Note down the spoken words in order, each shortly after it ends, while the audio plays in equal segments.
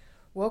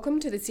Welcome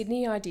to the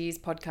Sydney Ideas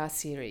podcast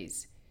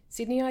series.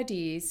 Sydney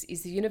Ideas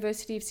is the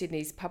University of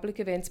Sydney's public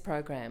events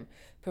program,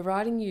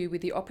 providing you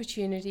with the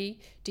opportunity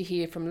to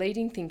hear from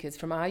leading thinkers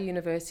from our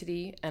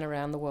university and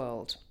around the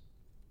world.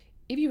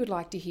 If you would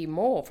like to hear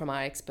more from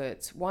our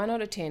experts, why not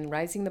attend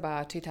Raising the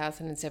Bar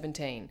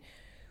 2017,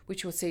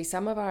 which will see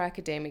some of our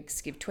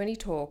academics give 20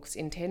 talks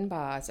in 10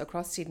 bars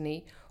across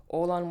Sydney,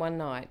 all on one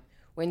night,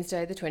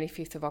 Wednesday the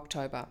 25th of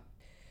October.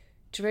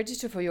 To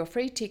register for your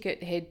free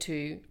ticket, head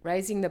to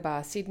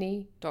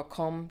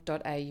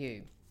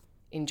raisingthebarsydney.com.au.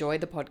 Enjoy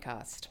the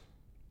podcast.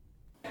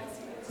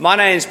 My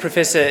name is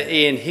Professor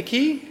Ian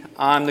Hickey.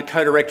 I'm the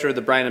co-director of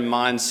the Brain and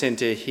Mind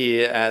Centre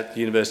here at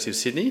the University of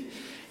Sydney,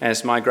 and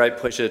it's my great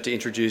pleasure to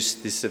introduce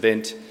this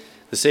event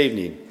this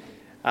evening.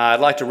 I'd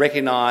like to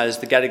recognise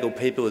the Gadigal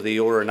people of the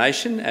Eora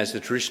Nation as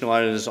the traditional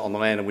owners on the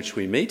land on which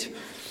we meet,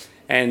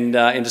 and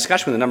in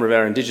discussion with a number of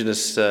our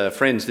Indigenous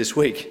friends this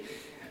week,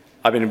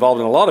 I've been involved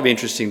in a lot of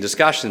interesting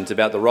discussions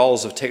about the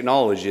roles of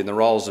technology and the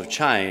roles of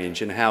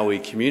change and how we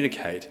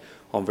communicate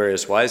on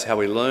various ways, how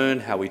we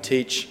learn, how we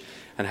teach,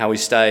 and how we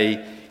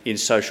stay in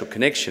social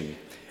connection.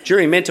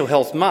 During Mental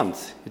Health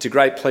Month, it's a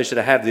great pleasure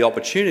to have the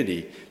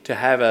opportunity to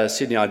have a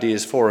Sydney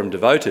Ideas Forum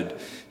devoted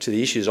to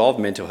the issues of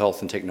mental health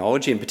and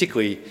technology, and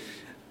particularly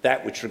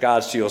that which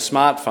regards to your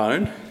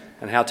smartphone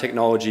and how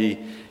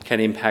technology can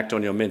impact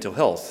on your mental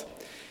health.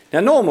 Now,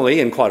 normally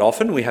and quite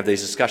often we have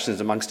these discussions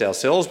amongst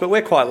ourselves, but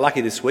we're quite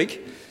lucky this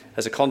week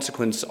as a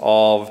consequence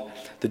of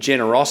the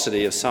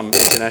generosity of some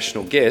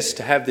international guests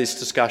to have this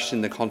discussion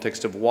in the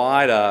context of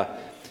wider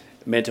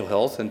mental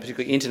health and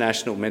particularly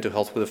international mental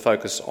health with a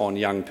focus on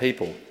young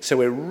people. So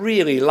we're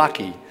really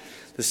lucky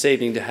this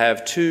evening to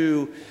have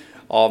two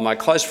of my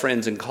close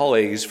friends and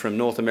colleagues from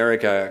North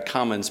America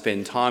come and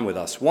spend time with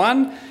us.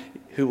 One,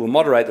 who will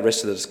moderate the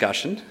rest of the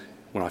discussion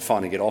when I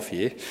finally get off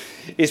here,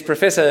 is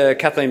Professor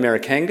Kathleen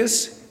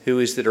Merikangas, who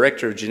is the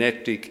Director of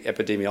Genetic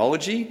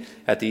Epidemiology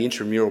at the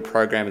Intramural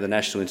Program of the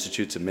National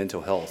Institutes of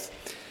Mental Health.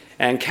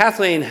 And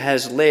Kathleen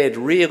has led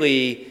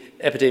really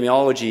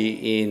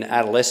epidemiology in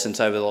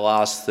adolescence over the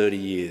last 30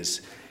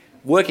 years,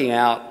 working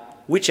out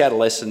which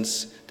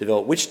adolescents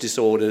develop which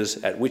disorders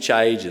at which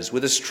ages,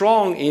 with a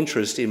strong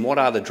interest in what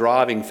are the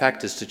driving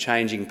factors to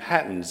changing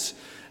patterns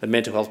of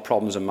mental health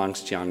problems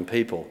amongst young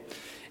people.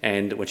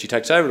 And when she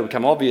takes over, it'll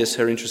become obvious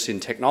her interest in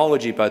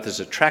technology, both as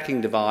a tracking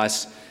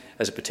device,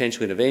 as a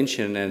potential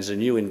intervention, and as a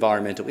new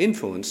environmental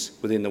influence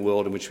within the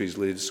world in which we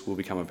live will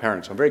become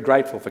apparent. So I'm very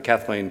grateful for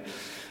Kathleen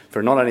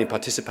for not only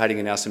participating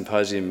in our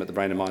symposium at the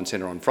Brain and Mind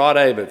Centre on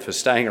Friday, but for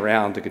staying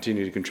around to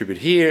continue to contribute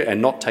here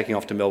and not taking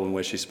off to Melbourne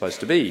where she's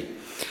supposed to be.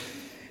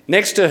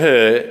 Next to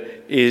her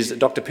is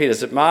Dr. Peter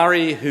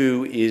Zitmari,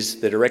 who is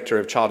the Director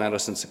of Child and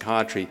Adolescent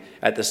Psychiatry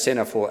at the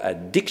Centre for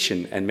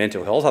Addiction and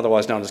Mental Health,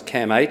 otherwise known as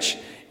CAMH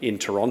in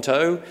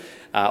Toronto,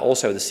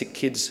 also the Sick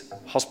Kids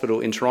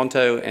Hospital in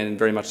Toronto, and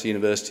very much the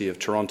University of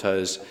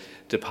Toronto's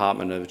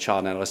Department of Child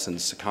and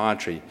Adolescent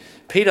Psychiatry.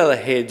 Peter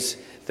heads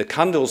the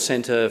Kundal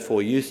Centre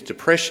for Youth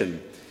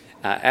Depression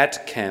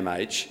at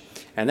CAMH,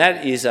 and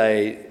that is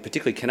a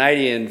particularly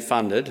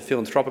Canadian-funded,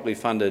 philanthropically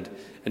funded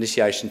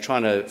initiation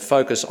trying to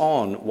focus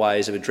on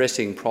ways of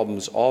addressing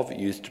problems of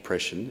youth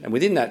depression. And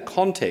within that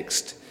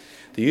context,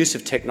 the use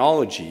of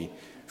technology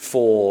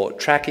for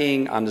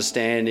tracking,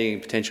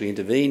 understanding, potentially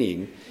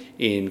intervening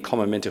in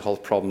common mental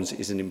health problems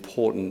is an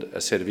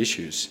important set of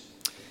issues.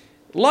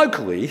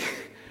 Locally,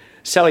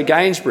 Sally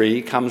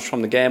Gainsbury comes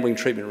from the Gambling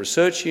Treatment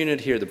Research Unit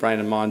here at the Brain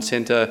and Mind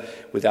Centre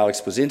with Alex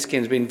Blazinski,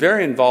 and has been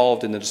very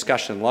involved in the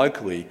discussion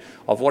locally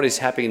of what is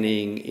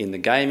happening in the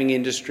gaming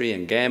industry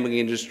and gambling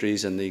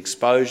industries and the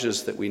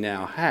exposures that we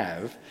now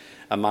have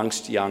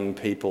amongst young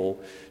people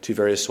to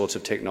various sorts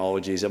of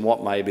technologies and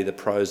what may be the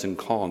pros and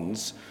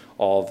cons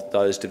of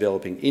those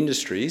developing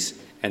industries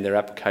and their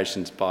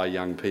applications by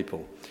young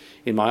people.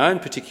 In my own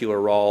particular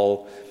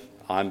role,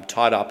 I'm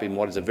tied up in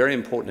what is a very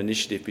important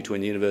initiative between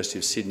the University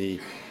of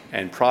Sydney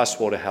and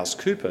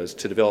PricewaterhouseCoopers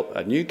to develop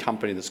a new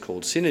company that's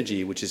called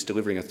Synergy, which is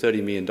delivering a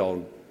 $30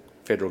 million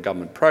federal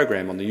government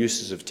program on the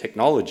uses of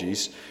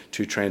technologies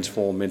to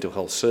transform mental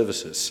health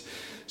services.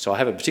 So I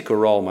have a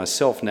particular role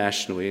myself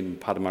nationally, and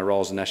part of my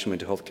role as a National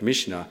Mental Health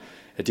Commissioner,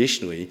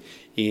 additionally,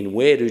 in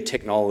where do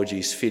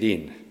technologies fit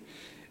in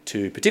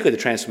to particularly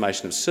the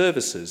transformation of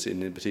services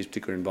in these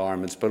particular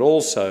environments, but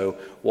also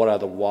what are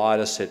the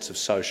wider sets of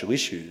social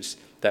issues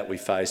that we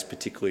face,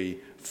 particularly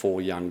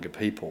for younger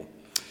people.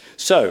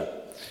 So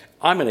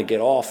I'm going to get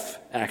off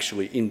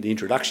actually in the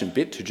introduction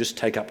bit to just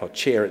take up a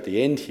chair at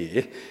the end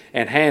here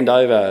and hand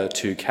over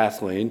to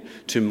Kathleen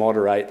to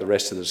moderate the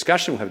rest of the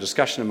discussion. We'll have a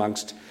discussion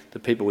amongst the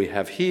people we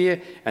have here,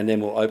 and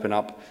then we'll open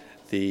up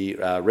the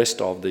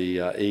rest of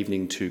the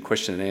evening to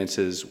question and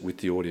answers with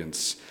the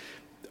audience.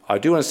 I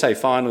do want to say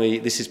finally,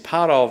 this is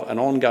part of an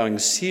ongoing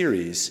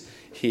series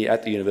here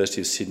at the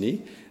University of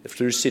Sydney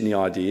through Sydney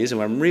Ideas,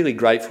 and I'm really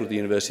grateful to the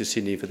University of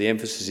Sydney for the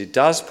emphasis it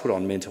does put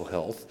on mental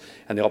health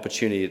and the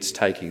opportunity it's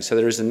taking. So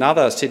there is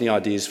another Sydney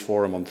Ideas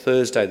Forum on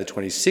Thursday, the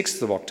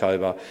 26th of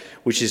October,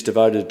 which is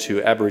devoted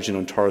to Aboriginal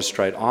and Torres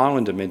Strait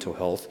Islander mental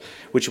health,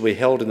 which will be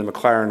held in the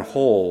McLaren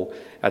Hall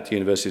at the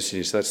University of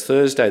Sydney. So that's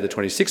Thursday, the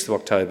 26th of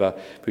October,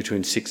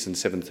 between 6 and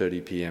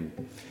 7:30 p.m.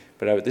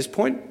 But at this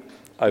point,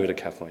 over to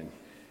Kathleen.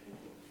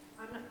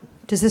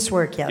 Does this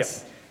work?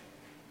 Yes. Yep.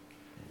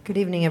 Good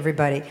evening,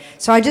 everybody.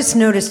 So I just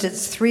noticed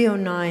it's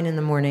 3:09 in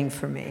the morning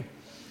for me.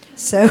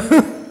 So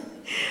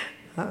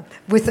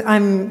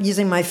I'm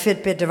using my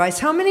Fitbit device.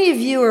 How many of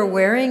you are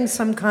wearing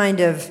some kind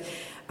of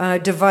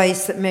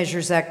device that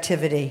measures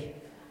activity?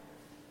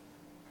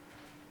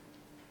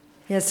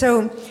 Yeah,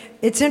 so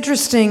it's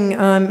interesting.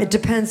 It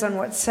depends on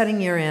what setting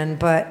you're in,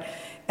 but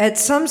at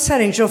some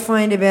settings, you'll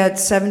find about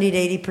 70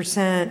 to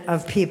 80%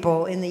 of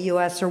people in the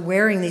U.S. are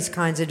wearing these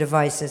kinds of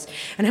devices.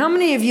 And how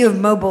many of you have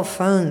mobile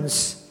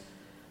phones?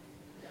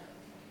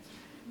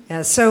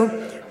 Yeah,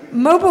 so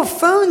mobile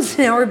phones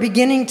now are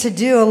beginning to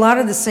do a lot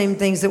of the same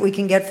things that we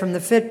can get from the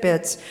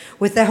Fitbits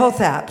with the health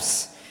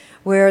apps,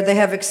 where they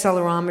have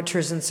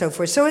accelerometers and so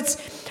forth. So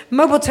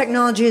mobile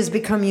technology has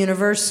become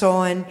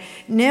universal, and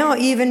now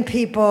even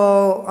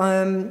people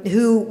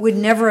who would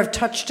never have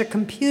touched a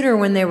computer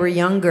when they were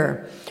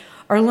younger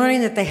are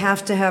learning that they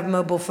have to have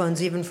mobile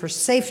phones even for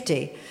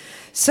safety.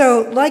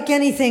 So like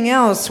anything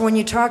else, when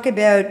you talk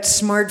about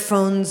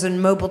smartphones and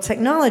mobile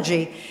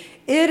technology,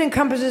 it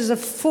encompasses a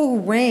full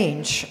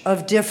range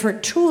of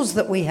different tools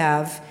that we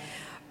have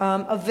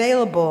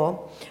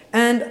available.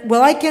 And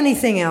well, like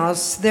anything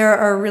else, there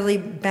are really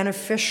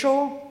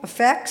beneficial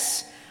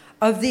effects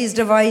of these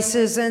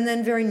devices and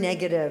then very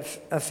negative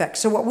effects.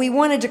 So what we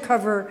wanted to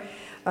cover,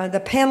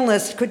 the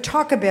panelists could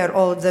talk about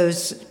all of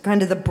those,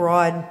 kind of the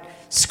broad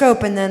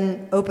scope, and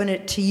then open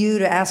it to you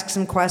to ask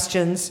some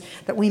questions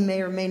that we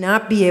may or may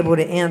not be able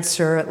to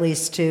answer, at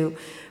least to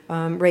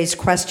raise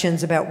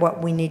questions about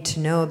what we need to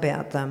know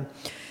about them.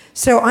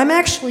 So I'm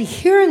actually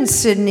here in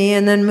Sydney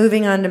and then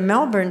moving on to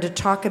Melbourne to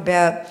talk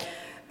about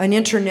an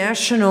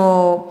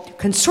international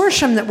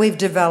consortium that we've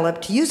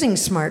developed using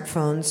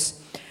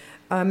smartphones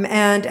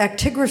and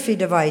actigraphy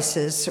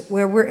devices,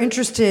 where we're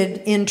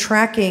interested in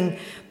tracking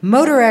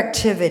motor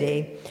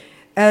activity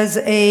as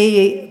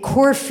a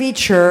core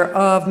feature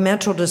of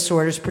mental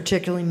disorders,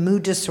 particularly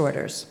mood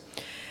disorders.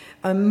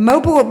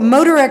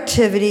 Motor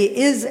activity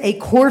is a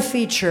core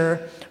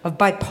feature of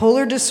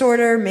bipolar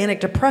disorder, manic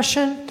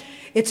depression.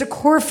 It's a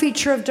core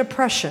feature of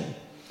depression.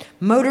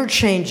 Motor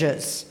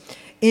changes.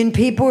 In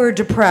people who are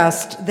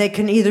depressed, they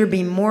can either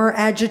be more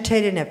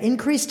agitated and have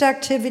increased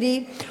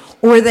activity,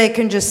 or they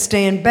can just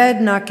stay in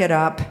bed, not get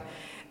up,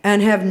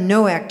 and have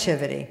no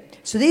activity.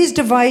 So these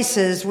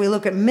devices, we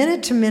look at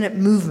minute-to-minute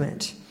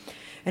movement.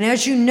 And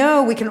as you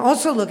know, we can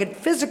also look at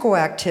physical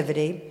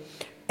activity,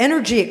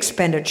 energy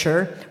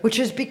expenditure, which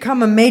has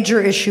become a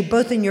major issue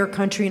both in your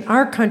country and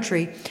our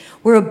country,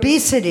 where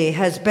obesity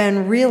has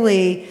been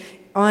really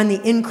on the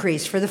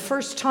increase. For the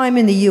first time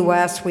in the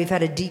U.S., we've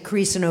had a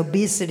decrease in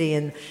obesity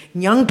in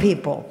young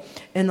people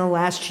in the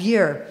last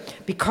year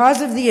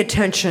because of the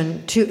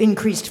attention to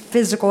increased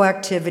physical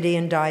activity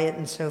and diet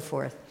and so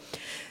forth.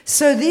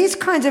 So these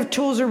kinds of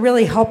tools are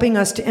really helping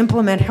us to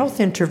implement health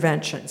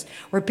interventions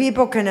where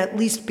people can at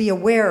least be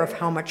aware of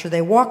how much are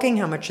they walking,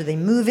 how much are they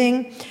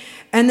moving,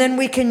 and then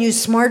we can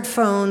use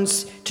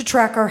smartphones to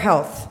track our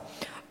health.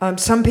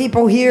 Some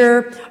people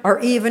here are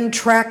even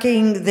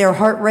tracking their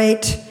heart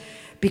rate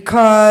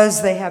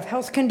because they have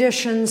health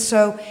conditions.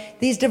 So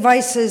these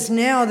devices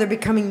now, they're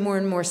becoming more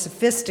and more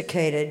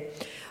sophisticated.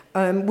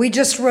 We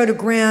just wrote a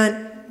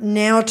grant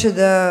now to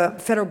the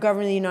federal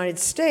government of the United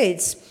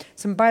States,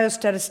 some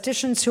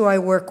biostatisticians who I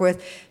work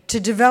with,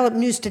 to develop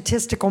new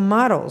statistical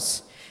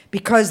models,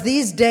 because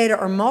these data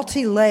are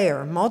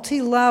multi-layer,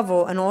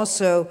 multi-level, and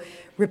also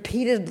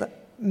repeated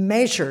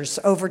measures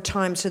over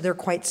time, so they're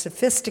quite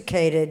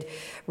sophisticated,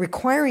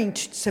 requiring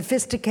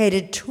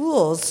sophisticated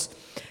tools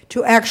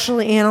to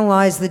actually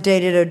analyze the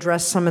data to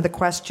address some of the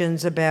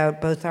questions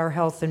about both our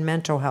health and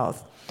mental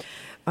health.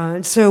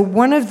 So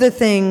one of the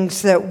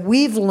things that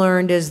we've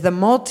learned is the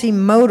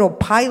multimodal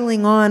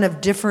piling on of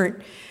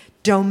different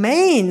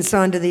domains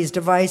onto these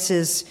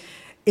devices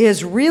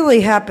is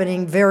really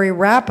happening very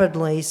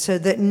rapidly, so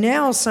that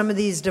now some of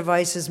these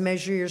devices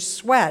measure your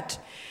sweat,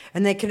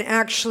 and they can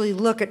actually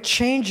look at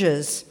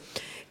changes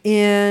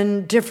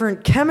in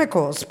different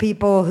chemicals,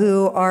 people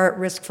who are at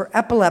risk for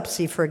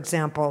epilepsy, for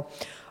example,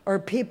 or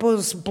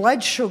people's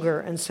blood sugar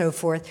and so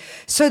forth.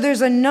 So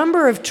there's a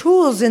number of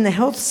tools in the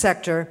health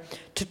sector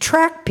to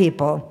track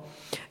people.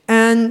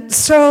 And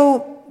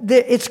so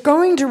it's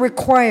going to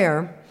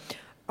require,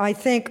 I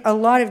think, a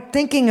lot of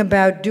thinking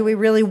about, do we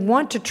really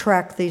want to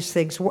track these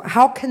things?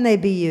 How can they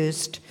be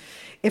used?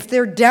 If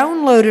they're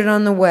downloaded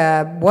on the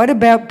web, what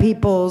about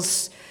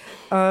people's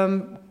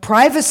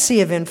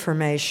privacy of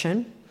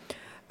information?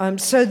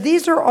 So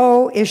these are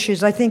all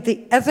issues. I think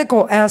the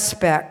ethical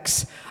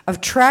aspects of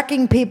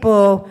tracking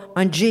people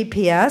on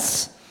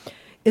GPS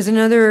is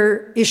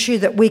another issue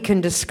that we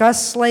can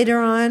discuss later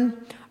on.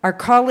 Our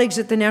colleagues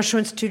at the National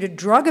Institute of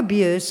Drug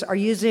Abuse are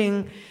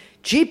using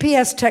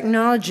GPS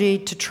technology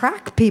to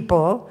track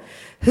people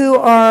who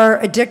are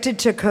addicted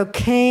to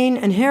cocaine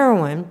and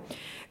heroin,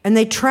 and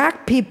they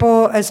track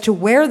people as to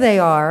where they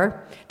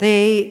are.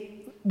 They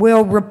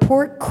will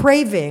report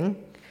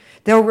craving,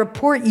 they'll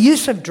report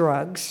use of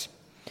drugs,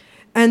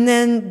 and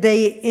then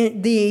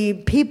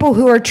the people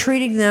who are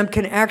treating them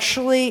can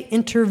actually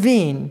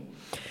intervene.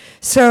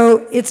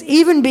 So it's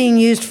even being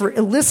used for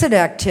illicit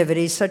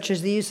activities, such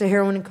as the use of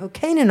heroin and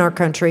cocaine in our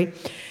country.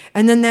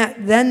 And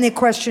then the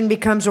question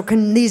becomes, well,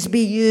 can these be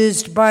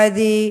used by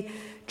the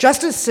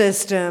justice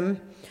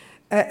system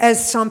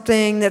as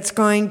something that's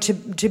going to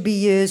be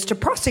used to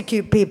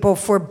prosecute people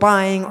for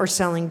buying or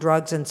selling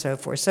drugs and so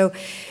forth? So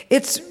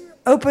it's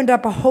opened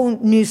up a whole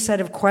new set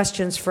of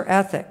questions for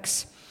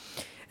ethics.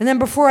 And then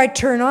before I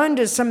turn on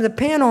to some of the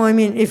panel, I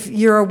mean, if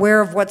you're aware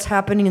of what's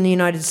happening in the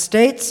United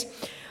States,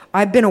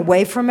 I've been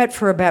away from it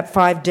for about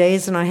 5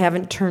 days, and I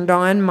haven't turned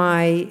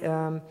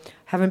on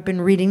haven't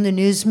been reading the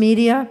news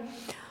media.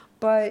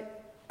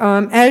 But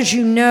as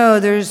you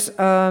know,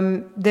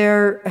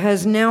 there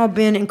has now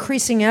been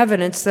increasing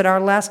evidence that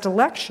our last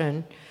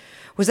election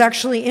was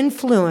actually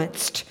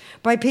influenced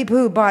by people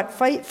who bought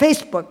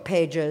Facebook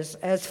pages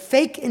as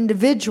fake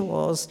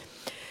individuals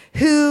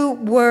who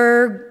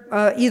were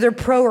either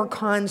pro or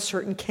con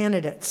certain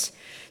candidates.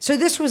 So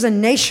this was a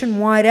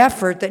nationwide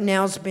effort that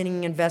now is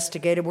being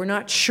investigated. We're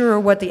not sure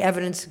what the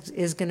evidence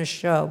is going to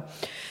show.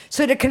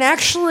 So it can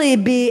actually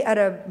be at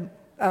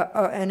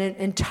an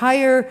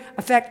entire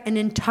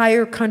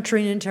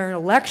country, an entire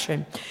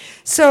election.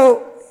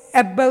 So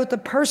at both the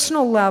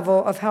personal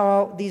level of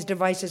how these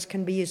devices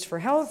can be used for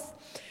health,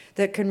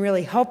 that can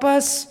really help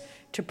us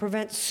to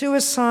prevent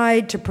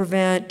suicide, to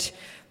prevent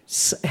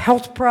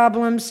health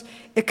problems,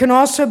 it can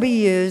also be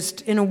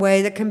used in a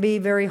way that can be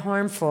very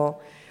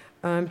harmful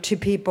to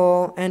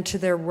people and to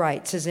their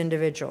rights as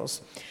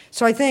individuals.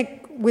 So I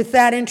think with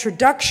that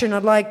introduction,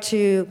 I'd like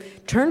to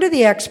turn to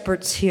the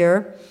experts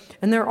here,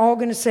 and they're all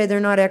going to say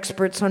they're not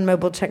experts on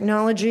mobile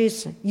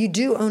technologies. You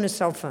do own a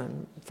cell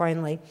phone,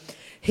 finally.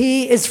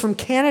 He is from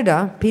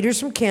Canada. Peter's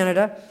from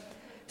Canada.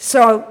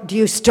 So do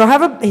you still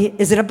have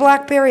is it a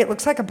BlackBerry? It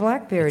looks like a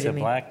BlackBerry to me.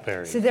 It's a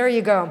BlackBerry. So there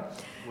you go.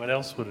 What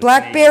else would it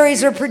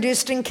BlackBerries are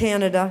produced in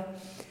Canada.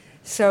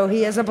 So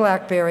he has a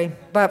BlackBerry.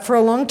 But for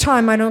a long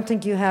time, I don't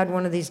think you had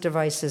one of these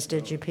devices,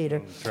 did you, Peter?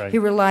 That's right. He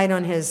relied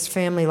on his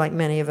family, like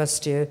many of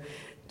us do,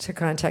 to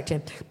contact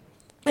him.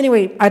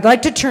 Anyway, I'd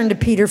like to turn to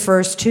Peter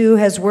first, who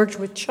has worked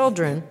with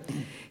children.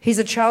 He's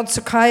a child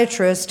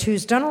psychiatrist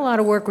who's done a lot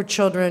of work with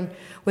children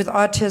with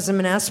autism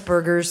and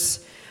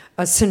Asperger's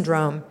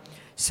syndrome.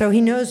 So he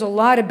knows a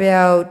lot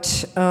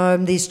about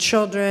these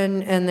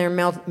children and their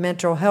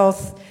mental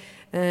health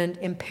and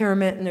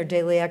impairment in their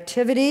daily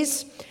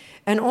activities,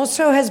 and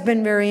also has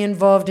been very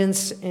involved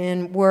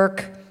in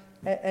work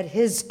at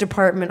his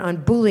department on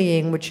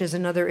bullying, which is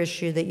another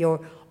issue that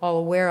you're all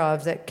aware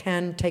of that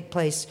can take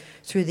place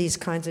through these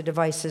kinds of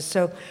devices.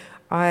 So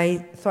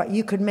I thought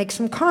you could make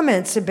some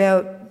comments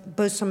about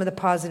both some of the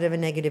positive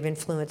and negative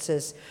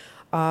influences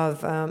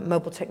of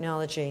mobile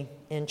technology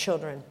in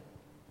children.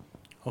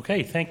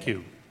 Okay, thank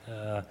you.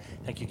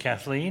 Thank you,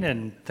 Kathleen,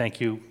 and thank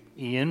you,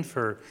 Ian,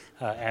 for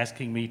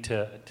asking me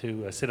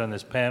to sit on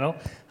this panel.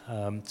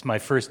 It's my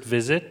first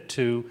visit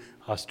to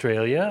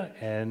Australia,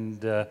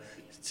 and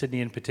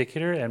Sydney in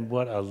particular, and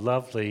what a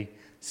lovely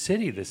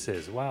city this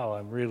is. Wow,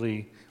 I'm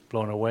really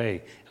blown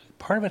away.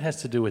 Part of it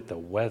has to do with the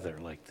weather.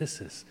 Like, this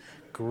is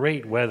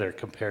great weather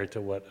compared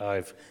to what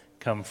I've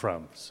come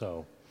from.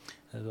 So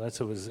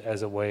that's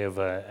as a way of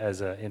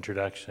as an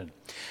introduction.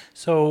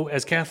 So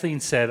as Kathleen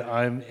said,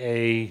 I'm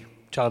a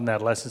child and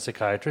adolescent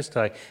psychiatrist.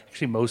 I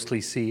actually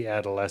mostly see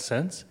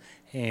adolescents,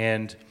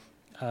 and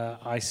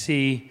I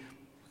see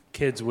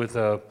kids with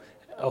a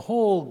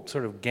whole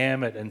sort of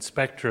gamut and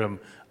spectrum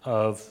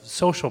of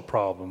social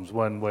problems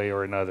one way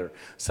or another.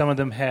 Some of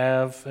them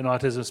have an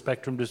autism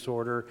spectrum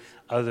disorder,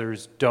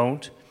 others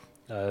don't.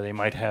 They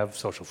might have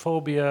social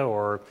phobia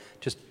or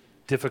just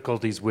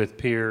difficulties with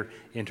peer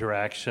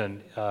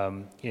interaction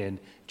in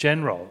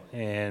general.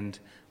 And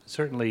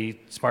certainly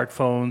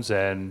smartphones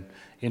and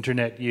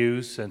internet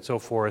use and so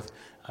forth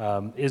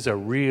is a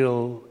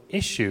real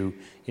issue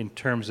in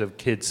terms of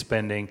kids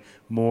spending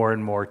more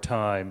and more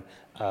time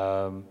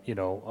on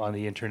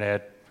the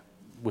internet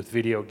with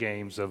video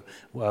games of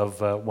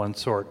one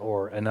sort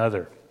or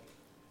another.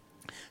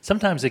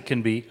 Sometimes it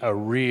can be a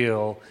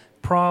real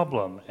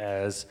problem,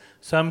 as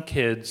some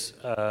kids,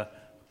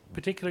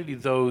 particularly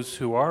those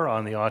who are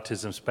on the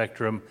autism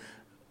spectrum,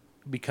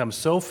 become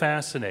so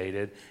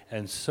fascinated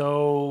and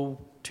so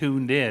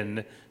tuned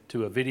in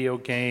to a video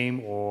game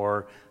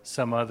or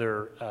some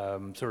other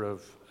sort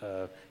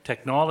of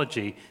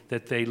technology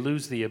that they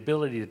lose the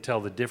ability to tell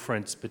the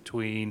difference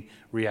between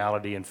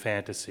reality and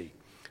fantasy.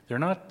 They're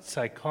not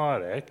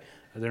psychotic,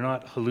 they're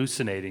not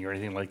hallucinating or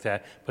anything like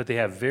that, but they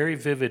have very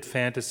vivid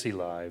fantasy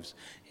lives,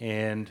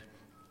 and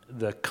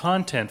the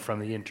content from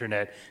the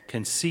internet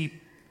can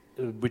seep,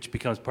 which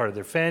becomes part of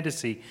their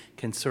fantasy,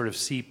 can sort of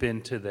seep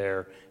into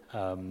their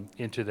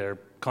into their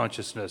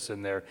consciousness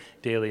and their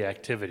daily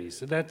activities.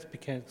 So that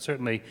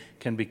certainly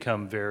can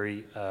become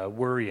very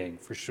worrying,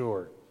 for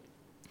sure.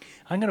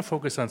 I'm going to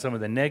focus on some of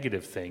the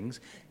negative things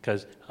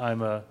because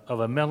I'm of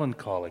a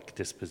melancholic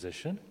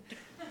disposition.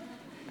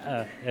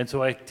 And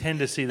so I tend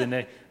to see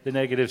the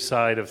negative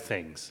side of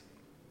things.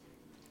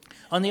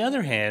 On the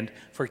other hand,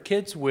 for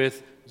kids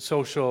with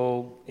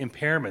social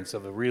impairments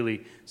of a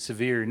really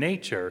severe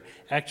nature,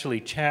 actually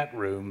chat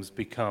rooms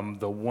become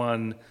the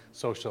one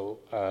social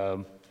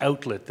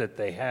outlet that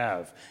they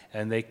have,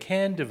 and they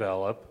can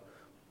develop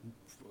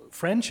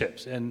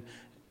friendships. And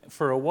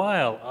for a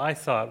while, I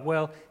thought,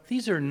 well,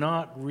 these are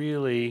not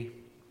really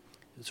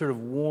sort of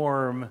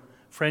warm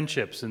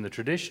friendships in the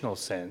traditional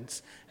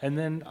sense. And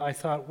then I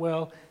thought,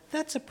 well,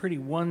 that's a pretty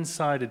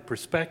one-sided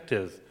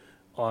perspective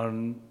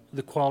on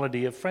the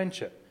quality of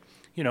friendship.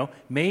 You know,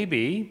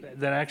 maybe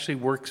that actually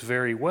works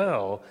very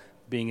well,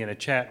 being in a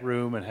chat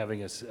room and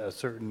having a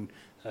certain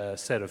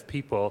set of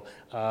people,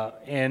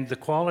 and the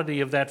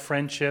quality of that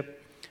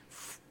friendship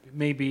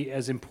may be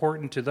as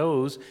important to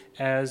those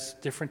as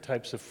different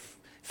types of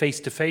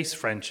face-to-face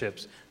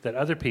friendships that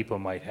other people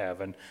might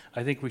have. And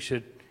I think we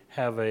should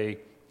have a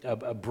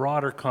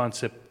broader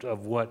concept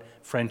of what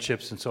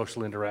friendships and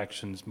social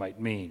interactions might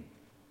mean.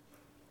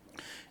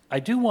 I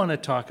do want to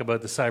talk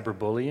about the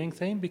cyberbullying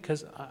thing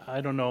because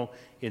I don't know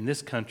in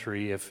this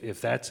country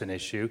if that's an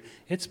issue.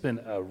 It's been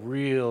a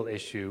real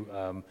issue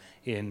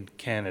in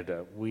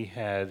Canada. We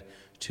had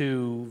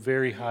 2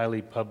 very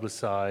highly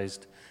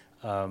publicized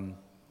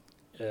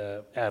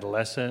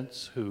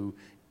adolescents who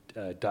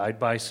died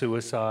by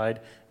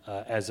suicide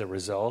as a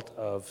result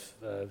of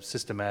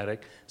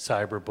systematic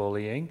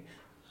cyberbullying.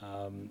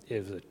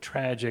 It was a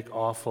tragic,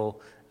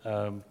 awful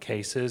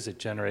cases. It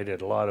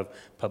generated a lot of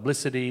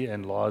publicity,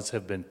 and laws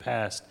have been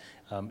passed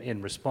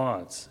in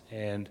response.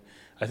 And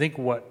I think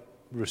what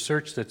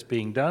research that's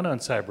being done on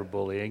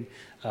cyberbullying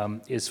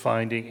is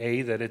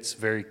finding, that it's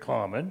very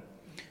common,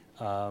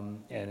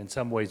 and in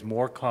some ways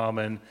more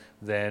common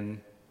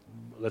than,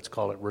 let's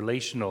call it,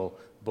 relational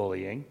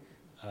bullying,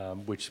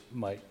 which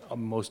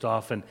most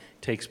often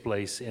takes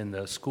place in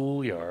the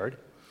schoolyard.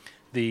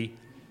 The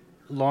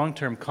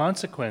long-term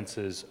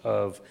consequences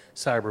of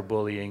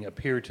cyberbullying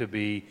appear to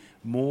be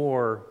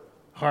more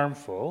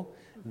harmful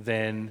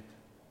than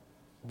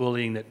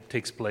bullying that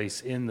takes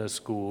place in the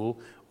school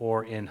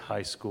or in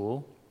high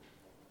school.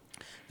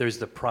 There's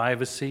the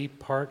privacy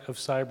part of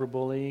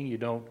cyberbullying. You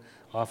don't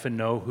often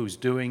know who's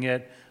doing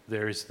it.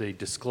 There's the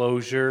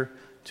disclosure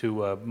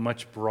to a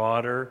much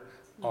broader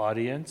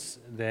audience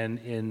than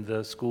in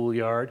the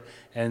schoolyard.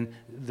 And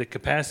the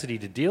capacity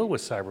to deal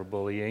with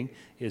cyberbullying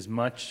is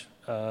much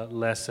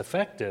less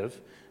effective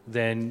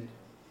than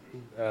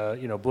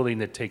bullying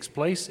that takes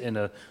place in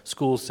a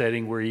school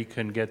setting where you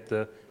can get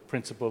the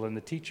principal and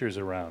the teachers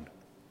around.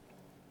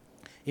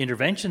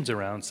 Interventions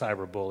around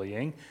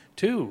cyberbullying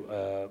too.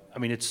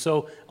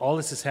 All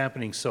this is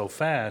happening so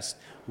fast,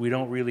 we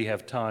don't really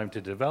have time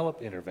to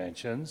develop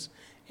interventions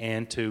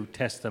and to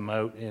test them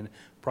out in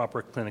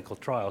proper clinical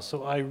trials.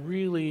 So I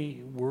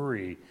really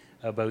worry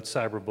about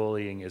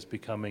cyberbullying as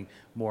becoming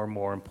more and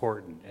more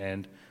important.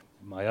 And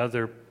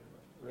another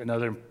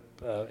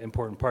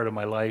important part of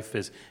my life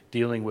is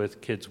dealing with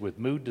kids with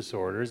mood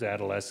disorders,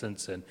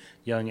 adolescents and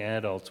young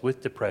adults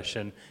with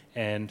depression,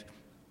 and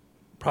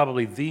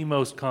probably the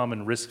most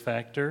common risk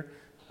factor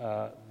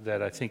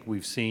that I think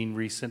we've seen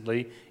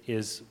recently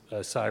is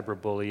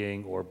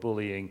cyberbullying or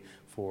bullying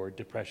for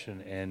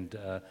depression and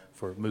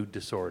for mood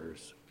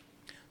disorders.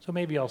 So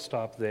maybe I'll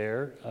stop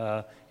there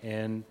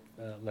and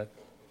let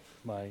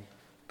my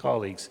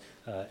colleagues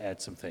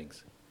add some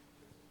things.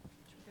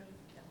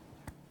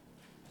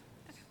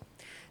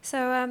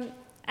 So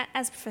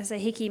as Professor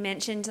Hickey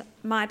mentioned,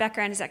 my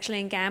background is actually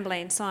in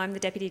gambling, so I'm the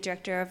Deputy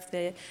Director of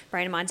the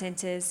Brain and Mind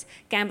Centre's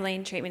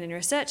Gambling Treatment and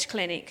Research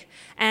Clinic,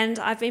 and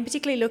I've been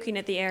particularly looking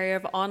at the area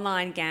of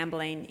online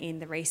gambling in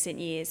the recent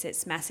years.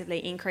 It's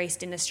massively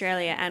increased in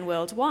Australia and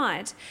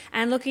worldwide,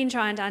 and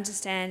trying to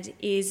understand,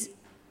 is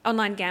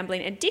online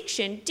gambling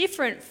addiction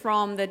different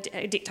from the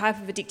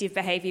type of addictive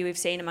behaviour we've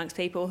seen amongst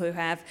people who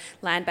have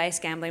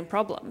land-based gambling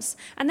problems?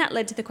 And that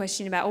led to the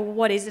question about, well,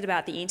 what is it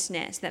about the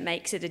internet that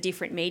makes it a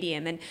different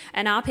medium?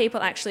 And are people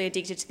actually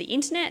addicted to the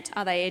internet?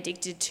 Are they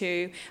addicted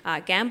to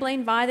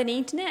gambling via the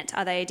internet?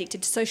 Are they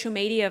addicted to social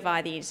media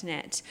via the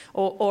internet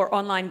or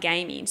online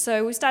gaming?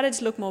 So we started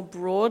to look more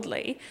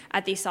broadly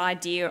at this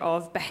idea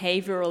of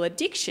behavioural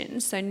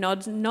addictions, so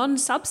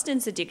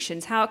non-substance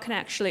addictions, how it can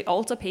actually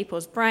alter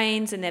people's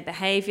brains and their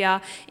behaviour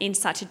in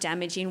such a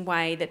damaging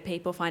way that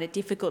people find it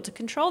difficult to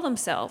control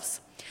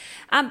themselves.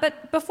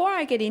 But before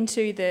I get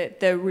into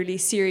the really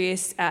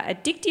serious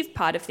addictive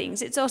part of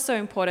things, it's also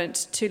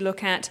important to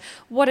look at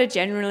what are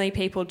generally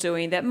people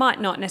doing that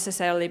might not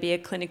necessarily be a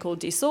clinical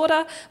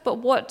disorder, but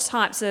what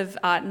types of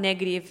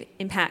negative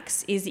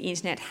impacts is the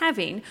internet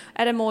having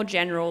at a more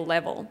general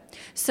level.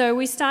 So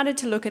we started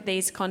to look at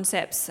these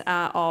concepts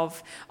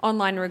of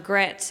online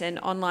regret and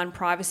online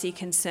privacy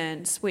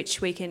concerns, which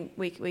we can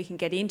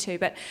get into.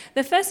 But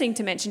the first thing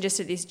to mention just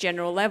at this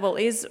general level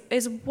is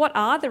what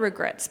are the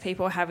regrets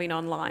people are having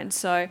online?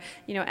 So,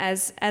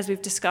 as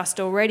we've discussed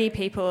already,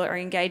 people are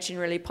engaged in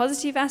really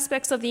positive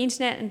aspects of the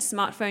internet, and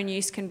smartphone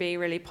use can be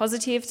really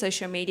positive.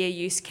 Social media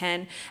use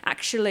can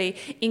actually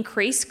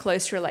increase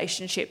close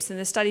relationships, and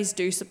the studies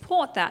do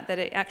support that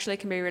it actually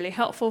can be really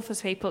helpful for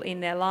people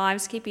in their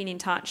lives, keeping in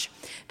touch,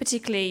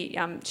 particularly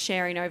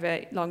sharing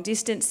over long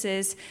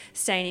distances,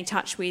 staying in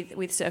touch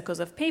with circles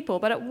of people.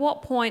 But at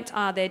what point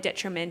are there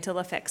detrimental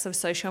effects of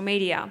social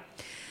media?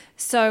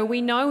 So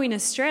we know in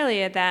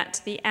Australia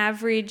that the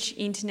average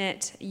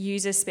internet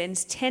user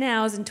spends 10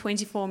 hours and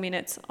 24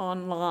 minutes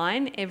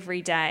online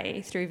every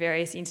day through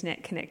various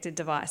internet-connected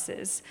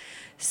devices.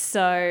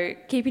 So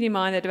keeping in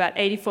mind that about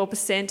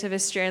 84% of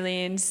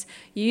Australians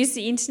use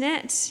the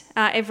internet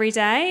every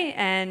day,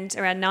 and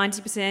around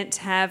 90%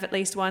 have at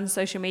least one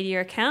social media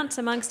account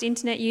amongst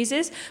internet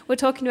users, we're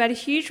talking about a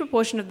huge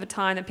proportion of the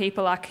time that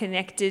people are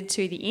connected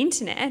to the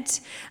internet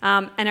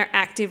and are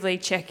actively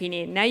checking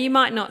in. Now, you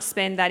might not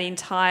spend that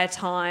entire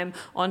time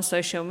on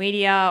social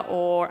media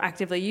or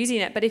actively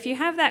using it, but if you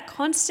have that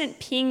constant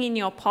ping in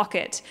your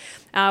pocket,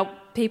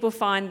 people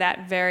find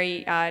that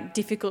very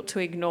difficult to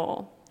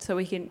ignore. So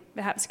we can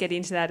perhaps get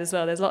into that as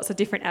well. There's lots of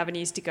different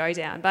avenues to go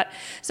down.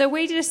 So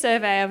we did a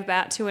survey of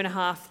about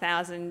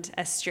 2,500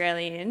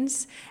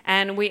 Australians,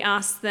 and we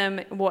asked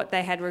them what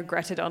they had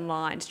regretted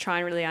online to try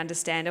and really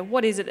understand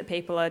what is it that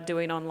people are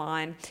doing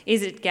online.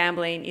 Is it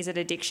gambling? Is it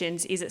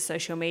addictions? Is it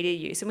social media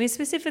use? And we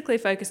specifically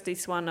focused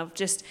this one of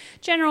just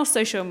general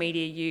social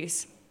media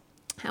use.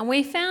 And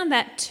we found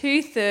that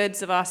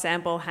 2/3 of our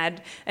sample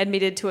had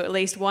admitted to at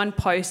least one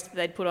post that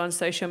they'd put on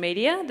social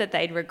media that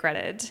they'd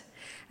regretted.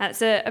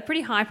 It's a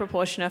pretty high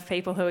proportion of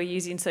people who are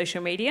using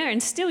social media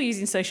and still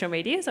using social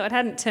media, so it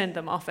hadn't turned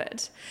them off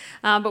it.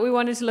 But we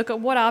wanted to look at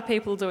what are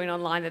people doing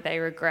online that they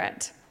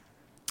regret.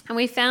 And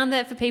we found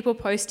that for people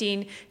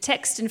posting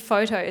text and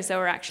photos, they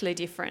were actually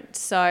different.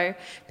 So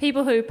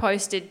people who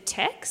posted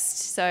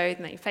text, so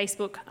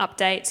Facebook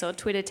updates or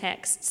Twitter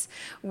texts,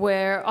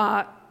 were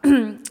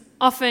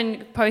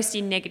often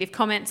posting negative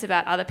comments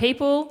about other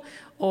people,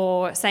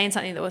 or saying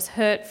something that was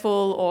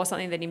hurtful or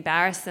something that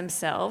embarrassed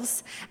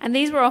themselves. And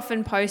these were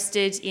often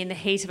posted in the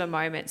heat of a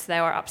moment, so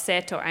they were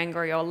upset or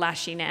angry or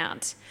lashing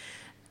out.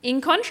 In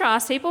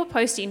contrast, people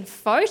posting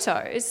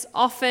photos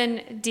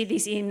often did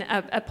this in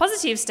a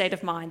positive state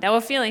of mind. They were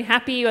feeling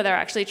happy, or they were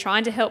actually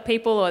trying to help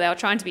people, or they were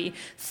trying to be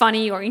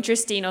funny or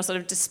interesting or sort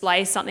of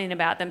display something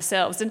about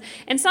themselves. And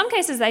in some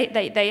cases,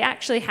 they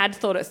actually had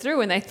thought it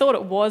through and they thought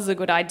it was a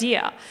good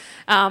idea.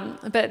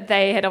 But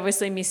they had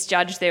obviously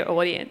misjudged their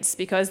audience,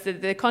 because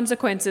the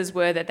consequences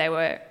were that they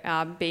were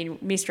being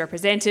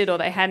misrepresented, or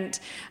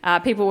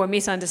people were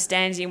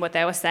misunderstanding what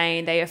they were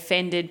saying. They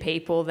offended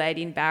people, they'd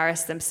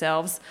embarrassed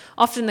themselves.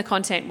 Often the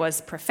content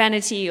was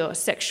profanity or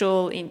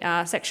sexual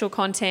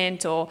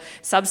content or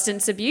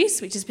substance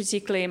abuse, which is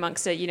particularly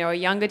amongst a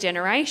younger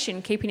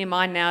generation, keeping in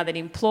mind now that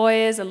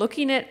employers are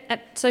looking at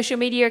social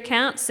media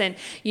accounts and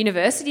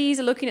universities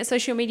are looking at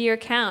social media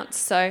accounts.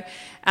 So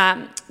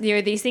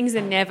these things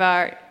are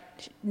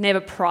never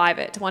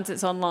private. Once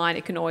it's online,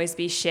 it can always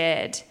be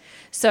shared.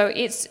 So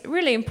it's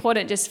really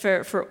important just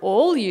for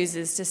all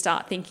users to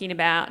start thinking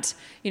about,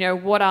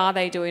 what are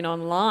they doing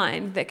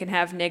online that can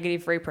have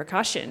negative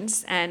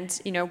repercussions, and,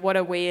 what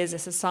are we as a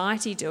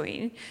society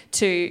doing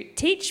to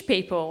teach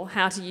people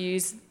how to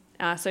use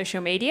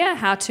social media,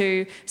 how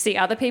to see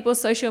other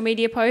people's social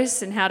media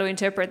posts and how to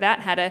interpret that,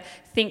 how to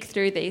think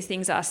through these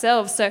things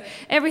ourselves. So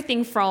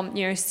everything from,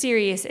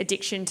 serious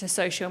addiction to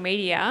social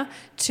media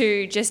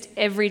to just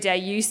everyday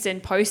use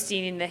and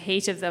posting in the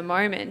heat of the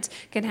moment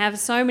can have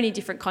so many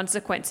different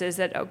consequences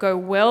that go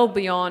well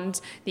beyond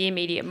the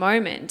immediate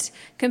moment.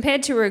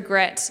 Compared to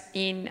regret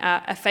in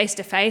a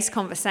face-to-face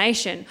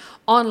conversation,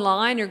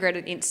 online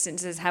regretted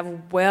instances have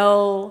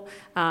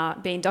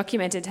been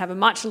documented to have a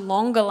much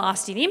longer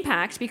lasting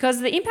impact, because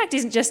the impact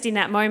isn't just in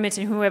that moment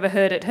and whoever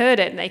heard it,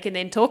 and they can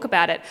then talk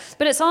about it,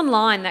 but it's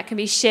online that can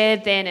be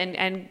shared then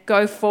and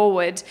go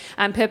forward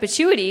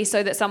perpetuity,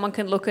 so that someone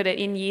can look at it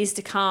in years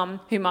to come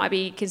who might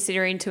be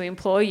considering to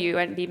employ you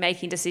and be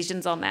making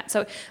decisions on that.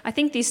 So I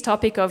think this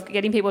topic of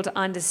getting people to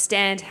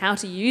understand how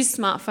to use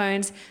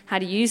smartphones, how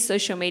to use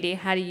social media,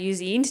 how to use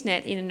the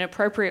internet in an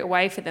appropriate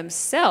way for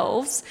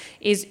themselves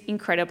is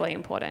incredibly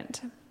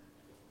important.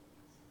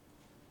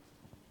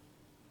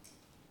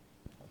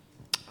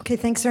 Okay,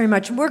 thanks very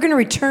much. We're going to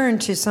return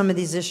to some of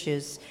these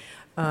issues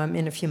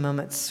in a few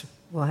moments.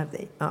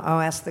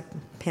 I'll ask the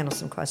panel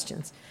some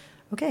questions.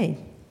 Okay,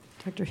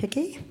 Dr.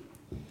 Hickey?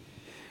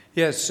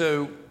 Yeah,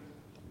 so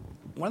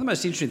one of the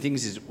most interesting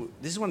things is,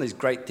 this is one of these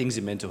great things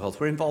in mental health.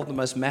 We're involved in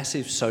the most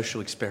massive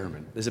social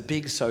experiment. There's a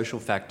big social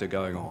factor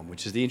going on,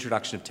 which is the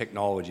introduction of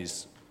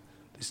technologies,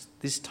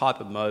 this type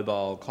of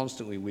mobile,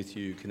 constantly with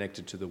you,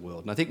 connected to the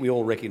world. And I think we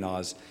all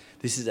recognise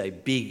this is a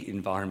big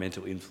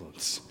environmental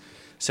influence.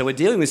 So we're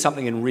dealing with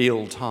something in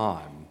real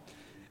time,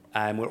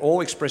 and we're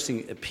all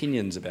expressing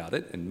opinions about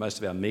it, and most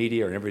of our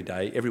media and every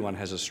day, everyone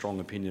has a strong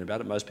opinion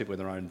about it. Most people in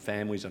their own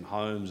families and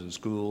homes and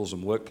schools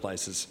and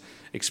workplaces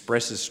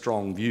expresses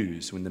strong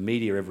views. In the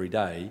media every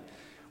day,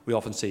 we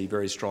often see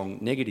very strong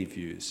negative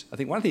views. I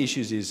think one of the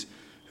issues is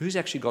who's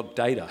actually got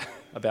data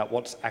about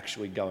what's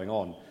actually going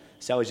on.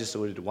 Sally just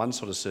alluded to one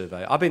sort of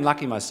survey. I've been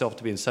lucky myself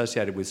to be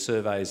associated with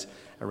surveys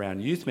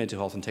around youth mental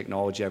health and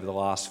technology over the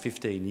last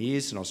 15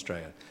 years in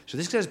Australia. So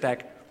this goes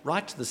back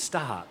right to the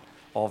start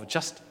of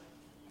just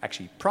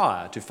actually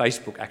prior to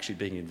Facebook actually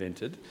being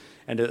invented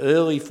and to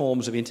early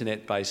forms of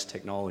internet-based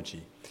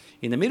technology.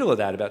 In the middle of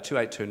that, about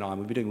 2829,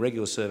 we've been doing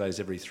regular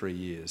surveys every 3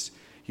 years.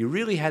 You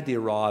really had the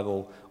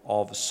arrival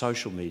of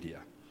social media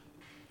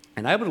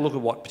and able to look at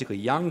what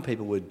particularly young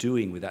people were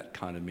doing with that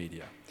kind of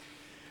media.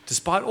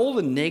 Despite all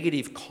the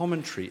negative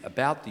commentary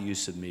about the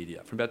use of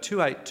media, from about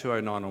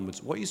 2008-2009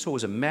 onwards, what you saw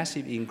was a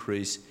massive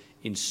increase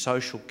in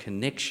social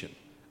connection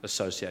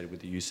associated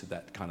with the use of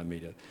that kind of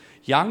media.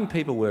 Young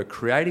people were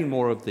creating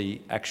more of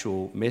the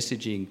actual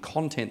messaging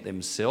content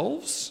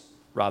themselves,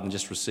 rather than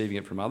just receiving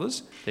it from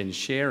others, then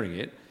sharing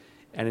it,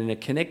 and in a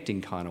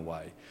connecting kind of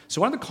way.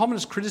 So one of the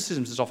commonest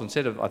criticisms that's often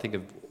said of, I think,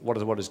 of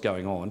what is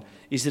going on,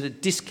 is that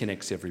it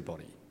disconnects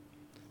everybody.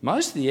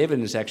 Most of the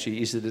evidence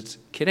actually is that it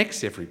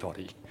connects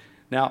everybody.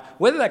 Now,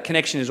 whether that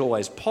connection is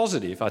always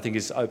positive, I think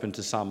is open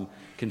to some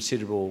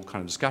considerable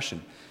kind of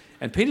discussion.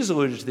 And Peter's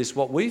alluded to this.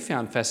 What we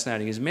found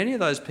fascinating is many of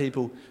those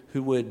people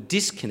who were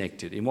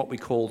disconnected in what we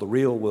call the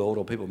real world,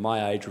 or people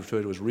my age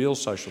refer to as real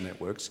social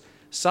networks,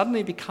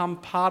 suddenly become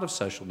part of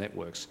social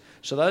networks.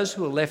 So those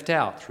who are left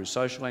out through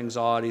social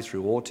anxiety,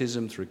 through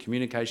autism, through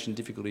communication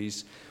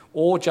difficulties,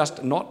 or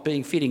just not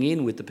fitting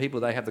in with the people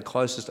they have the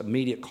closest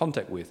immediate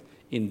contact with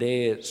in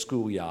their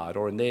schoolyard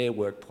or in their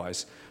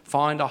workplace,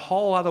 find a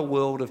whole other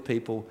world of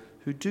people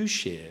who do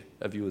share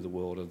a view of the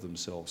world of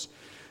themselves.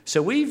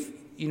 So we've,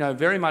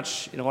 very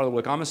much in a lot of the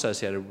work I'm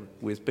associated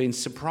with, been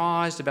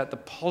surprised about the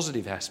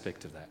positive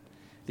aspect of that.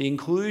 The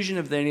inclusion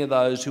of any of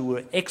those who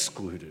were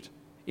excluded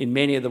in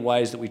many of the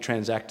ways that we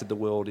transacted the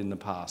world in the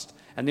past,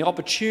 and the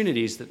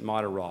opportunities that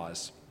might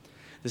arise.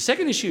 The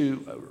second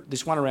issue,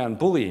 this one around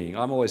bullying,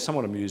 I'm always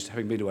somewhat amused,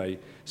 having been to a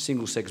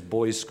single-sex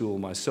boys' school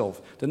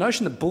myself, the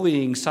notion that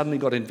bullying suddenly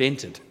got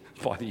invented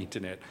by the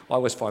internet, I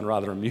always find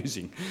rather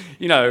amusing.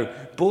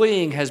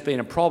 Bullying has been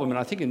a problem, and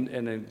I think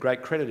in a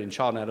great credit in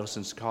child and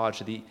adolescent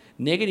psychiatry, the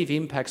negative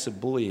impacts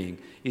of bullying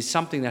is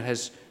something that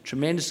has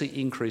tremendously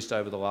increased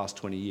over the last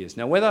 20 years.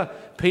 Now, whether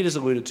Peter's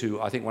alluded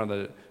to, I think one of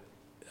the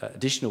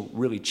additional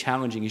really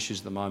challenging issues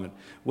at the moment,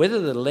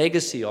 whether the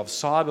legacy of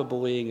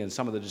cyberbullying and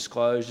some of the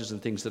disclosures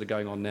and things that are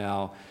going on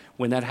now,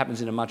 when that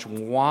happens in a much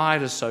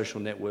wider social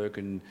network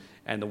and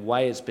the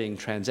way it's being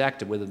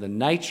transacted, whether the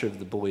nature of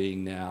the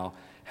bullying now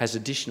has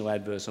additional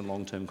adverse and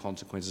long-term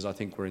consequences, I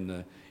think we're in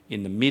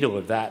the middle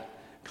of that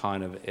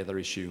kind of other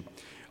issue.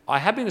 I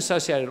have been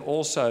associated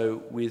also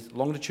with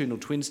longitudinal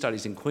twin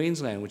studies in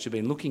Queensland, which have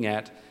been looking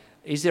at,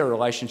 is there a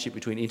relationship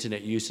between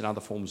internet use and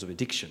other forms of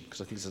addiction?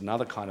 Because I think there's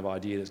another kind of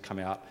idea that's come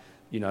out,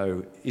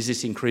 is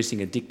this increasing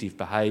addictive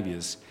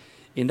behaviours?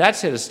 In that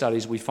set of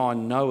studies, we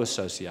find no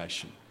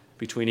association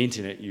between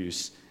internet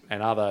use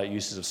and other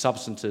uses of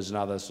substances and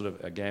other sort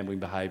of gambling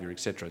behaviour,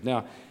 etc.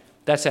 Now,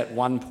 that's at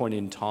one point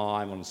in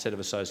time on a set of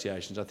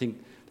associations. I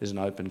think there's an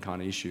open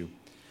kind of issue.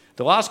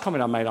 The last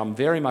comment I made, I'm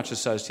very much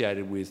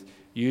associated with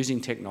using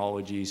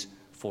technologies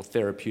for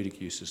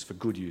therapeutic uses, for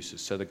good uses.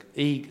 So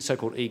the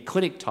so-called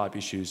e-clinic type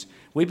issues,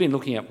 we've been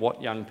looking at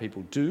what young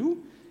people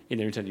do in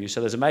their internet use. So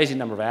there's an amazing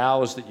number of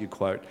hours that you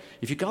quote.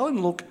 If you go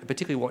and look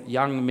particularly what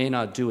young men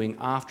are doing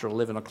after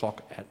 11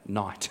 o'clock at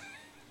night,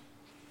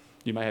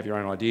 you may have your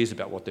own ideas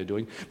about what they're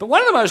doing. But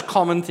one of the most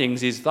common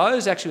things is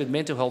those actually with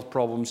mental health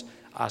problems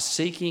are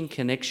seeking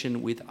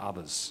connection with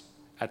others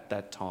at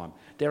that time.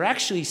 They're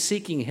actually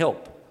seeking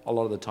help a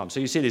lot of the time.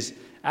 So you see there's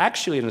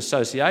actually an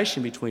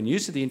association between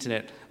use of the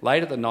internet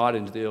late at the night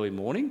into the early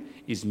morning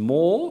is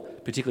more,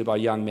 particularly by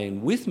young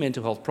men with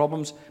mental health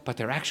problems, but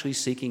they're actually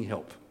seeking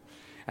help.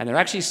 And they're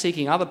actually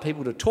seeking other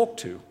people to talk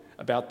to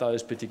about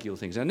those particular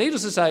things. And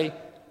needless to say,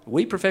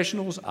 we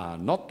professionals are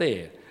not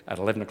there at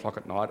 11 o'clock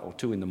at night or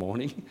 2 in the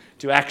morning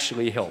to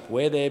actually help.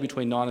 We're there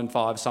between 9 and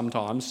 5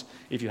 sometimes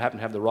if you happen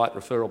to have the right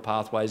referral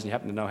pathways and you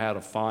happen to know how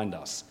to find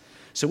us.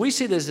 So we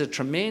see there's a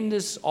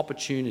tremendous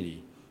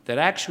opportunity that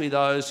actually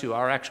those who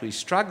are actually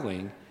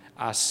struggling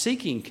are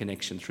seeking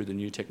connection through the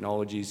new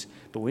technologies,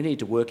 but we need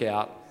to work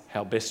out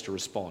how best to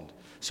respond.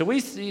 So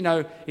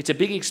it's a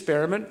big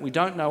experiment. We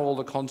don't know all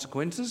the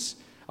consequences.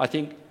 I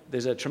think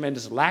there's a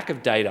tremendous lack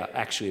of data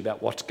actually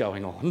about what's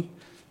going on,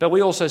 but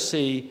we also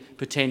see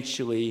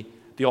potentially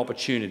the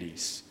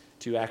opportunities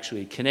to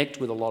actually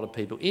connect with a lot of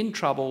people in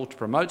trouble, to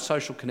promote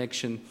social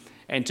connection,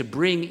 and to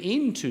bring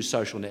into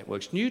social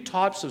networks new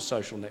types of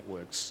social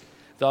networks,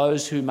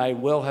 those who may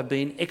well have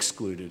been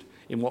excluded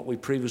in what we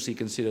previously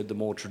considered the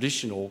more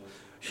traditional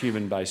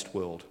human-based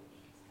world.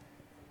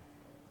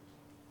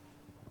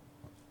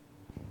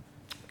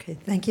 Okay,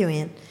 thank you,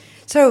 Ian.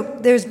 So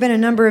there's been a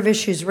number of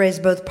issues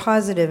raised, both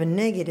positive and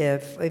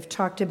negative. We've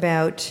talked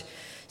about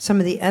some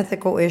of the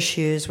ethical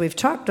issues. We've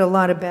talked a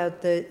lot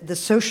about the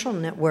social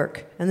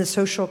network and the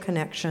social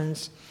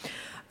connections.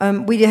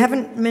 We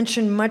haven't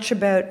mentioned much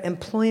about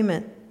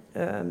employment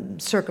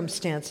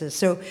circumstances.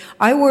 So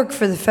I work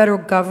for the federal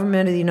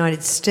government of the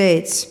United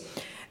States,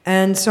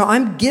 and so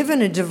I'm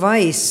given a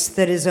device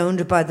that is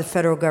owned by the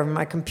federal government.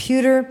 My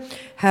computer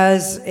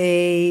has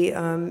it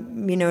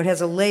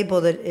has a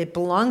label that it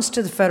belongs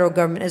to the federal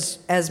government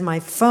as my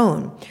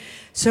phone.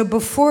 So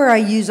before I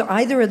use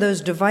either of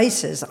those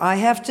devices, I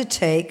have to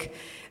take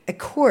a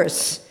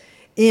course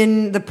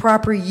in the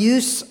proper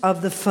use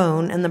of the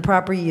phone and the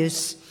proper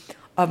use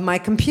of my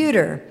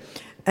computer.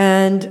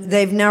 And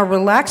they've now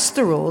relaxed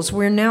the rules.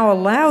 We're now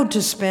allowed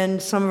to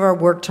spend some of our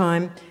work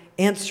time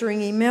answering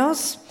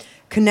emails,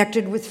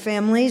 connected with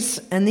families,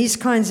 and these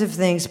kinds of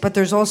things. But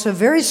there's also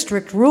very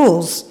strict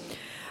rules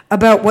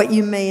about what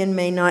you may and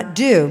may not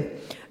do.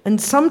 And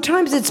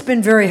sometimes it's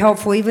been very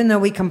helpful, even though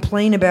we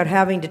complain about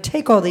having to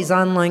take all these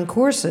online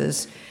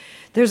courses.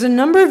 There's a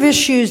number of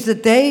issues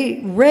that they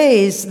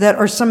raise that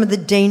are some of the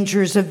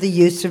dangers of the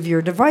use of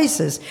your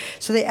devices.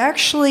 So they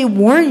actually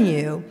warn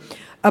you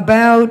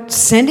about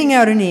sending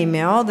out an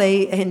email.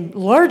 In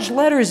large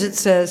letters it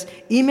says,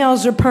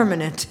 emails are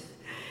permanent.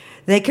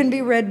 They can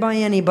be read by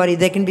anybody.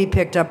 They can be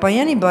picked up by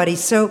anybody.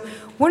 So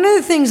one of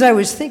the things I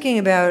was thinking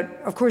about,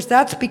 of course,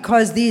 that's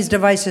because these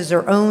devices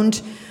are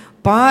owned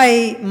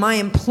by my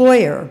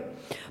employer.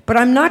 But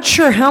I'm not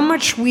sure how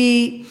much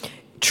we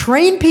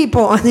train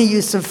people on the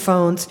use of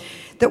phones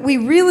that we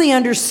really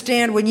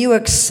understand when you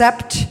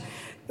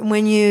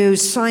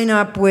sign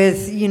up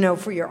with,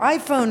 for your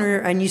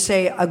iPhone and you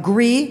say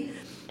agree,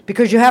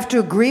 because you have to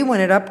agree when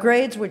it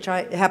upgrades, which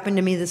happened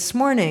to me this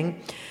morning.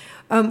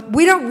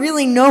 We don't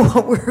really know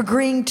what we're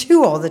agreeing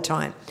to all the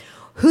time.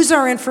 Who's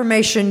our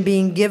information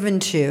being given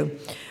to?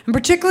 And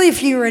particularly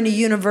if you're in a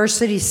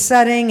university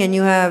setting and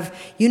you have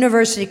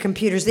university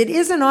computers, it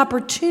is an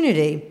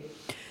opportunity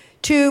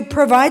to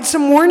provide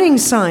some warning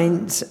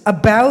signs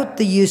about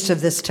the use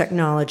of this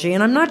technology.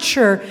 And I'm not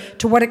sure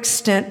to what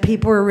extent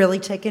people are really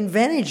taking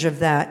advantage of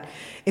that,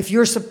 if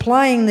you're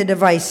supplying the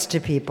device to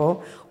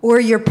people or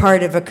you're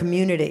part of a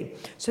community.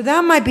 So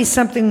that might be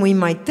something we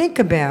might think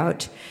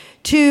about,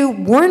 to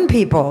warn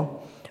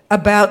people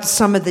about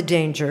some of the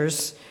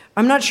dangers.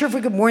 I'm not sure if we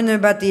could warn them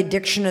about the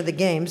addiction of the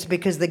games,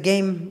 because the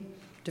game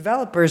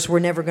developers were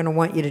never going to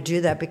want you to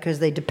do that because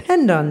they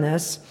depend on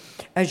this,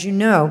 as you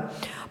know.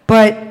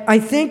 But I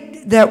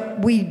think that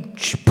we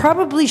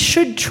probably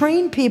should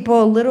train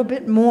people a little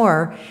bit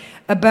more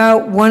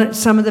about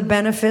some of the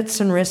benefits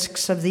and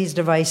risks of these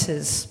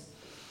devices.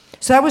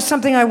 So that was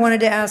something I wanted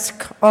to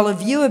ask all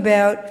of you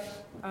about,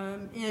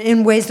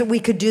 in ways that we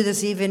could do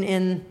this even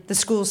in the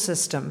school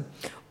system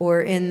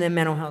or in the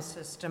mental health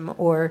system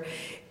or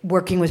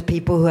working with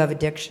people who have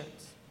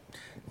addictions.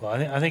 Well,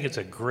 I think it's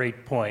a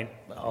great point.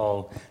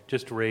 I'll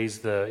just raise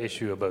the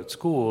issue about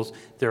schools.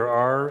 There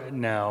are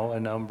now a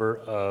number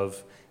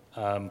of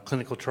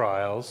clinical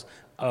trials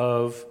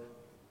of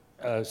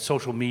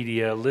social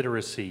media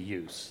literacy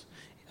use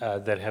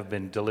that have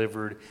been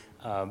delivered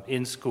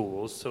in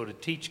schools, so to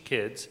teach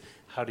kids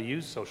how to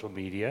use social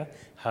media,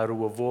 how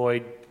to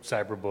avoid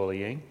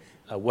cyberbullying,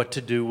 what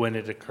to do when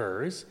it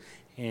occurs,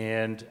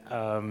 and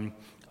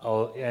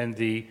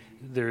the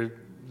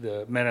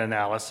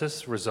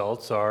meta-analysis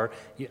results are,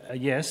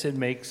 yes, it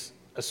makes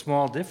a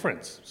small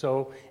difference.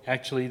 So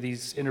actually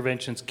these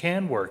interventions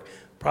can work.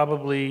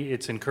 Probably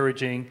it's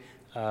encouraging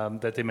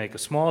that they make a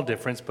small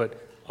difference,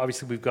 but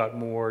obviously we've got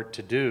more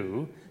to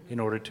do in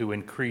order to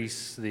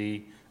increase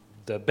the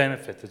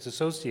benefit that's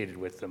associated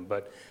with them.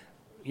 But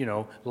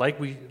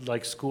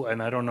like school,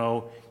 and I don't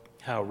know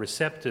how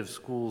receptive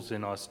schools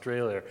in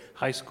Australia,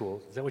 high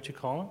school, is that what you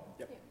call them?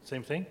 Yep.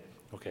 Same thing?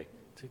 Okay,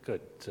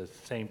 good. It's the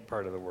same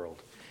part of the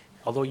world.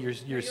 Although you're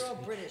all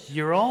British.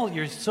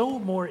 You're so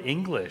more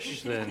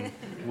English than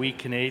we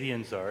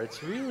Canadians are.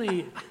 It's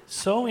really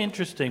so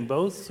interesting,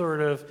 both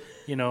sort of,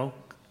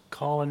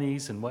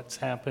 colonies and what's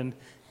happened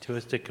to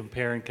us, to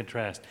compare and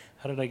contrast.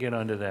 How did I get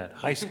onto that?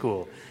 High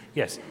school.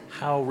 Yes,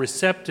 how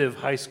receptive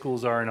high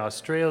schools are in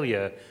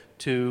Australia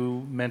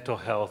to mental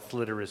health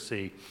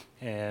literacy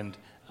and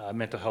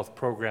mental health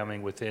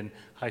programming within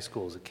high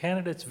schools. In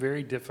Canada, it's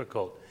very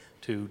difficult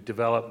to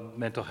develop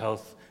mental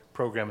health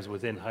programs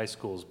within high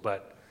schools,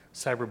 but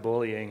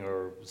cyberbullying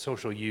or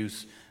social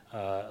use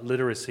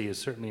literacy is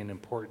certainly an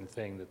important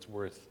thing that's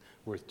worth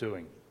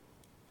doing.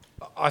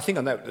 I think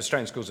on that,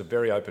 Australian schools are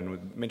very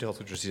open. Mental health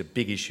literacy is a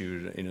big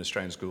issue in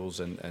Australian schools,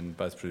 and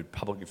both through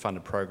publicly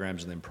funded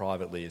programs and then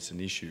privately it's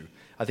an issue.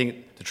 I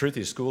think the truth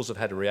is schools have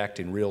had to react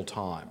in real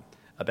time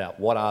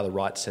about what are the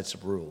right sets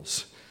of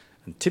rules.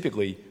 And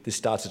typically this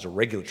starts as a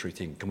regulatory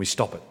thing. Can we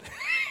stop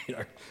it?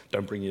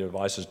 Don't bring your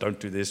devices, don't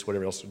do this,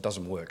 whatever else, it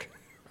doesn't work.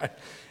 Right?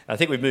 I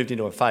think we've moved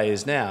into a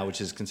phase now,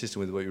 which is consistent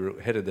with what you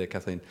headed there,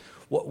 Kathleen.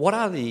 What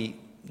are the,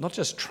 not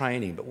just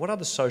training, but what are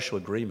the social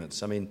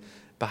agreements? I mean,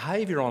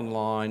 behaviour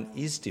online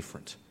is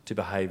different to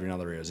behaviour in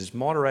other areas. It's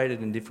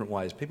moderated in different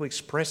ways. People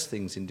express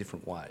things in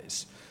different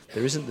ways.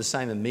 There isn't the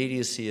same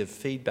immediacy of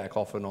feedback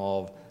often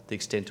of the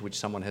extent to which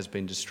someone has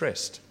been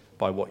distressed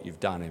by what you've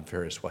done in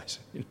various ways.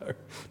 You know,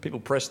 people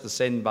press the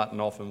send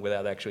button often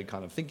without actually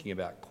kind of thinking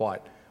about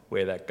quite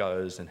where that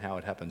goes and how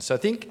it happens. So I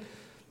think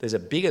there's a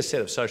bigger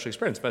set of social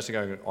experience, mostly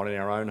going on in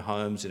our own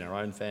homes, in our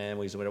own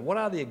families, and whatever. What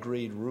are the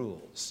agreed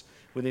rules?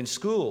 Within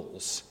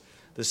schools,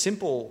 the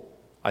simple,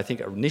 I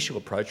think, initial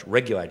approach,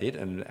 regulate it,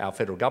 and our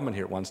federal government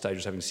here at one stage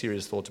was having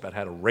serious thoughts about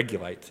how to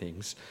regulate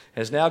things,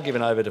 has now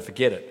given over to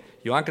forget it.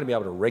 You aren't going to be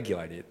able to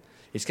regulate it.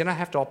 It's going to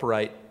have to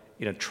operate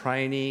in a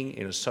training,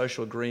 in a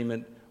social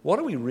agreement. What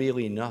do we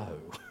really know,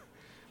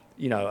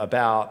 you know,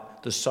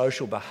 about the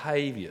social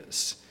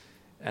behaviours,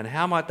 and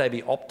how might they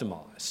be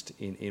optimised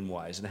in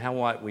ways, and how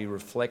might we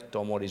reflect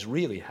on what is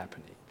really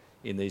happening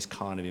in these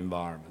kind of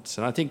environments?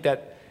 And I think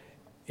that,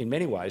 in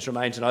many ways,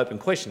 remains an open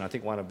question. I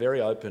think one of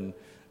very open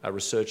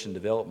research and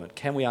development.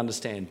 Can we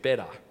understand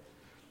better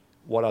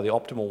what are the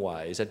optimal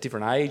ways at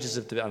different ages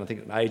of development? I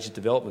think an age of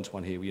development's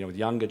one here, you know, with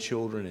younger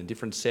children in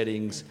different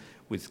settings,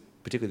 with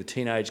particularly the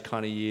teenage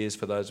kind of years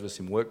for those of us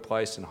in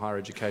workplace and higher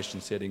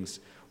education settings.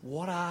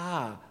 What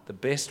are the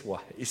best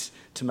ways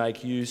to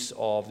make use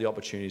of the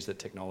opportunities that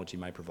technology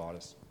may provide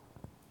us?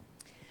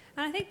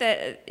 And I think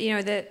that, you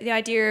know, the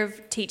idea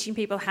of teaching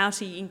people how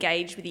to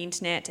engage with the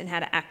internet and how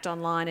to act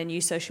online and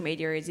use social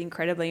media is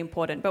incredibly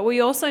important. But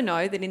we also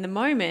know that in the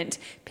moment,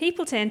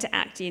 people tend to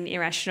act in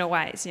irrational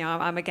ways. You know,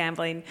 I'm a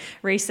gambling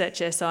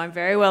researcher, so I'm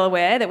very well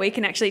aware that we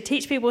can actually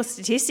teach people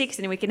statistics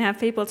and we can have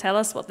people tell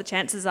us what the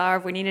chances are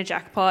of winning a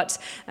jackpot.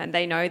 And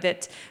they know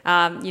that,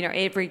 you know,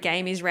 every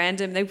game is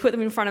random. They put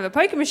them in front of a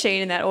poker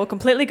machine and that all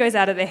completely goes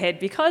out of their head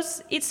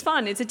because it's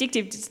fun, it's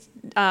addictive,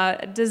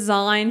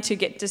 designed to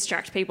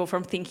distract people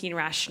from thinking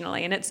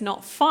rationally, and it's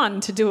not fun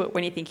to do it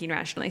when you're thinking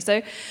rationally.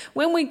 So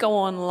when we go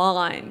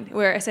online,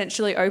 we're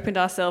essentially opened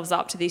ourselves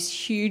up to this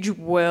huge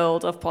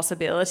world of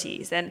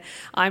possibilities, and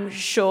I'm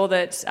sure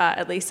that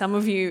at least some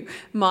of you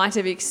might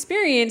have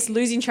experienced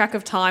losing track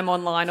of time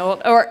online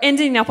or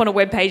ending up on a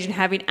web page and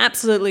having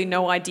absolutely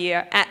no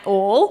idea at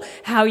all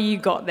how you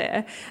got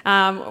there.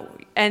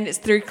 And it's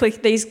through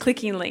these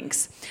clicking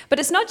links. But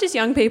it's not just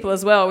young people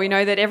as well. We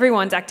know that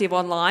everyone's active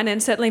online,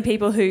 and certainly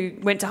people who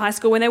went to high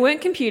school when there weren't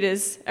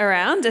computers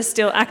around are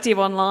still active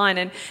online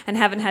and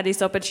haven't had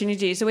this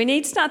opportunity. So we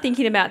need to start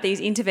thinking about these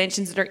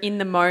interventions that are in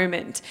the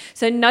moment.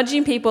 So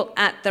nudging people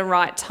at the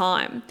right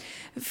time.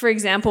 For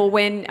example,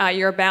 when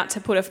you're about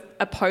to put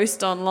a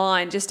post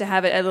online, just to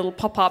have a little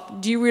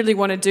pop-up, do you really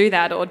want to do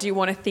that, or do you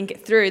want to think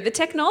it through? The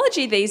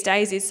technology these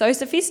days is so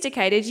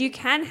sophisticated, you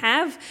can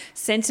have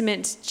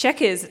sentiment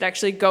checkers that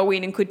actually go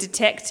in and could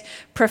detect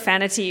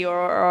profanity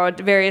or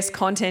various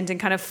content and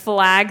kind of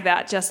flag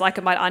that, just like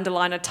it might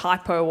underline a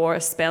typo or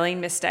a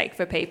spelling mistake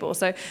for people.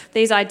 So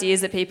these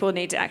ideas that people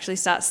need to actually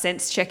start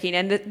sense checking,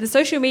 and the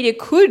social media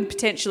could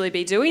potentially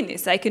be doing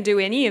this. They can do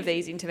any of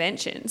these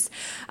interventions.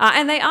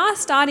 And they are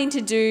starting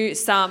to do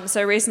some.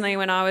 So recently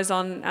when I was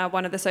on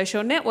one of the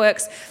social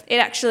networks, it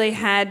actually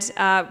had,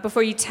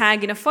 before you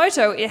tag in a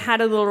photo, it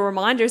had a little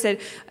reminder. It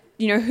said,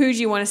 you know, who do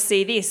you want to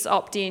see this?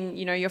 Opt in,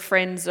 you know, your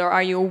friends, or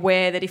are you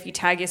aware that if you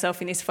tag yourself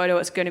in this photo,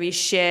 it's going to be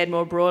shared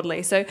more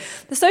broadly? So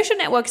the social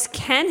networks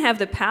can have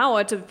the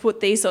power to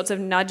put these sorts of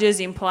nudges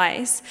in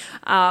place,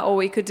 or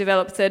we could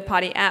develop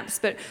third-party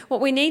apps. But what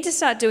we need to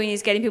start doing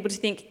is getting people to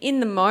think in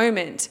the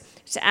moment,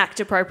 to act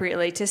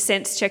appropriately, to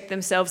sense check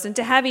themselves, and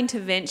to have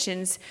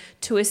interventions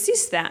to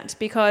assist that,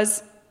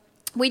 because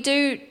we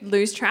do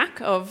lose track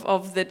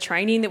of the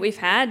training that we've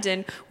had,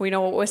 and we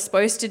know what we're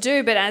supposed to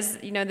do. But as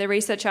you know, the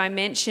research I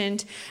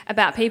mentioned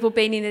about people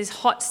being in this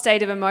hot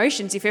state of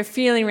emotions, if you're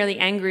feeling really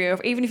angry,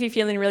 or even if you're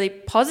feeling really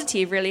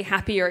positive, really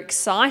happy or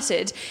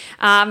excited,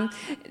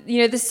 you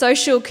know, the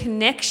social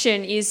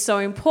connection is so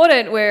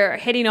important. We're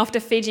heading off to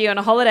Fiji on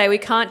a holiday. We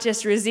can't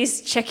just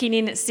resist checking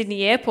in at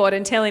Sydney Airport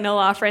and telling all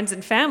our friends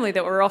and family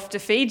that we're off to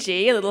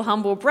Fiji, a little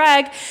humble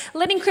brag,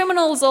 letting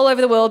criminals all over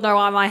the world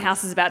know my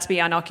house is about to be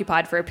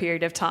unoccupied for a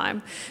period of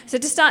time. So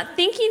to start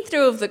thinking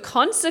through of the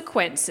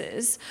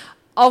consequences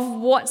of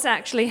what's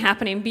actually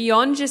happening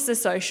beyond just the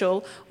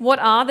social, what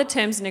are the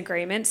terms and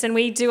agreements? And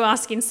we do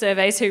ask in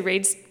surveys who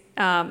reads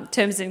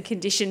terms and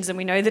conditions, and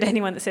we know that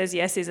anyone that says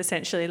yes is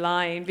essentially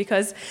lying,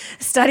 because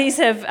studies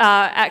have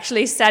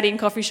actually sat in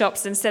coffee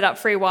shops and set up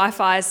free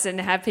Wi-Fi's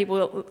and have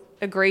people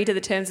agree to the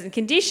terms and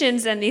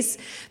conditions, and this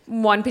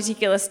one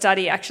particular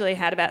study actually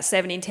had about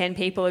 7 in 10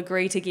 people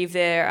agree to give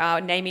their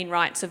naming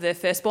rights of their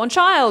firstborn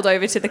child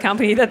over to the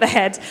company that they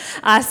had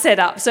set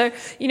up. So,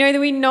 you know,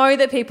 we know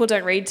that people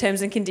don't read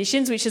terms and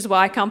conditions, which is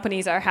why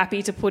companies are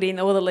happy to put in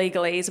all the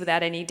legalese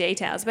without any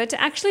details. But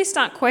to actually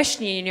start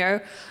questioning, you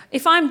know,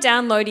 if I'm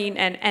downloading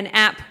an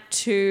app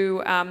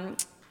to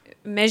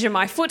measure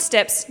my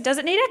footsteps, does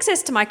it need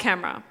access to my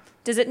camera?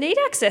 Does it need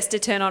access to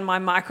turn on my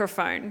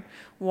microphone?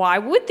 why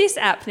would this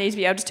app need to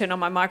be able to turn on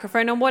my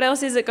microphone, and what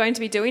else is it going to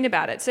be doing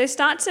about it? So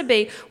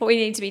what we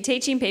need to be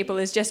teaching people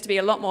is just to be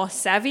a lot more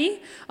savvy,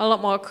 a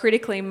lot more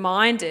critically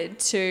minded,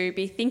 to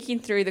be thinking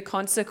through the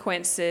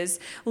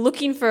consequences,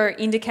 looking for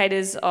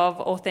indicators of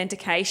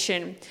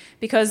authentication.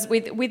 Because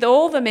with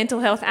all the mental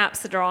health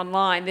apps that are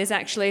online, there's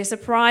actually a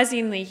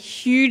surprisingly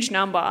huge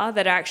number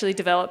that are actually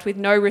developed with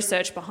no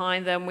research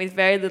behind them, with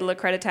very little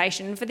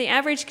accreditation. And for the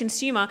average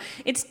consumer,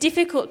 it's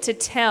difficult to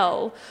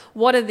tell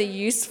what are the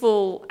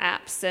useful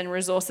apps and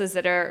resources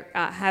that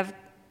have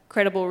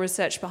credible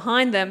research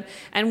behind them,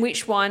 and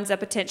which ones are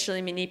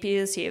potentially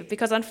manipulative,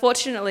 because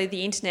unfortunately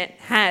the internet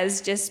has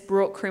just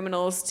brought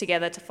criminals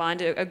together to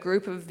find a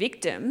group of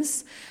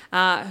victims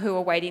who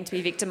are waiting to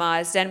be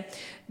victimised. And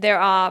there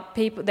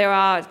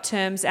are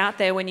terms out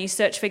there when you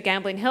search for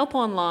gambling help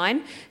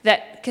online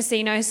that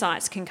casino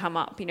sites can come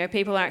up.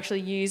 People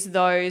actually use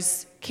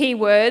those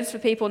keywords for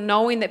people,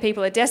 knowing that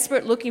people are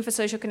desperate, looking for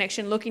social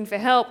connection, looking for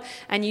help,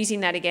 and using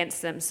that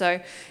against them. So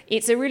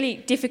it's a really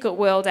difficult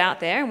world out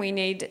there, and we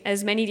need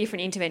as many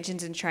different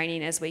interventions and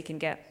training as we can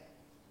get.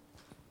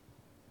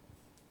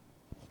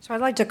 So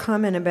I'd like to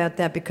comment about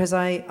that, because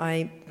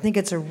I think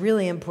it's a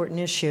really important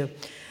issue.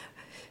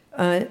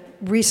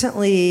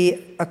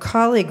 Recently, a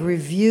colleague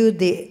reviewed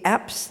the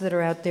apps that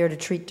are out there to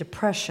treat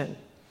depression,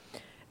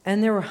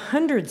 and there were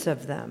hundreds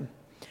of them.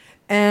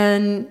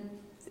 And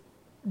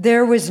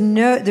there's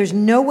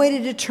no way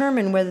to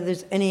determine whether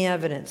there's any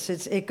evidence.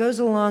 It goes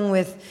along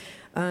with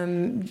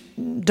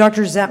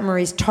Dr.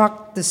 Zapp-Murray's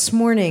talk this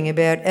morning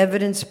about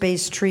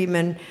evidence-based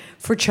treatment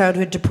for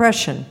childhood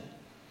depression.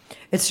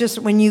 It's just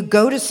when you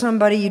go to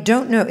somebody, you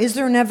don't know, is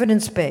there an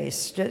evidence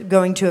base?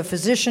 Going to a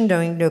physician,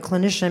 going to a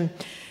clinician.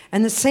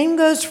 And the same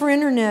goes for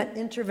internet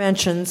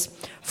interventions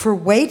for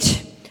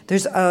weight.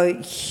 There's a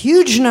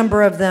huge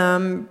number of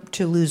them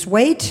to lose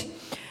weight.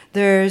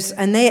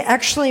 And they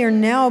actually are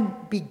now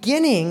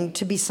beginning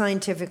to be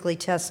scientifically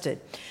tested.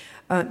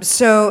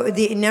 So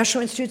the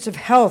National Institutes of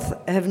Health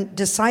have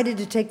decided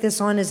to take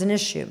this on as an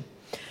issue.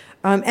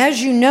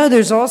 As you know,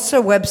 there's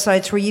also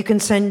websites where you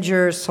can send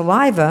your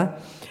saliva,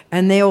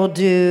 and they will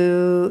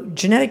do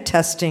genetic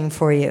testing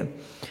for you.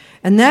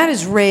 And that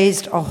has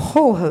raised a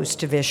whole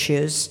host of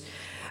issues.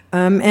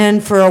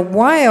 And for a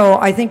while,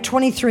 I think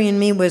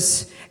 23andMe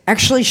was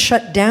actually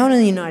shut down in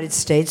the United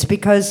States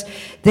because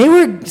they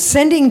were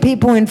sending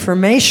people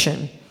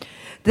information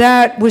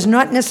that was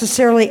not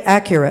necessarily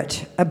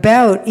accurate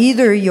about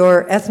either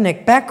your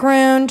ethnic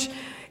background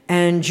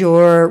and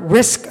your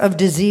risk of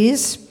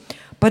disease.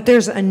 But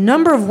there's a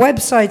number of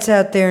websites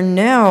out there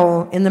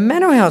now in the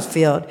mental health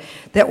field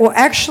that will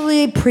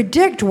actually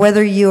predict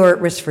whether you are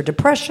at risk for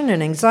depression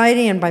and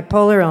anxiety and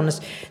bipolar illness.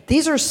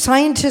 These are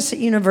scientists at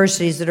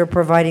universities that are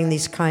providing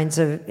these kinds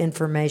of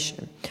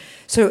information.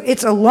 So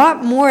it's a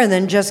lot more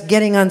than just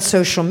getting on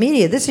social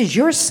media.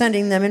 You're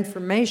sending them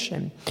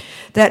information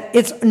that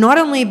it's not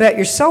only about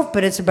yourself,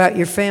 but it's about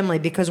your family.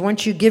 Because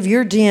once you give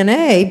your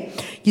DNA,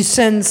 you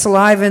send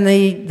saliva and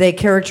they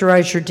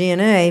characterize your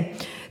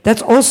DNA.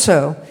 That's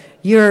also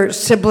your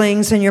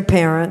siblings and your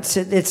parents.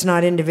 It's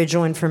not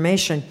individual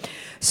information.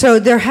 So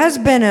there has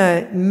been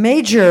a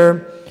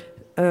major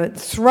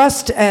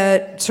thrust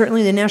at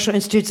certainly the National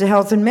Institutes of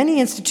Health and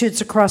many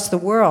institutes across the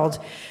world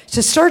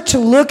to start to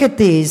look at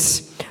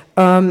these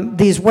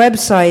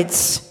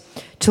websites,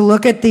 to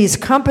look at these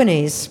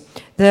companies.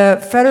 The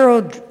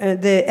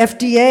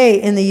FDA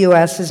in the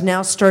U.S. has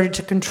now started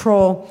to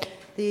control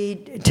the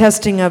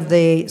testing of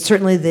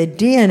certainly the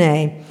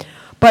DNA.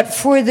 But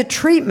for the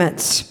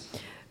treatments,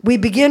 we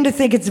begin to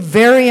think it's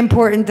very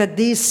important that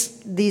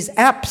these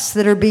apps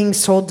that are being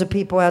sold to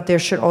people out there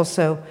should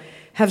also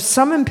have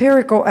some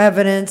empirical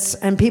evidence,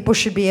 and people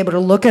should be able to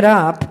look it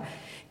up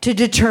to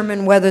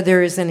determine whether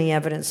there is any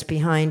evidence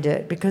behind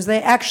it, because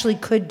they actually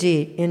could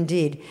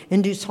indeed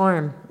induce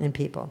harm in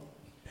people.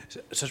 So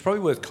it's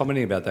probably worth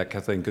commenting about that,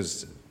 Kathleen,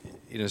 because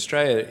in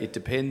Australia it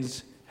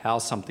depends how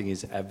something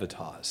is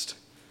advertised.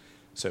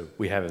 So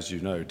we have, as you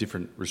know,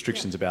 different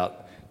restrictions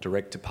about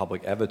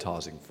direct-to-public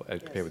advertising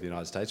compared with the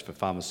United States for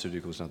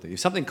pharmaceuticals and something. If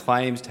something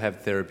claims to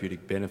have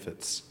therapeutic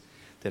benefits,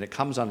 then it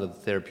comes under the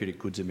Therapeutic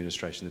Goods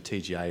Administration, the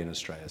TGA in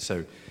Australia.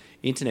 So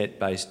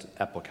internet-based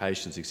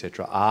applications,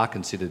 etc., are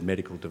considered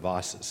medical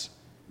devices.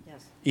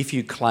 Yes. If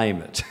you claim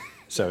it.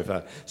 So if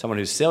someone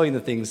who's selling the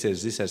thing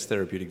says this has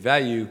therapeutic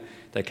value,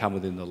 they come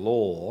within the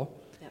law,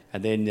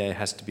 and then there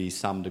has to be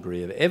some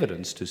degree of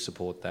evidence to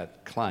support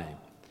that claim.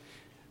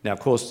 Now, of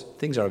course,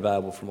 things are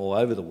available from all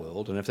over the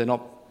world, and if they're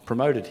not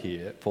promoted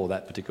here for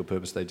that particular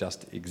purpose, they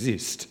just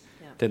exist.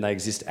 Then they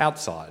exist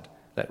outside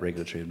that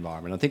regulatory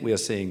environment. I think we are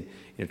seeing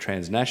in a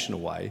transnational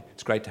way,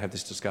 it's great to have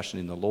this discussion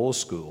in the law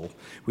school.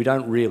 We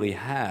don't really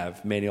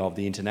have many of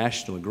the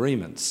international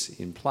agreements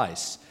in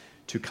place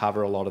to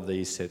cover a lot of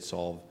these sets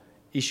of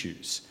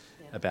issues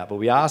but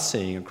we are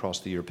seeing across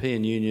the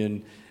European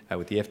Union,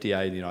 with the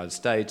FDA in the United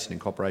States, and in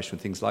cooperation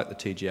with things like the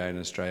TGA in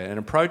Australia, an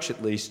approach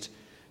at least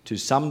to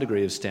some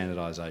degree of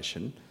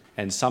standardisation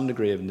and some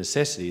degree of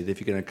necessity that if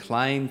you're going to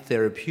claim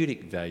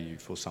therapeutic value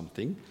for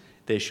something,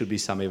 there should be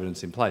some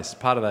evidence in place. As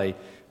part of a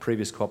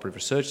previous cooperative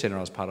research centre I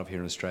was part of here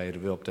in Australia,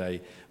 developed a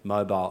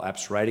mobile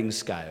apps rating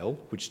scale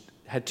which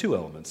had two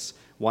elements.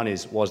 One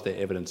is, was there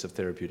evidence of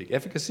therapeutic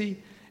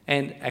efficacy,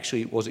 and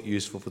actually was it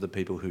useful for the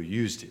people who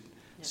used it?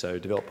 So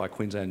developed by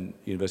Queensland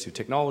University of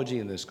Technology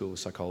and the School of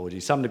Psychology,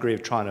 some degree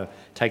of trying to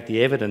take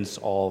the evidence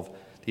of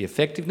the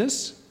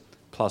effectiveness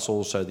plus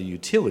also the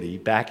utility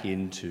back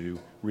into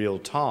real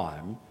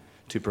time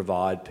to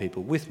provide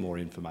people with more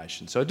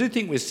information. So I do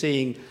think we're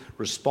seeing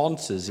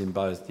responses in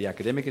both the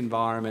academic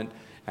environment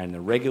and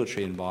the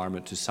regulatory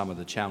environment to some of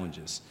the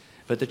challenges.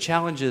 But the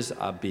challenges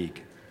are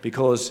big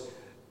because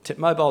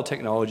mobile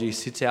technology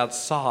sits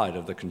outside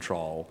of the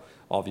control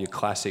of your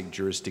classic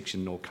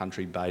jurisdiction or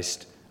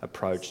country-based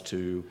approach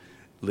to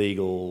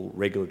legal,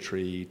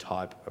 regulatory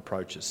type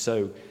approaches.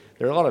 So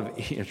there are a lot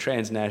of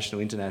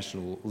transnational,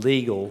 international,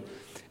 legal,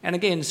 and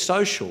again,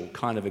 social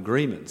kind of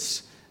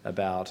agreements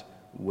about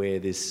where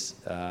this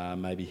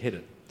may be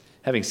headed.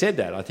 Having said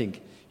that, I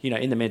think,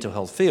 in the mental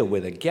health field, where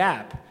the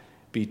gap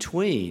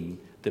between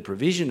the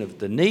provision of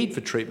the need for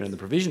treatment and the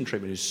provision of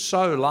treatment is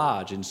so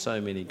large in so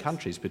many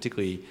countries,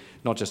 particularly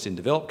not just in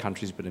developed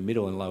countries, but in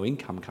middle and low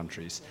income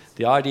countries.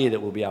 The idea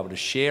that we'll be able to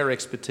share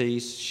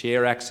expertise,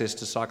 share access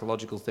to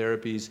psychological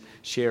therapies,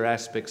 share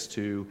aspects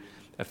to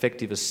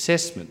effective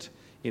assessment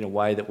in a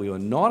way that we were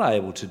not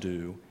able to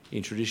do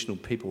in traditional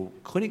people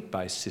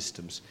clinic-based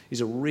systems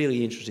is a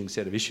really interesting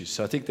set of issues.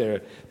 So I think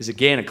there is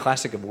again a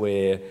classic of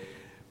where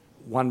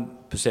one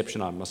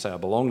perception, I must say I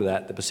belong to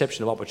that, the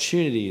perception of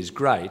opportunity is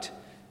great,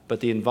 but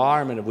the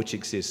environment of which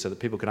exists so that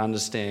people can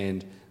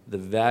understand the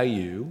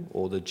value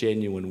or the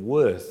genuine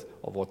worth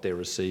of what they're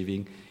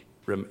receiving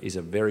is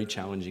a very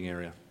challenging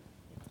area.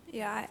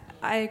 Yeah,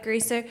 I agree.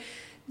 So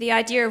the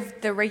idea of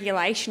the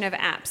regulation of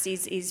apps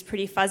is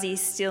pretty fuzzy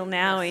still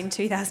now in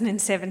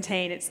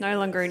 2017. It's no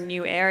longer a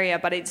new area,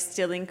 but it's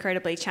still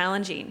incredibly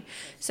challenging.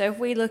 So if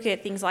we look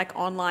at things like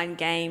online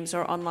games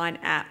or online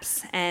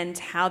apps and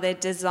how they're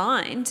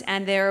designed,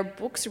 and there are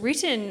books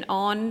written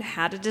on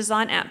how to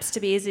design apps to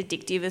be as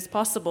addictive as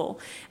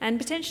possible, and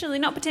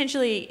not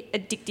potentially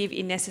addictive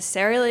in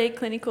necessarily a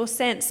clinical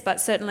sense,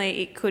 but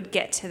certainly it could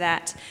get to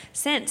that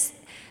sense,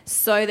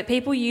 so that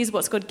people use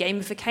what's called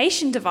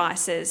gamification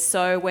devices.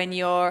 So when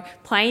you're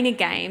playing a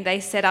game, they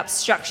set up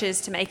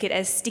structures to make it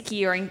as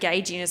sticky or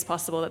engaging as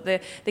possible.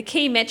 The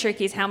key metric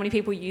is how many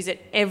people use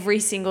it every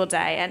single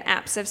day, and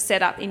apps have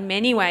set up in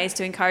many ways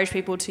to encourage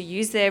people to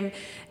use them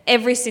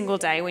every single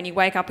day. When you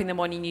wake up in the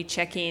morning, you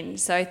check in.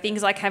 So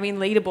things like having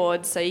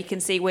leaderboards so you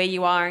can see where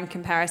you are in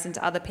comparison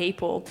to other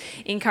people.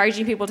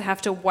 Encouraging people to have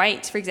to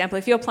wait. For example,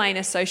 if you're playing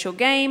a social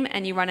game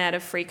and you run out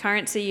of free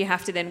currency, you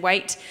have to then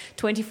wait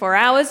 24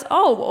 hours.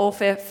 Or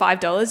for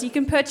 $5, you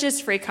can purchase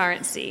free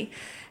currency.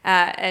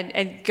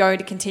 And go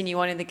to continue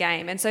on in the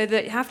game. And so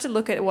you have to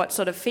look at what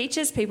sort of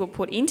features people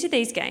put into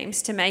these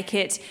games to make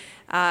it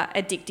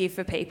addictive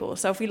for people.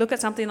 So if we look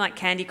at something like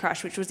Candy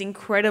Crush, which was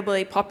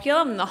incredibly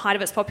popular, and the height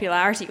of its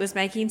popularity, it was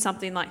making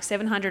something like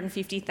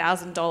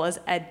 $750,000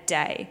 a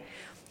day.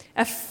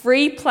 A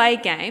free play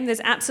game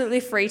that's absolutely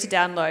free to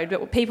download,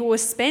 but people were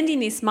spending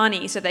this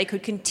money so they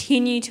could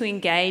continue to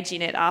engage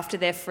in it after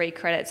their free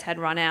credits had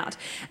run out.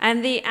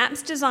 And the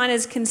apps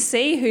designers can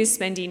see who's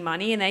spending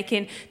money and they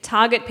can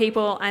target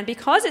people, and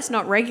because it's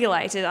not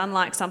regulated,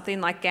 unlike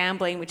something like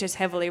gambling, which is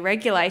heavily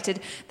regulated,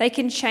 they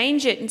can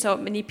change it and so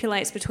it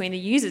manipulates between the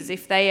users.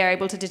 If they are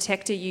able to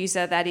detect a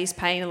user that is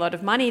paying a lot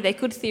of money, they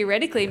could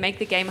theoretically make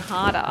the game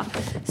harder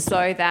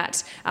so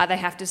that they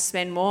have to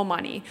spend more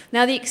money.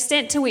 Now, the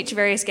extent to which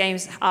various games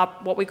are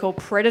what we call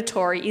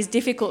predatory is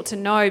difficult to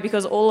know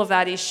because all of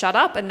that is shut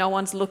up and no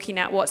one's looking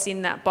at what's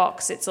in that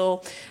box. It's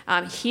all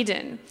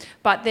hidden.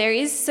 But there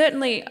is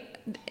certainly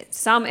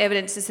some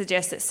evidence to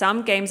suggest that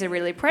some games are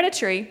really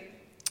predatory.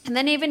 And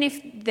then even if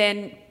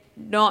they're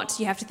not,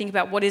 you have to think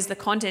about what is the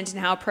content and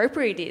how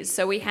appropriate it is.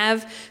 So we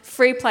have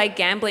free play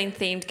gambling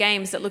themed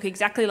games that look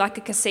exactly like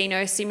a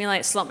casino,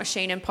 simulate slot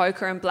machine and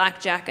poker and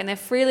blackjack, and they're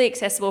freely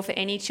accessible for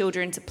any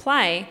children to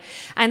play.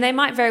 And they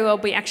might very well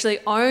be actually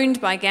owned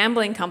by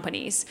gambling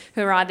companies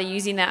who are either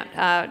using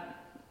that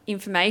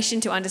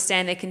information to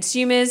understand their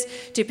consumers,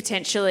 to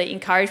potentially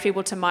encourage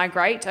people to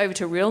migrate over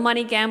to real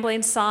money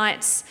gambling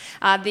sites.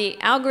 The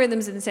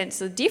algorithms in a sense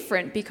are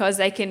different because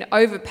they can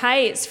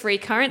overpay its free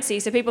currency,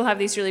 so people have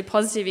this really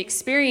positive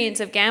experience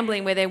of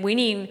gambling where they're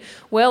winning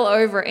well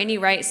over any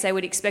rates they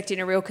would expect in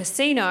a real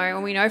casino.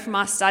 And we know from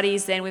our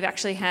studies then we've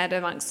actually had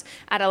amongst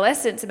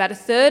adolescents, about a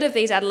third of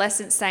these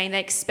adolescents saying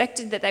they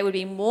expected that they would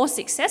be more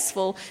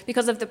successful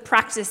because of the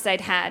practice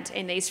they'd had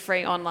in these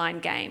free online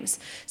games.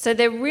 So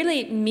they're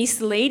really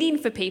misleading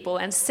for people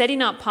and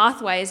setting up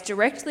pathways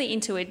directly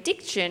into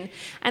addiction.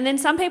 And then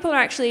some people are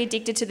actually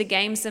addicted to the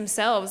games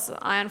themselves.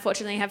 I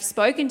unfortunately have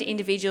spoken to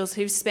individuals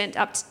who've spent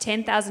up to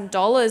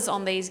 $10,000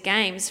 on these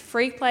games,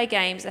 free play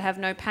games that have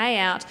no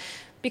payout,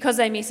 because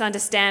they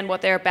misunderstand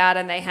what they're about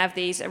and they have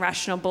these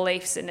irrational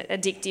beliefs and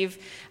addictive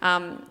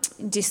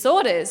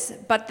disorders.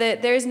 But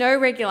there is no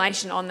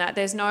regulation on that.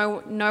 There's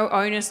no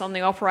onus on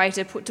the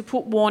operator to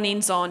put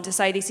warnings on, to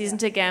say this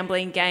isn't a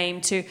gambling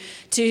game, to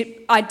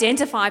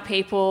identify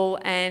people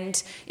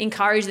and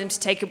encourage them to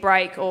take a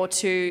break or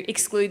to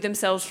exclude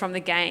themselves from the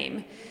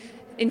game.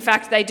 In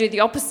fact, they do the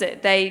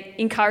opposite. They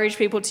encourage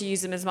people to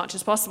use them as much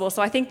as possible.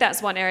 So I think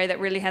that's one area that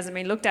really hasn't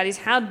been looked at, is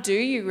how do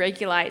you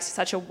regulate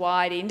such a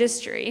wide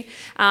industry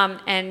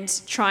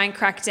and try and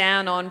crack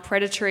down on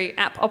predatory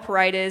app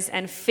operators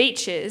and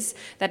features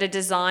that are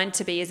designed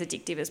to be as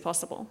addictive as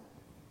possible.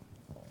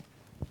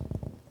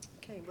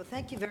 Okay, well,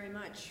 thank you very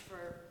much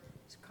for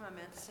these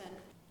comments. And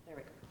there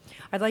we go.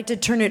 I'd like to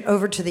turn it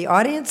over to the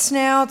audience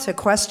now, to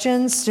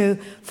questions, to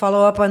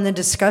follow up on the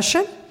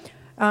discussion.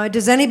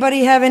 Does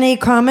anybody have any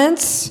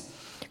comments,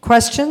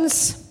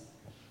 questions?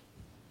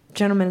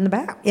 Gentleman in the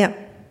back, yeah.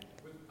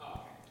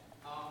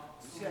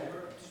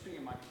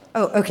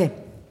 Oh, okay.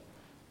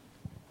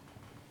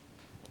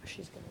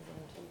 She's going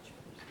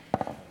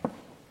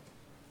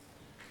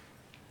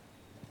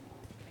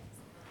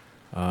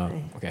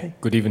to Okay,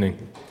 good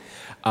evening.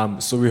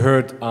 So we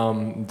heard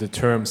the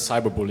term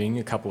cyberbullying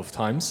a couple of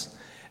times,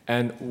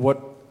 and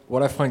what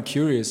I find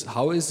curious,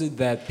 how is it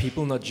that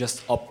people not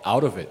just opt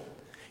out of it?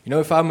 You know,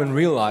 if I'm in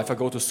real life, I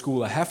go to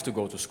school, I have to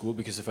go to school,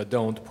 because if I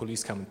don't,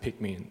 police come and pick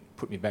me and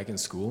put me back in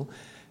school.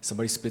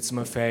 Somebody spits in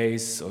my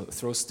face or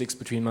throws sticks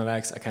between my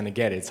legs, I kind of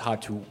get it. It's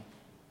hard to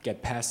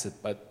get past it,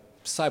 but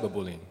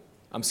cyberbullying.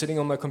 I'm sitting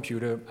on my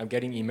computer, I'm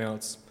getting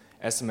emails,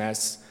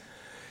 SMS,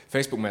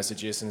 Facebook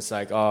messages, and it's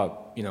like,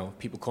 you know,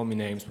 people call me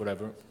names,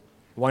 whatever.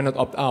 Why not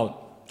opt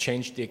out?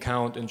 Change the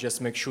account and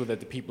just make sure that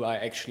the people I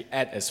actually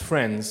add as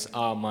friends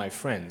are my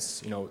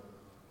friends. You know,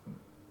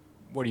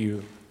 how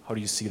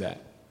do you see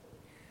that?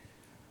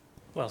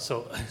 Well,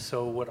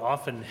 so what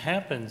often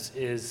happens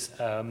is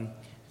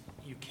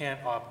you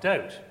can't opt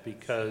out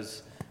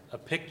because a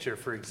picture,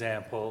 for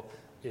example,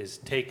 is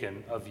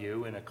taken of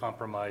you in a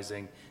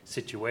compromising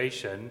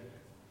situation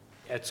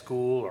at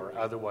school or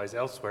otherwise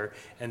elsewhere,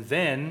 and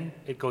then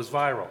it goes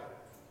viral.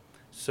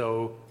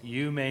 So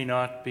you may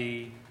not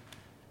be,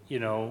 you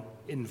know,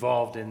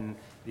 involved in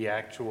the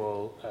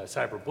actual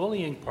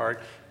cyberbullying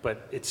part,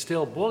 but it's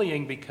still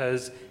bullying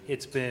because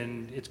it's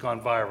gone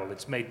viral,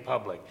 it's made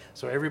public,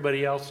 so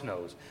everybody else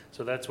knows.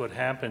 So that's what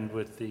happened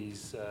with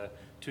these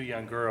two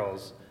young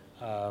girls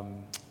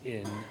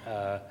in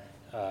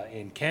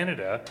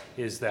Canada,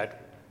 is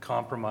that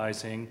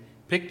compromising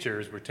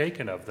pictures were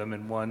taken of them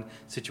in one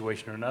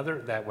situation or another.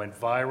 That went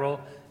viral,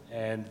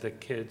 and the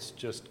kids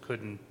just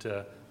couldn't,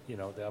 you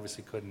know, they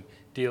obviously couldn't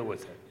deal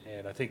with it.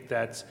 And I think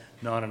that's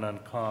not an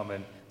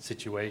uncommon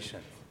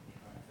situation.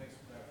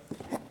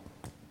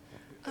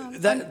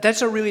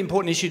 That's a really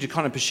important issue to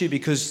kind of pursue,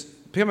 because,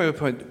 to my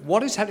point,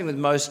 what is happening with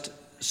most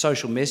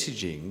social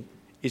messaging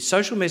is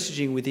social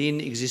messaging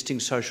within existing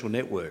social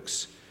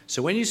networks.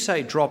 So when you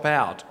say drop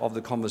out of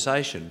the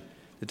conversation,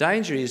 the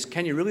danger is,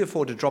 can you really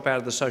afford to drop out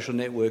of the social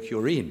network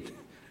you're in,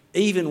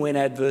 even when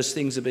adverse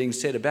things are being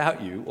said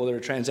about you or there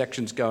are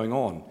transactions going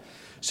on?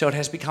 So it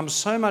has become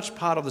so much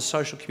part of the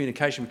social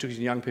communication,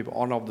 particularly young people,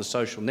 on of the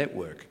social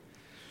network.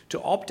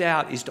 To opt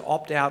out is to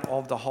opt out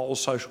of the whole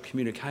social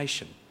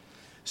communication.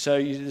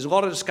 So there's a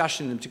lot of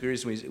discussion, in particular,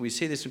 we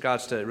see this in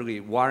regards to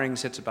really worrying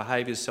sets of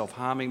behaviours,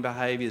 self-harming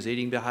behaviours,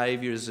 eating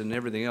behaviours and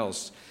everything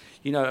else.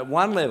 You know, at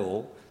one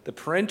level, the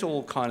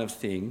parental kind of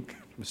thing,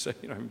 so,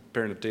 you know,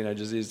 parent of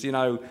teenagers is, you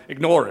know,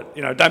 ignore it,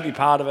 you know, don't be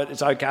part of it,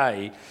 it's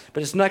okay.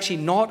 But it's actually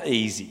not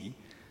easy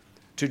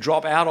to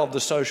drop out of the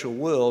social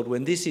world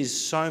when this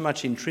is so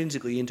much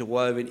intrinsically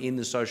interwoven in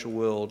the social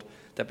world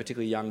that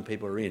particularly young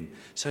people are in.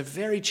 So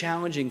very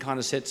challenging kind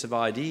of sets of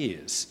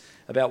ideas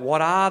about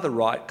what are the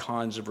right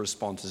kinds of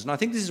responses. And I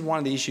think this is one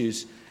of the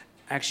issues,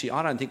 actually,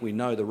 I don't think we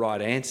know the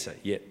right answer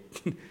yet.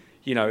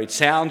 You know, it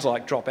sounds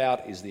like drop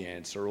out is the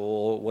answer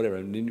or whatever,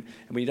 and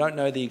we don't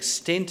know the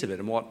extent of it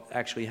and what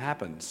actually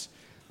happens.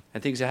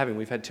 And things are happening.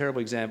 We've had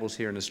terrible examples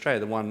here in Australia,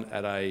 the one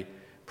at a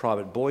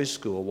private boys'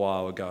 school a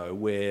while ago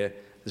where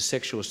the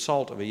sexual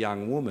assault of a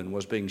young woman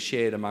was being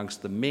shared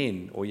amongst the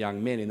men or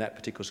young men in that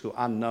particular school,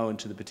 unknown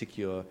to the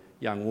particular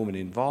young woman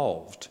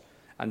involved,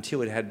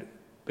 until it had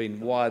been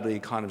widely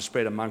kind of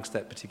spread amongst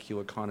that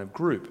particular kind of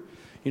group.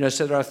 You know,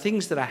 so there are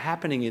things that are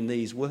happening in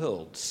these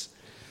worlds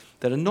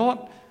that are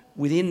not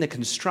within the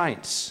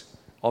constraints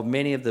of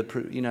many of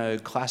the, you know,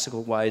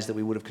 classical ways that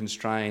we would have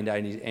constrained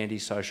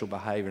antisocial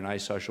behaviour and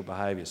asocial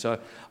behaviour. So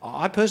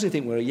I personally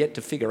think we're yet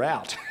to figure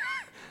out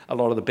a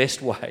lot of the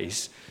best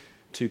ways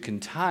to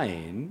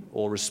contain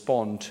or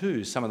respond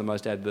to some of the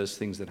most adverse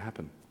things that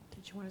happen.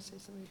 Did you want to say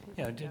something?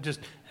 Yeah,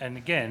 just, and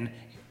again,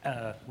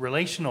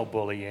 relational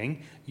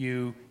bullying,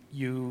 you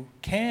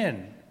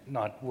can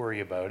not worry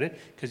about it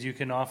because you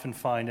can often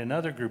find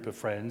another group of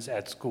friends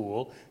at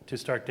school to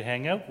start to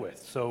hang out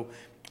with. So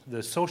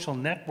the social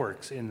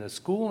networks in the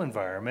school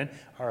environment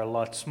are a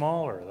lot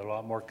smaller, they're a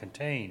lot more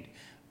contained.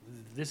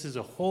 This is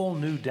a whole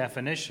new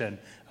definition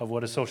of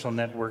what a social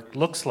network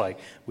looks like,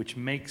 which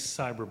makes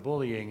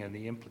cyberbullying and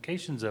the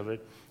implications of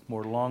it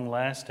more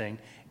long-lasting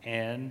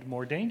and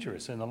more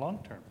dangerous in the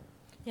long term.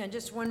 Yeah,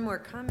 just one more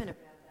comment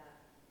about that.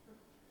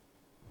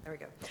 There we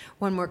go.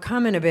 One more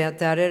comment about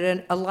that.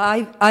 At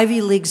an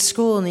Ivy League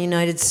school in the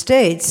United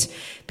States,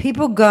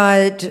 people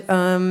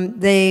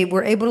they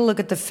were able to look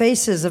at the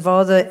faces of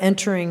all the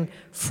entering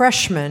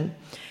freshmen,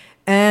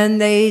 and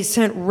they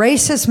sent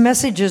racist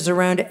messages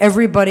around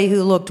everybody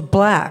who looked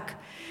black.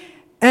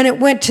 And it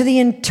went to the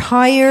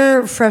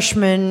entire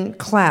freshman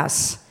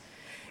class.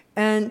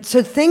 And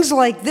so things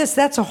like this,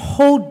 that's a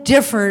whole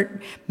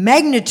different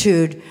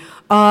magnitude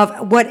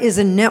of what is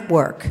a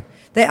network.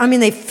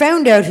 They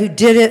found out who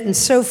did it and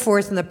so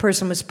forth, and the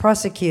person was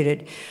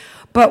prosecuted.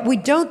 But we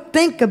don't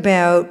think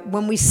about,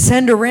 when we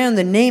send around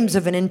the names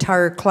of an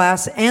entire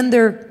class and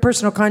their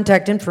personal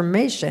contact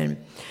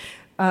information,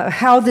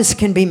 how this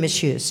can be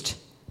misused.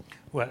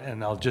 Well,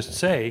 and I'll just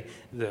say,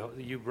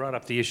 you brought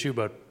up the issue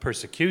about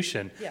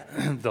persecution. Yeah.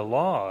 The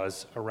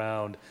laws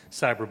around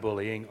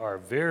cyberbullying are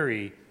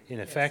very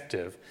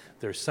ineffective.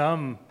 There's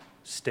some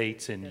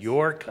states in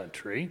your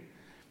country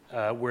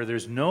where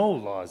there's no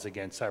laws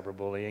against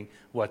cyberbullying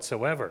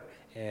whatsoever.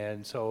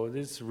 And so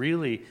this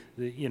really,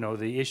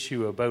 the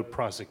issue about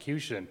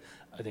prosecution,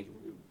 I think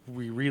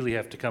we really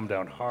have to come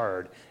down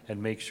hard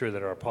and make sure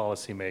that our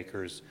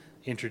policymakers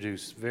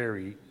introduce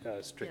very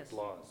strict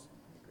laws.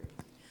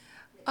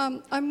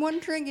 I'm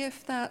wondering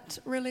if that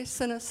really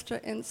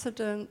sinister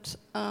incident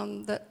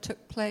that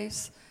took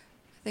place,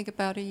 I think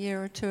about a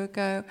year or two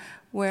ago,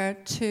 where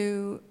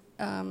two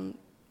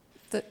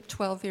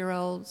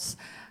 12-year-olds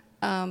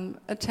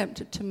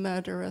attempted to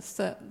murder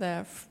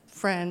their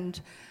friend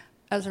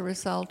as a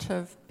result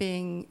of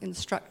being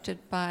instructed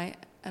by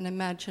an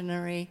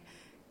imaginary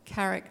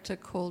character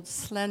called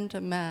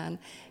Slender Man.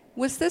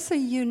 Was this a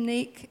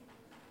unique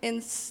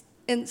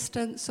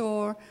instance,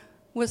 or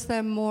was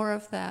there more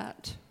of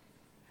that?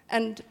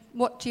 And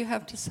what do you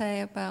have to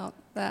say about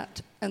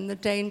that and the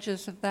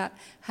dangers of that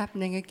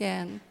happening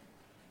again?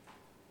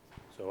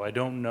 So I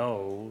don't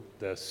know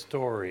the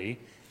story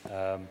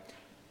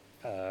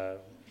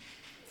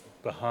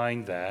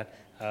behind that.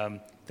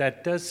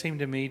 That does seem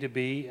to me to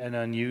be an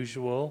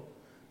unusual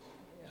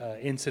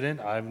incident.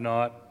 I've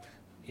not,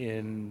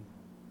 in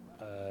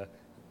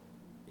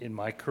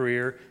my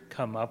career,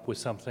 come up with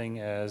something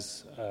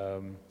as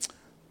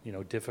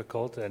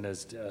difficult and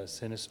as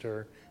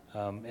sinister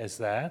as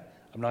that.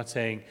 I'm not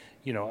saying,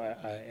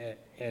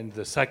 and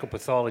the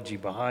psychopathology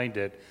behind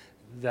it,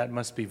 that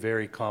must be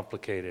very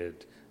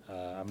complicated.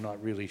 I'm not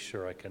really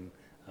sure I can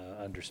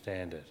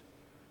understand it.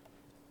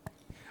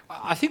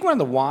 I think one of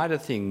the wider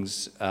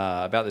things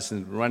about this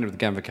and running with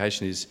the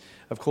gamification is,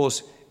 of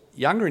course,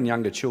 younger and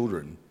younger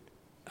children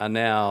are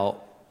now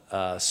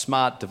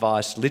smart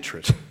device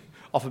literate,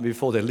 often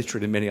before they're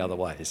literate in many other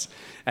ways.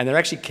 And they're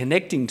actually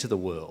connecting to the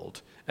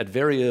world at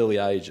very early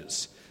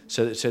ages.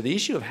 So the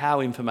issue of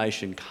how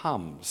information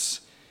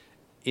comes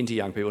into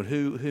young people and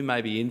who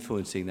may be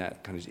influencing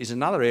that kind of is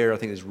another area I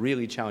think is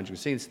really challenging. We've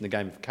seen this in the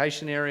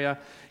gamification area,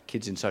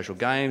 kids in social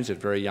games at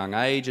very young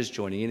ages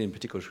joining in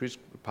particular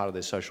part of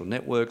their social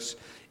networks,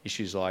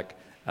 issues like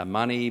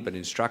money, but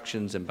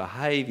instructions and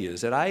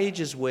behaviours at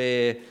ages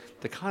where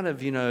the kind of,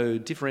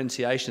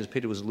 differentiation, as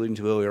Peter was alluding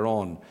to earlier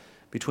on,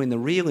 between the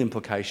real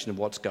implication of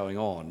what's going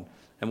on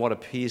and what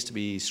appears to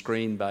be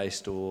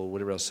screen-based or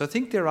whatever else. So I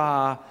think there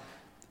are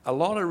a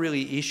lot of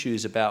really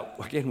issues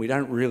about, again, we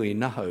don't really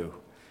know,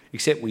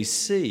 except we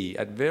see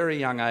at very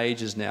young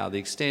ages now the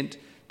extent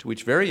to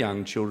which very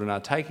young children are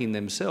taking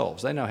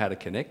themselves. They know how to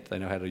connect, they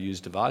know how to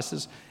use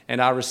devices, and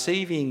are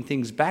receiving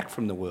things back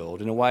from the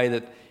world in a way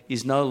that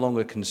is no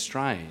longer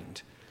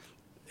constrained,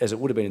 as it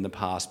would have been in the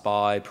past,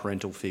 by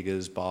parental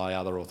figures, by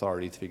other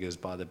authority figures,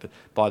 by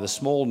the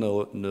small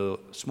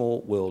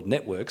world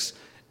networks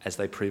as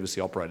they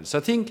previously operated. So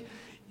I think,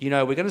 we're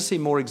going to see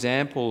more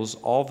examples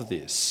of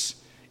this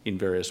in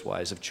various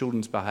ways, of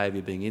children's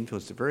behaviour being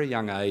influenced at very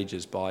young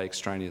ages by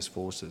extraneous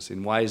forces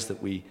in ways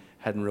that we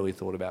hadn't really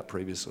thought about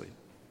previously.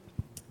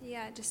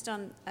 Yeah, just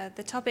on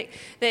the topic,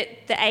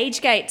 that the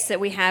age gates that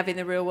we have in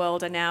the real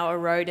world are now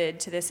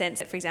eroded to the sense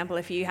that, for example,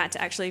 if you had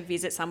to actually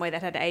visit somewhere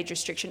that had an age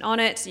restriction on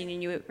it,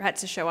 you had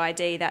to show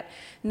ID, that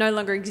no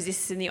longer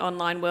exists in the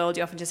online world.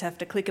 You often just have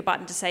to click a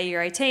button to say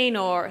you're 18,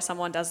 or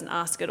someone doesn't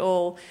ask at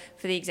all.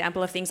 For the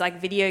example of things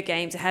like video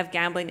games that have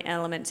gambling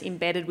elements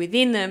embedded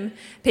within them,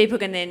 people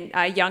can then,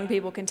 young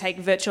people can take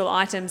virtual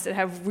items that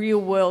have real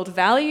world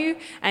value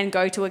and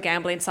go to a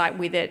gambling site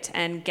with it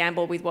and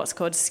gamble with what's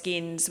called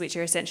skins, which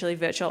are essentially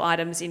virtual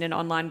items in an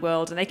online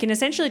world. And they can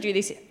essentially do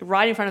this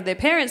right in front of their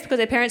parents, because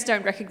their parents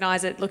don't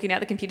recognise it. Looking at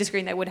the computer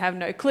screen, they would have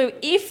no clue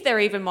if they're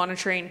even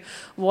monitoring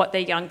what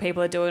their young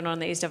people are doing on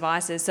these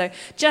devices. So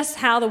just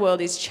how the world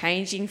is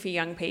changing for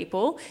young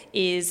people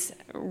is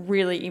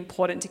really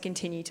important to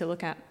continue to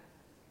look at.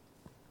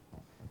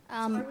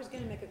 I was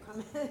going to make a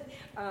comment.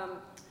 I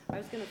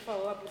was going to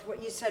follow up with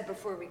what you said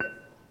before we go.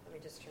 Let me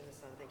just turn this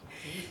on. Thank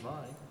you.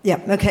 Yeah,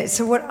 okay.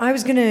 So what I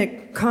was going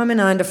to comment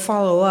on to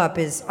follow up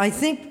is I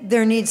think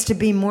there needs to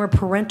be more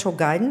parental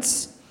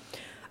guidance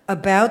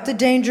about the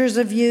dangers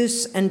of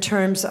use in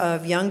terms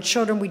of young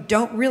children. We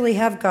don't really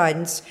have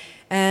guidance,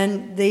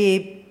 and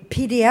the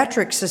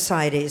pediatric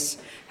societies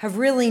have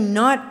really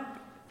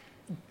not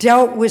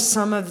dealt with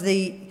some of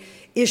the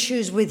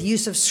issues with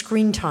use of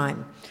screen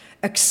time,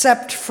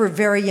 except for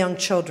very young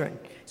children.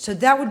 So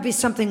that would be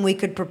something we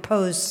could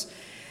propose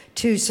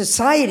to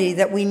society,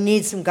 that we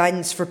need some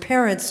guidance for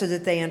parents so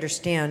that they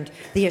understand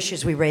the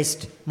issues we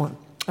raised more.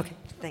 Okay,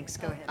 thanks.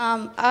 Go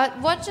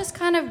ahead. What just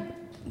kind of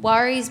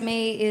worries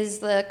me is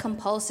the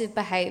compulsive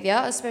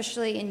behaviour,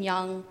 especially in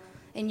young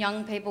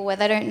people where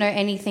they don't know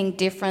anything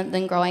different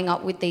than growing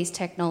up with these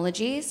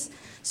technologies.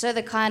 So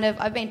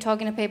I've been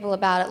talking to people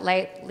about it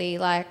lately,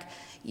 like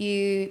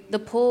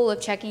the pull of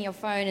checking your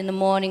phone in the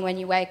morning when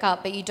you wake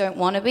up, but you don't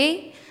want to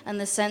be, and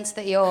the sense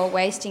that you're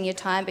wasting your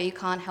time but you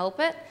can't help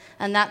it.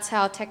 And that's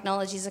how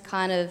technologies are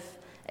kind of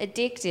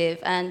addictive.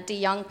 And do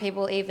young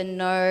people even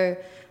know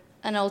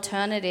an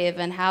alternative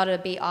and how to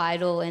be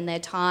idle in their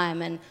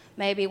time? And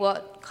maybe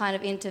what kind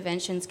of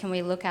interventions can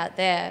we look at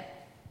there?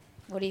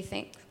 What do you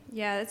think?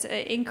 Yeah, that's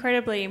an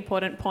incredibly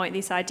important point.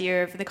 This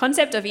idea of the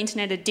concept of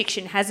internet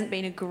addiction hasn't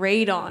been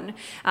agreed on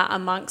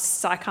amongst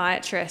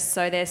psychiatrists.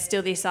 So there's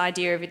still this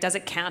idea of does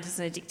it count as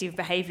an addictive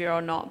behaviour or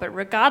not. But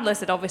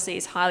regardless, it obviously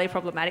is highly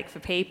problematic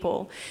for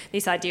people,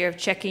 this idea of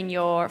checking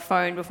your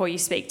phone before you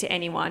speak to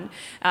anyone.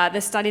 The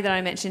study that I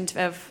mentioned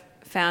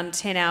found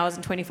 10 hours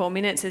and 24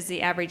 minutes as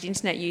the average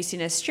internet use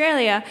in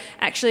Australia,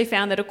 actually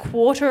found that a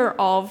quarter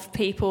of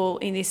people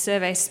in this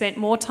survey spent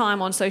more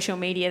time on social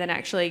media than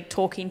actually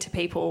talking to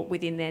people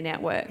within their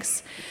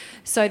networks.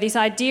 So this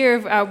idea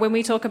of when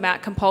we talk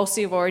about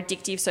compulsive or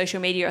addictive social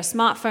media or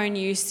smartphone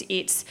use,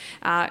 it's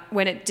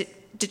when it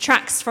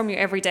detracts from your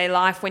everyday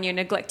life, when you're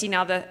neglecting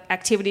other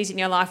activities in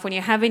your life, when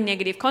you're having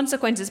negative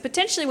consequences,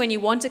 potentially when you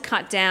want to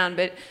cut down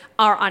but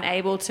are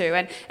unable to.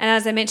 And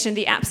as I mentioned,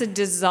 the apps are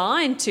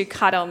designed to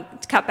cut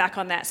back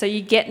on that. So you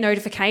get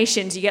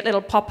notifications, you get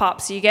little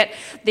pop-ups, you get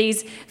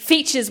these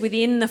features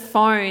within the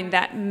phone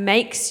that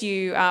makes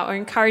you or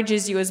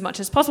encourages you as much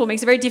as possible. It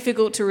makes it very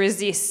difficult to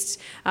resist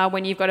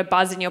when you've got a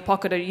buzz in your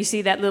pocket or you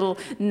see that little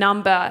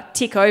number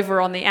tick over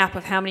on the app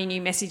of how many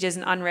new messages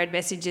and unread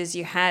messages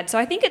you had. So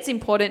I think it's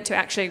important to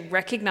actually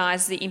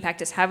recognise the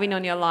impact it's having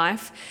on your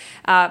life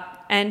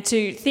and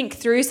to think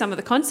through some of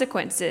the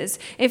consequences.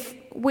 If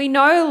we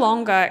no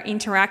longer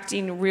interact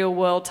in real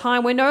world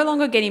time, we're no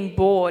longer getting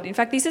bored. In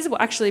fact, this has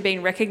actually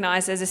been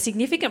recognised as a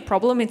significant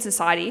problem in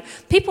society.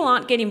 People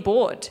aren't getting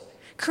bored.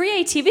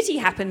 Creativity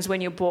happens when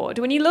you're bored.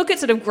 When you look at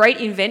sort of great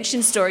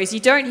invention stories, you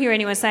don't hear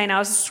anyone saying, I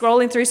was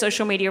scrolling through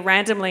social media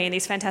randomly and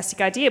this fantastic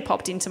idea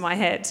popped into my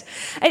head.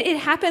 It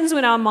happens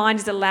when our mind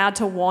is allowed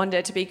to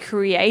wander, to be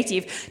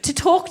creative, to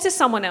talk to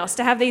someone else,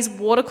 to have these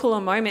water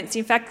cooler moments.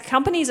 In fact,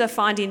 companies are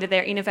finding that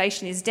their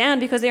innovation is down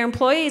because their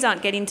employees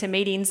aren't getting to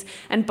meetings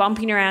and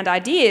bumping around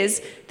ideas.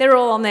 They're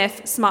all on their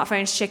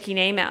smartphones checking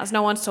emails.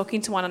 No one's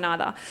talking to one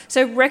another.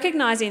 So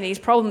recognising these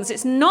problems,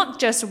 it's not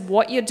just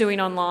what you're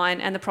doing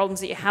online and the problems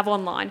that you have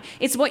online.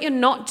 It's what you're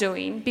not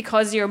doing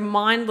because you're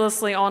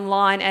mindlessly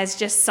online as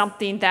just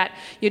something that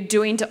you're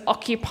doing to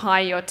occupy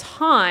your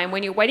time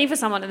when you're waiting for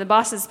someone at the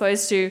bus as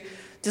opposed to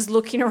just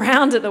looking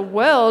around at the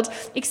world,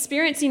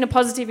 experiencing a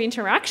positive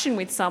interaction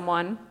with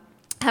someone,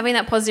 having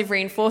that positive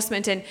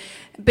reinforcement and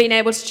being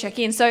able to check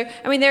in. So,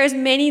 I mean, there is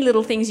many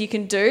little things you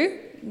can do.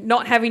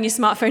 Not having your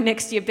smartphone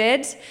next to your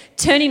bed,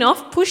 turning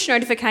off push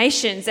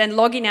notifications and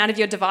logging out of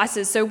your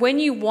devices. So when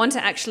you want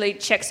to actually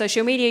check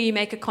social media, you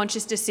make a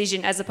conscious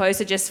decision as opposed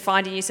to just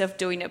finding yourself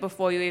doing it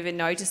before you even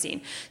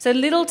noticing. So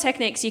little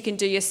techniques you can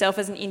do yourself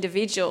as an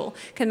individual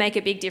can make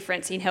a big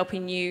difference in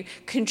helping you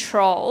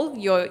control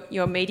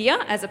your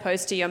media as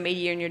opposed to your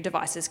media and your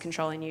devices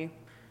controlling you.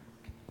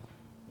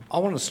 I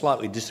want to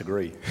slightly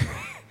disagree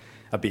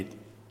a bit,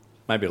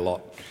 maybe a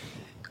lot.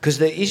 Because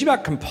the issue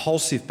about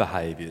compulsive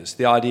behaviours,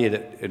 the idea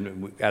that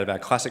out of our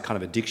classic kind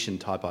of addiction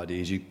type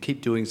ideas, you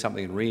keep doing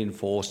something and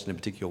reinforced in a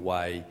particular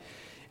way,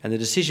 and the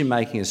decision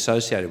making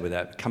associated with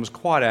that becomes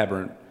quite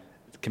aberrant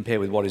compared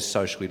with what is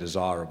socially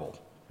desirable.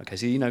 Okay,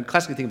 so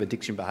classically think of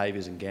addiction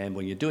behaviours and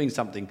gambling. You're doing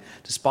something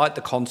despite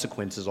the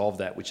consequences of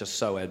that, which are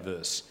so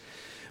adverse.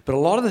 But a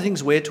lot of the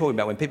things we're talking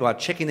about, when people are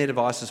checking their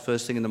devices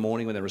first thing in the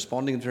morning, when they're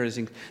responding to various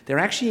things, they're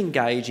actually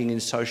engaging in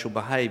social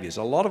behaviours.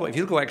 A lot of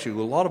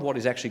what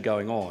is actually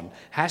going on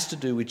has to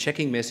do with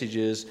checking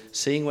messages,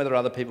 seeing whether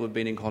other people have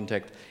been in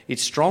contact.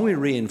 It's strongly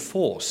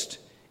reinforced,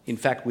 in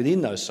fact, within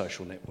those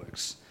social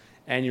networks.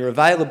 And your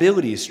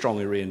availability is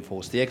strongly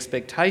reinforced. The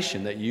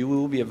expectation that you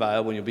will be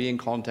available when you'll be in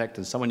contact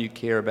and someone you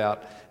care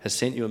about has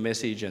sent you a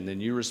message and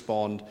then you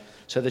respond.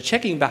 So the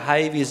checking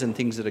behaviours and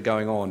things that are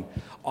going on,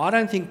 I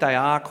don't think they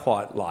are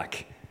quite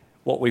like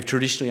what we've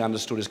traditionally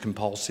understood as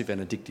compulsive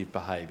and addictive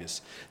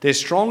behaviours. They're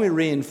strongly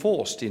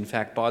reinforced, in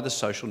fact, by the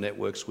social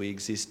networks we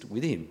exist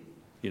within,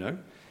 When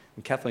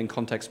Kathleen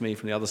contacts me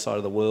from the other side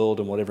of the world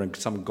and whatever, in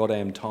some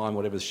goddamn time,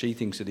 whatever she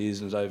thinks it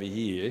is, and is over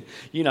here,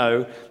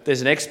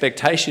 there's an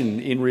expectation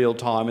in real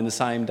time in the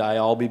same day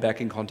I'll be back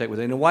in contact with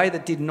her in a way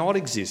that did not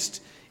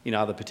exist in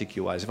other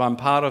particular ways. If I'm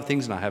part of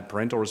things and I have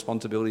parental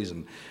responsibilities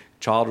and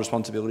child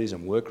responsibilities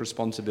and work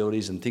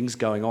responsibilities and things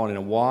going on in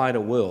a wider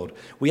world,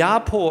 we are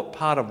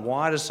part of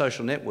wider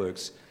social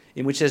networks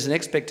in which there's an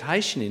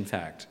expectation, in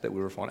fact, that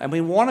we respond. And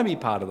we want to be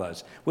part of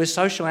those. We're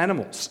social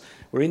animals.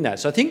 We're in that.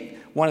 So I think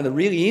one of the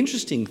really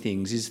interesting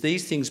things is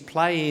these things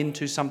play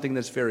into something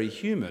that's very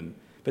human,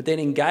 but then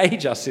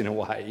engage us in a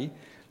way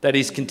that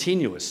is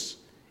continuous,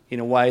 in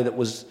a way that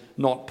was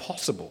not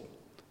possible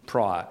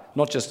prior,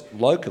 not just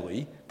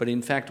locally, but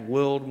in fact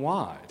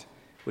worldwide.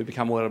 We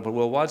become a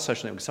worldwide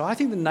social network. So I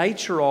think the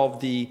nature of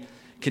the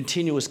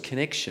continuous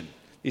connection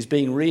is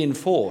being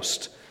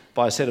reinforced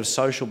by a set of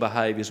social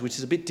behaviours which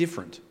is a bit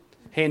different.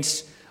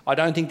 Hence, I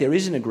don't think there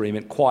is an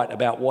agreement quite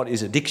about what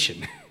is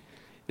addiction.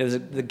 There's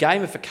the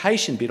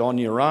gamification bit on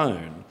your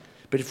own,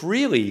 but if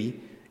really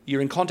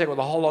you're in contact with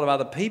a whole lot of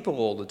other people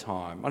all the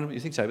time, I don't know what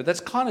you think so, but that's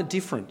kind of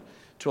different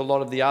to a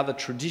lot of the other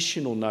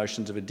traditional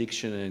notions of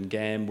addiction and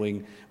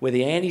gambling, where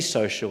the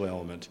antisocial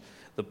element,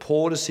 the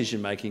poor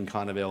decision-making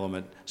kind of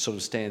element sort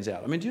of stands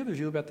out. I mean, do you have a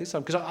view about this?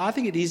 Because I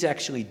think it is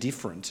actually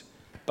different,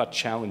 but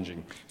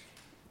challenging.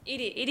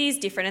 It is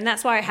different, and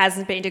that's why it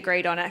hasn't been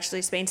agreed on. Actually,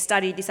 it's been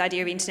studied, this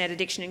idea of internet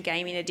addiction and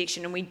gaming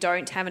addiction, and we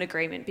don't have an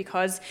agreement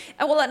because,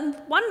 well, in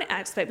one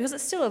aspect, because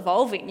it's still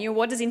evolving. You know,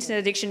 what does internet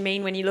addiction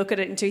mean when you look at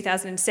it in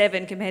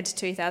 2007 compared to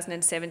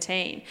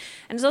 2017?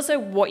 And it's also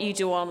what you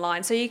do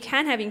online. So you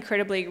can have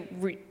incredibly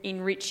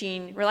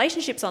enriching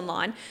relationships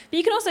online, but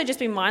you can also just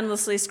be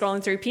mindlessly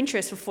scrolling through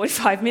Pinterest for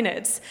 45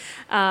 minutes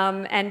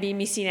and be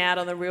missing out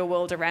on the real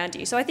world around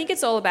you. So I think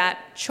it's all about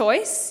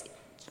choice,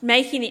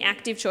 making the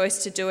active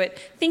choice to do it,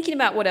 thinking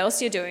about what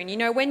else you're doing. You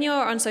know, when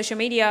you're on social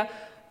media,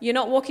 you're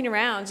not walking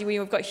around.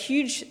 We've got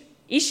huge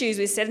issues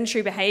with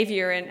sedentary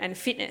behaviour and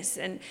fitness.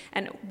 And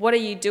what are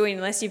you doing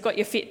unless you've got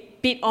your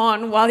Fitbit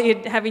on while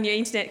you're having your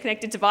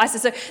internet-connected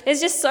devices? So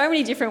there's just so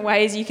many different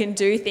ways you can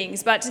do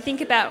things. But to think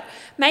about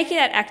making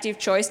that active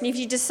choice, and if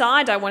you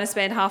decide I want to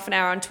spend half an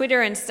hour on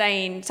Twitter and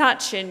stay in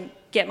touch and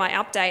get my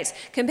updates,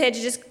 compared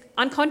to just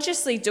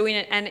unconsciously doing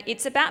it, and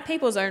it's about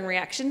people's own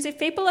reactions. If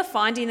people are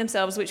finding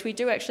themselves, which we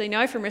do actually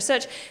know from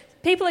research,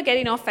 people are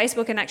getting off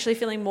Facebook and actually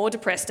feeling more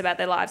depressed about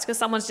their lives because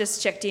someone's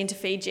just checked into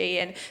Fiji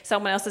and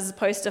someone else has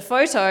posted a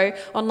photo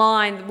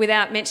online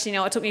without mentioning,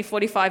 oh, it took me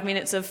 45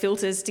 minutes of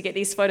filters to get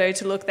this photo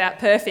to look that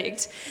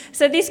perfect.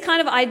 So this kind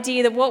of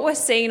idea that what we're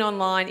seeing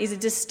online is a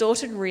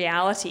distorted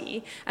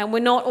reality, and we're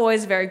not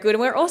always very good,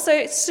 and we're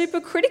also super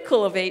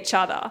critical of each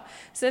other.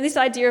 So this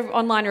idea of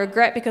online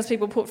regret because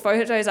people put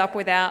photos up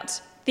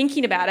without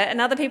thinking about it,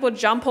 and other people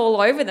jump all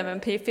over them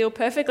and feel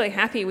perfectly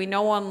happy. We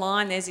know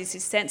online there's this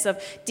sense of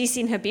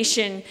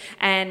disinhibition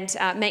and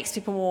makes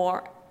people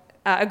more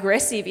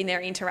aggressive in their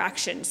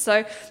interactions.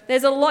 So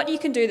there's a lot you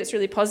can do that's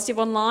really positive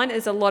online.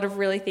 There's a lot of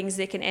really things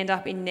that can end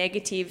up in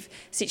negative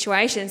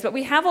situations, but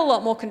we have a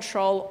lot more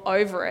control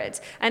over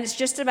it. And it's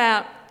just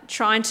about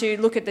trying to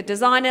look at the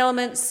design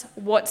elements,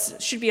 what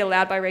should be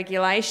allowed by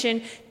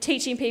regulation,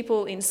 teaching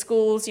people in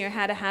schools, you know,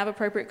 how to have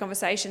appropriate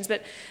conversations.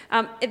 But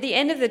at the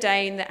end of the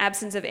day, in the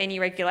absence of any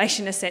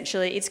regulation,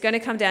 essentially, it's going to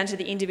come down to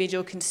the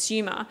individual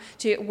consumer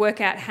to work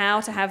out how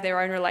to have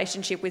their own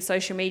relationship with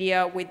social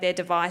media, with their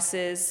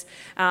devices,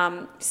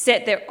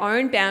 set their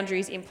own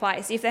boundaries in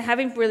place. If they're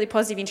having really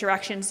positive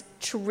interactions,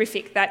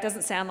 terrific. That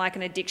doesn't sound like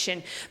an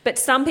addiction. But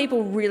some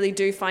people really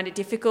do find it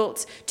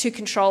difficult to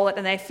control it,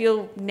 and they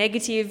feel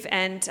negative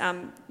and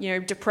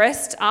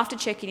depressed after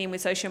checking in with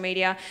social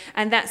media,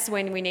 and that's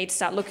when we need to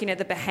start looking at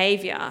the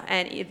behaviour,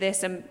 and there's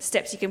some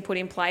steps you can put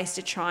in place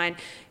to try and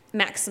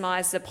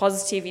maximise the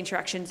positive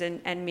interactions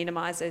and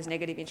minimise those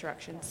negative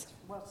interactions.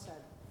 Well said.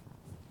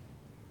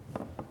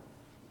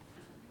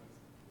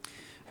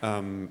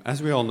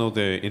 As we all know,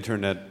 the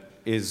internet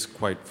is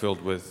quite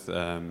filled with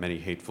many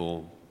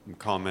hateful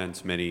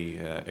comments, many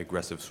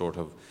aggressive sort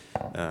of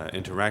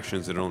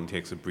interactions. It only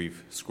takes a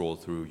brief scroll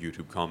through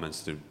YouTube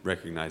comments to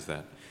recognize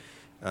that.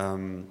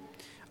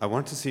 I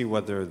want to see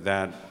whether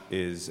that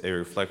is a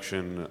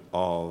reflection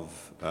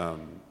of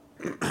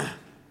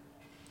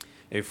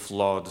a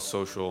flawed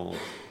social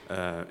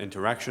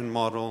interaction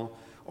model,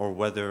 or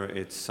whether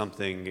it's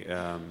something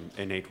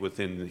innate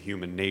within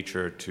human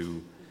nature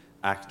to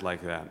act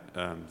like that,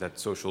 that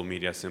social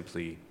media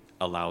simply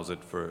allows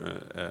it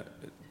for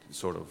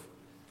sort of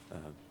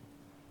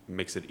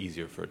makes it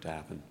easier for it to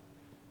happen.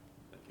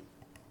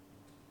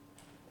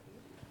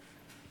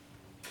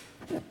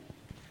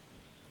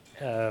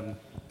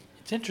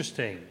 It's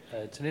interesting.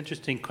 It's an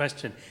interesting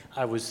question.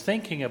 I was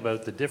thinking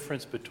about the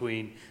difference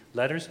between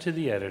letters to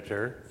the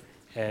editor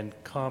and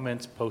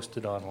comments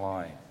posted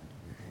online.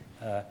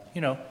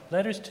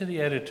 Letters to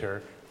the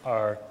editor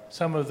are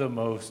some of the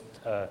most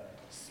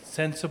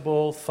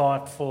sensible,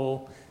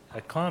 thoughtful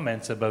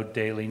comments about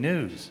daily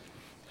news.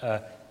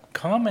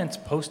 Comments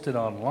posted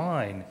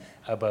online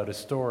about a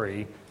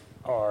story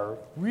are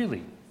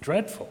really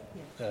dreadful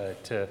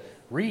to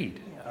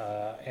read,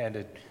 and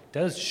it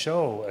does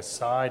show a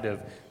side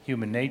of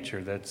human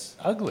nature that's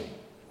ugly,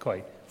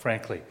 quite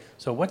frankly.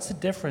 So what's the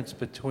difference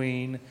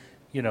between,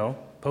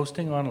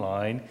 posting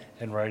online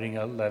and writing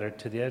a letter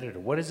to the editor?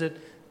 What is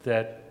it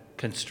that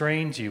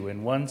constrains you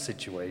in one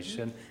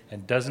situation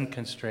and doesn't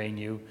constrain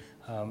you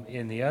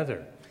in the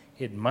other.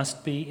 It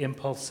must be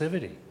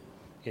impulsivity.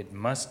 It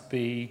must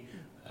be,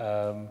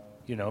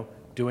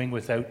 doing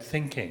without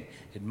thinking.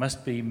 It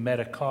must be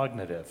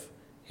metacognitive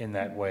in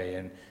that way.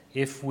 And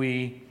if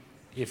we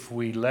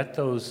let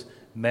those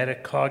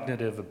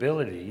metacognitive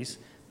abilities,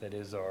 that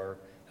is our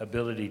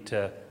ability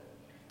to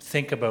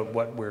think about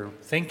what we're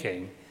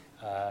thinking,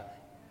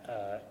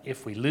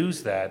 if we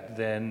lose that,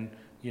 then,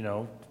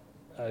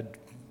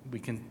 we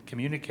can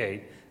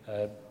communicate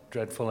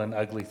dreadful and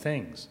ugly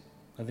things.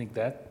 I think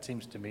that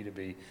seems to me to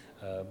be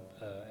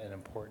an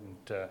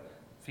important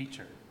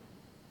feature.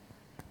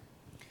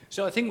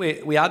 So I think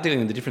we are dealing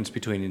with the difference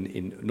between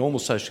in normal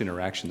social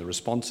interaction, the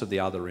response of the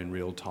other in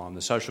real time,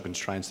 the social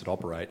constraints that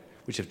operate,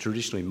 which have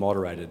traditionally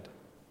moderated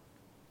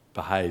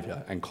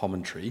behaviour and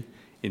commentary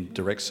in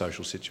direct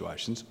social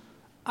situations,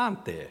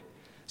 aren't there.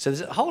 So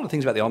there's a whole lot of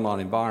things about the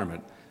online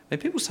environment. I mean,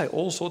 people say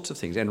all sorts of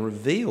things and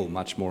reveal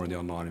much more in the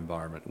online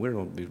environment.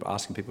 We're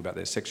asking people about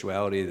their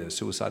sexuality, their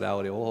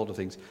suicidality, all sorts of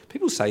things.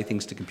 People say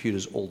things to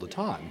computers all the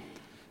time,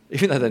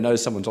 even though they know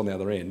someone's on the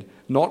other end,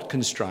 not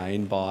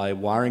constrained by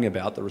worrying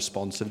about the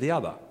response of the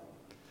other.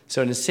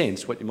 So in a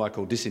sense, what you might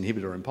call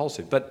disinhibited or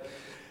impulsive. But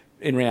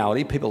in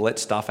reality, people let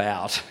stuff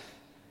out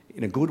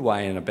in a good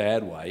way and a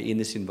bad way in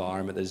this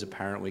environment that is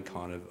apparently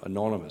kind of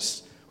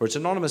anonymous, or it's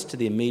anonymous to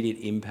the immediate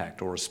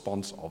impact or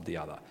response of the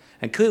other.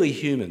 And clearly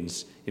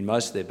humans, in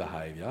most of their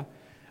behaviour,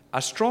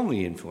 are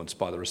strongly influenced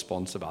by the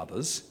response of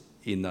others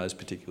in those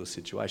particular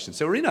situations.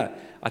 So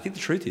I think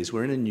the truth is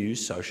we're in a new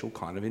social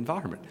kind of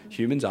environment.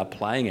 Humans are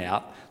playing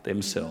out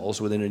themselves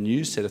within a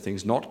new set of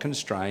things, not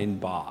constrained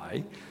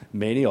by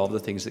many of the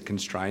things that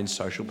constrain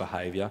social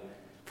behaviour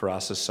for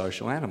us as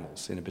social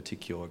animals in a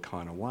particular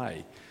kind of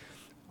way.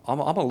 I'm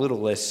a little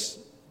less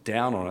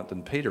down on it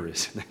than Peter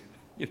is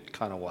in a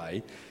kind of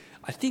way.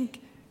 I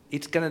think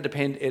it's going to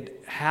depend on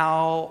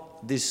how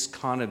this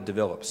kind of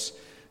develops.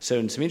 So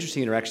in some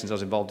interesting interactions I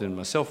was involved in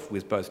myself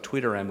with both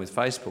Twitter and with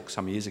Facebook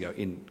some years ago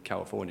in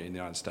California, in the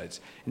United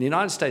States. In the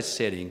United States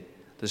setting,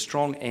 the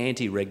strong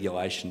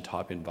anti-regulation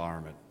type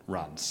environment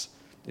runs.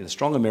 The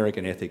strong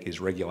American ethic is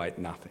regulate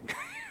nothing,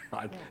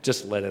 right? Yeah.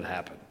 Just let it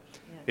happen.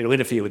 Yeah. It'll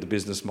interfere with the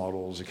business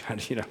models,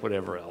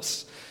 whatever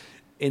else.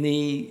 In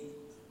the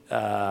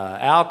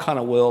our kind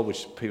of world,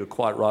 which people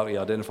quite rightly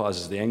identifies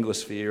as the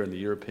Anglosphere and the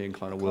European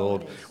kind of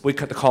world, we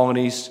cut the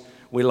colonies.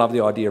 We love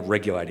the idea of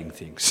regulating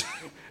things,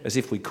 as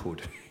if we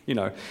could,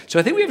 So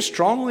I think we have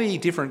strongly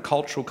different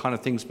cultural kind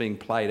of things being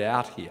played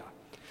out here.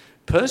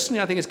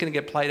 Personally, I think it's going to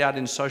get played out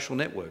in social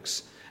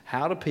networks.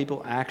 How do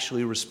people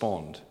actually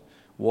respond?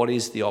 What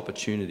is the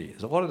opportunity?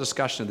 There's a lot of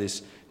discussion of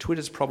this.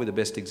 Twitter's probably the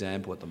best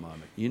example at the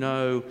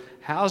moment.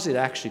 How's it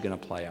actually going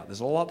to play out?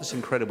 There's a lot that's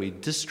incredibly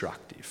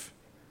destructive.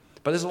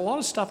 But there's a lot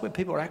of stuff where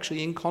people are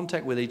actually in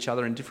contact with each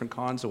other in different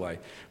kinds of way.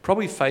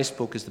 Probably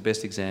Facebook is the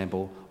best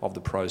example of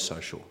the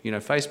pro-social.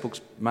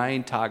 Facebook's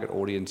main target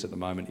audience at the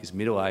moment is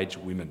middle-aged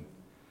women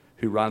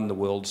who run the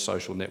world's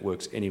social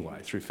networks anyway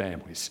through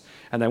families.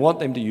 And they want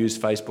them to use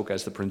Facebook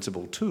as the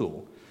principal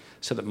tool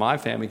so that my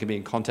family can be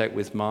in contact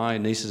with my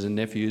nieces and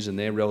nephews and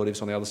their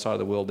relatives on the other side of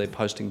the world. They're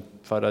posting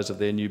photos of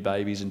their new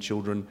babies and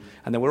children.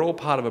 And then we're all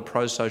part of a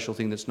pro-social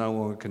thing that's no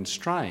longer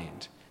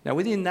constrained. Now,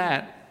 within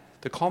that,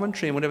 the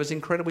commentary and whatever is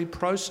incredibly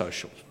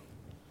pro-social.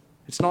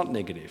 It's not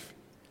negative,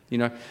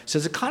 So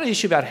there's a kind of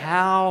issue about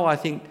how I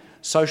think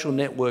social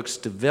networks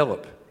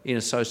develop in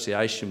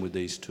association with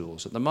these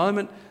tools. At the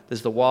moment,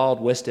 there's the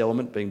Wild West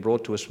element being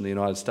brought to us from the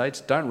United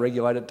States. Don't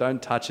regulate it,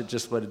 don't touch it,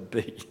 just let it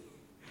be.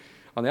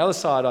 On the other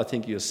side, I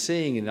think you're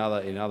seeing in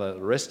the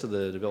rest of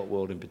the developed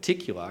world in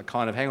particular,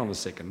 kind of, hang on a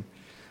second,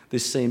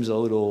 this seems a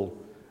little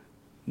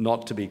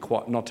not to be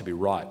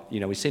right.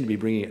 We seem to be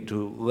bringing it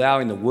to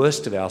allowing the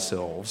worst of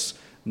ourselves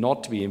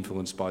not to be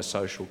influenced by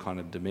social kind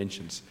of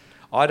dimensions.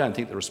 I don't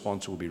think the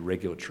response will be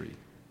regulatory.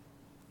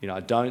 I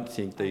don't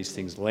think these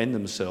things lend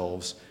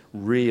themselves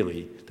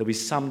really. There'll be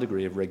some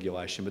degree of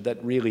regulation, but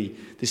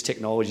this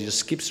technology just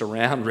skips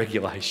around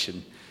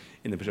regulation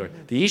in the majority.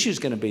 The issue is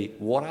going to be,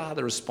 what are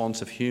the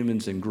response of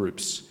humans and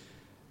groups?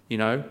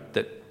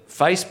 That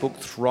Facebook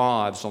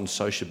thrives on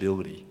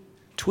sociability.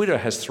 Twitter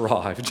has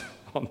thrived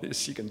on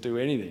this. You can do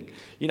anything.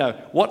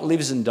 What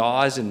lives and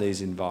dies in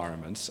these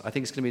environments, I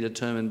think it's going to be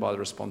determined by the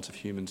response of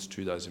humans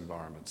to those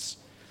environments.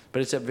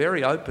 But it's a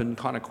very open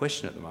kind of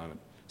question at the moment.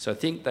 So I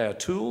think they are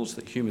tools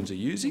that humans are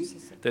using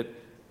that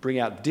bring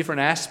out different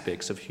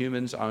aspects of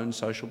humans' own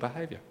social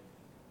behaviour.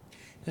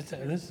 This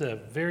is a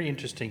very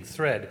interesting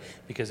thread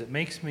because it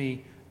makes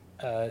me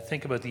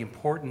think about the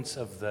importance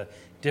of the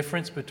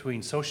difference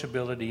between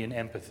sociability and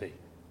empathy.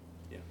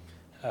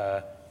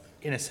 Yeah.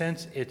 In a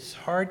sense, it's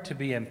hard to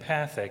be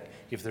empathic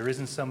if there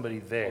isn't somebody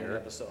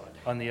there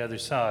on the other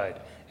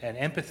side. And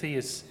empathy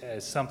is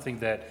something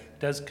that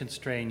does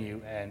constrain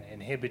you and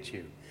inhibit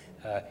you.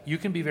 You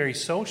can be very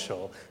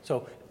social,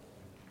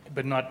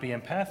 but not be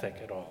empathic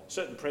at all.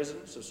 Certain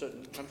presidents of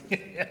certain countries.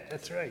 Yeah,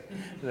 that's right.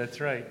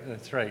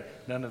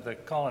 None of the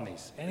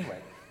colonies. Anyway,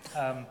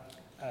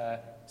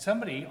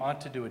 somebody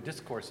ought to do a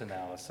discourse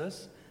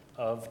analysis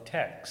of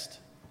text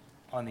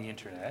on the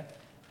internet,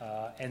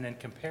 and then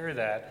compare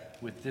that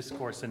with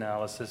discourse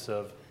analysis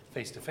of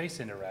face-to-face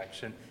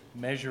interaction,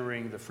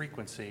 measuring the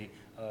frequency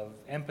of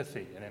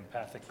empathy and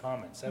empathic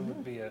comments. That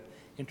would be an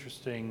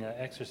interesting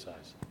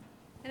exercise.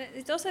 And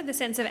it's also the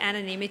sense of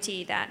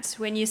anonymity that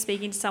when you're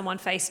speaking to someone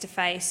face to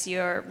face,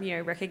 you're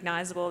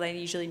recognisable. They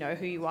usually know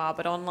who you are,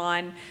 but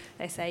online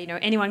they say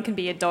anyone can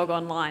be a dog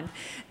online.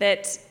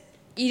 That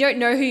you don't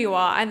know who you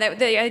are, and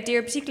the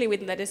idea, particularly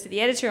with letters to the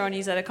editor or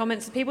newsletter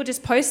comments, people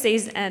just post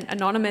these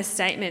anonymous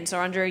statements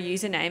or under a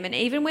username. And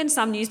even when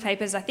some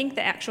newspapers, I think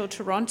the actual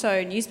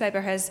Toronto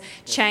newspaper has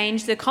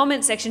changed the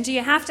comment section, so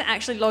you have to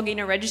actually log in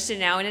and register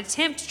now in an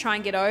attempt to try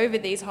and get over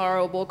these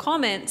horrible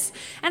comments.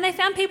 And they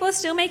found people are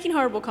still making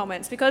horrible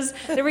comments, because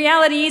the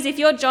reality is if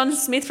you're John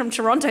Smith from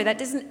Toronto, that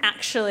doesn't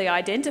actually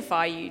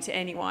identify you to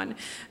anyone,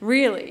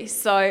 really.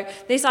 So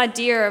this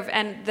idea of,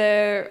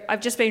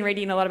 I've just been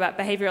reading a lot about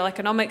behavioural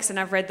economics,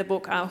 and I've read the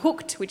book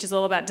Hooked, which is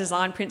all about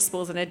design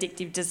principles and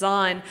addictive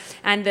design.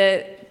 And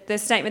the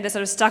statement that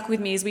sort of stuck with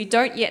me is we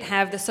don't yet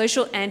have the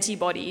social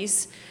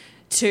antibodies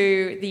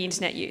to the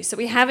internet use. So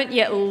we haven't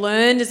yet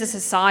learned as a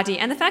society,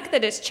 and the fact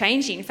that it's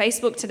changing.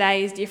 Facebook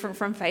today is different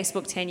from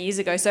Facebook 10 years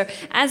ago. So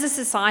as a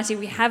society,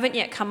 we haven't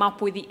yet come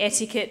up with the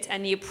etiquette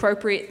and the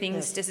appropriate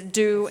things to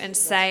do and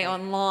say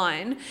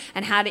online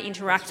and how to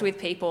interact with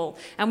people.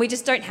 And we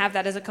just don't have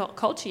that as a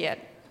culture yet.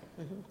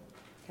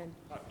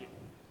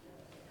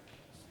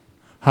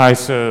 Hi,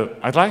 so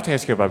I'd like to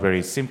ask you about a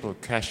very simple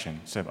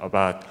question,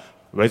 about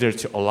whether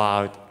to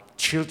allow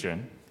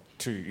children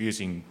to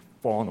using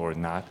phone or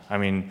not. I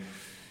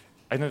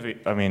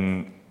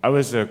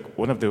was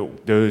one of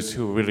those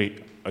who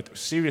really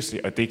seriously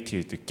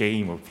addicted to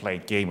game or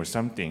playing game or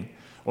something.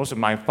 Also,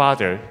 my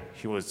father,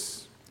 he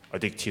was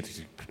addicted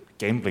to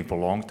gambling for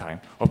a long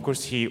time. Of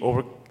course, he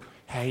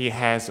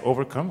has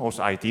overcome.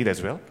 Also, I did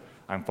as well.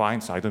 I'm fine,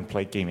 so I don't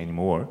play game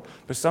anymore.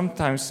 But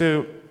sometimes,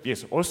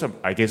 yes, also,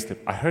 I guess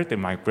I heard that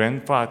my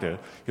grandfather,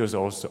 he was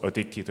also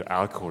addicted to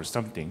alcohol or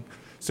something.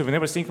 So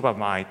whenever I think about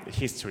my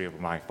history of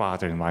my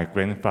father and my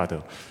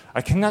grandfather,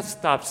 I cannot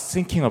stop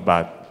thinking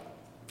about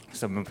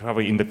some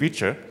probably in the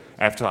future,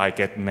 after I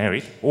get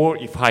married, or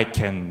if I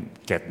can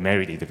get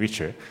married in the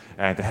future,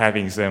 and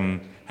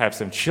have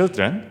some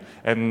children,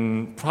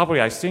 and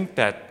probably I think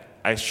that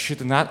I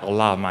should not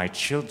allow my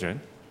children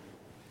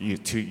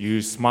to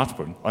use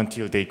smartphone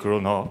until they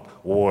grown up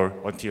or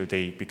until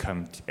they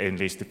become at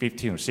least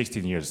 15 or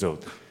 16 years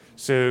old.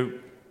 So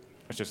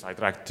I'd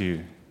like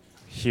to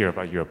hear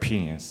about your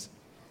opinions.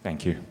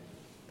 Thank you.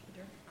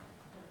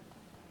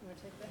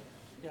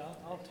 Yeah,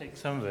 I'll take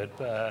some of it.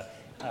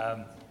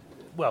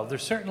 Well, there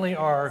certainly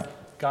are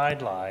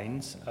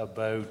guidelines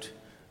about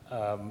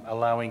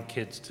allowing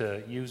kids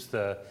to use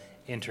the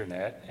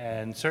internet,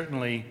 and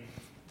certainly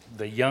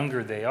the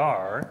younger they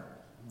are,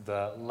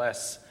 the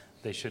less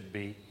they should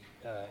be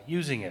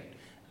using it.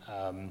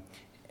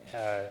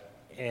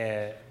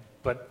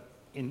 But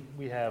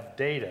we have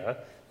data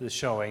that's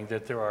showing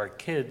that there are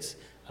kids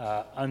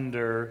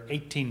under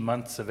 18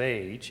 months of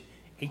age,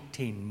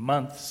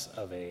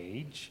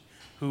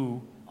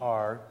 who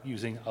are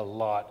using a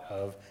lot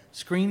of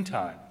screen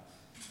time.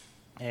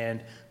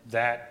 And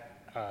that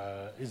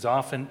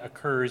often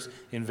occurs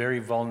in very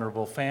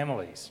vulnerable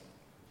families.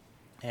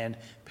 And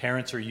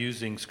parents are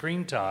using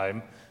screen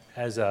time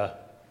as a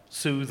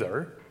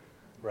soother,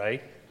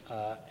 right?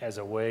 As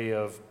a way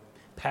of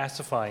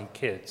pacifying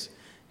kids.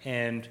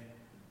 And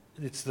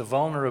it's the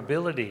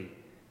vulnerability.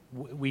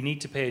 We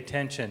need to pay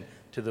attention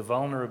to the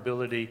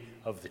vulnerability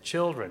of the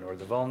children or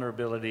the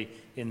vulnerability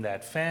in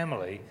that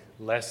family,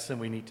 less than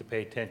we need to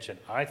pay attention,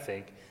 I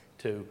think,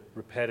 to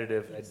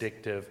repetitive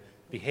addictive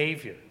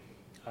behavior.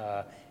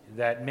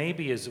 That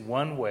maybe is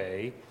one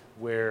way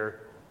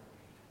where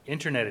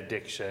internet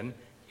addiction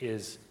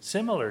is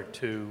similar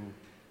to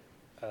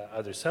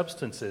other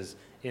substances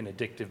in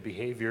addictive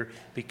behavior,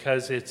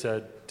 because it's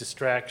a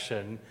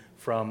distraction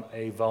from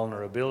a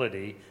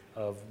vulnerability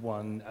of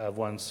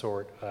one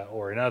sort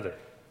or another.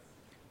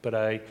 But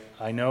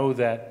I know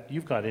that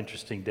you've got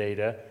interesting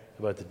data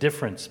about the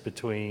difference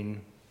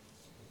between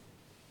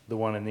the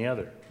one and the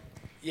other.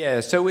 Yeah,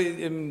 so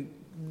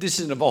this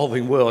is an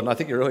evolving world, and I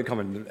think you're really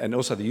common, and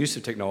also the use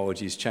of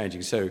technology is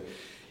changing. So,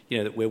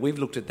 where we've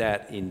looked at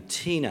that in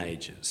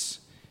teenagers,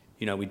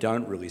 we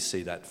don't really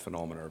see that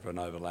phenomena of an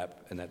overlap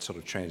and that sort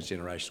of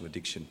transgenerational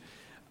addiction.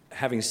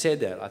 Having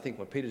said that, I think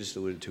what Peter just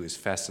alluded to is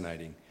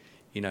fascinating.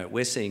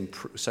 We're seeing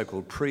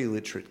so-called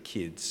pre-literate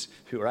kids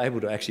who are able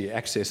to actually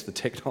access the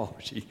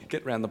technology,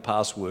 get around the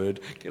password,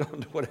 get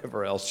onto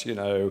whatever else,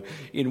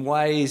 in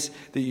ways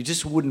that you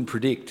just wouldn't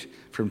predict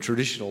from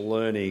traditional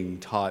learning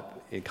type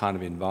kind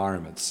of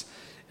environments.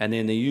 And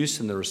then the use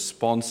and the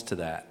response to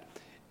that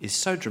is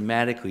so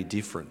dramatically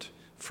different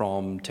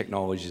from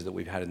technologies that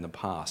we've had in the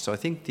past. So I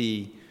think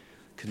the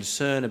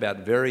concern about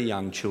very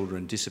young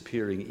children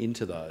disappearing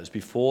into those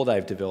before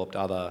they've developed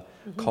other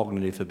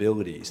cognitive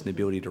abilities and the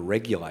ability to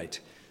regulate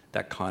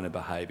that kind of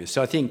behaviour.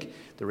 So I think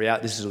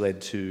this has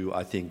led to,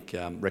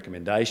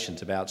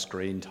 recommendations about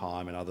screen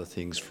time and other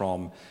things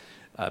from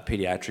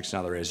paediatrics and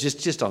other areas,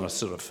 just on a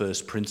sort of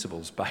first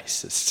principles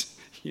basis,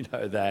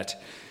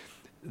 that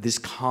this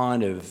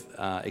kind of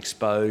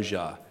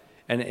exposure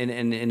and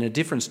a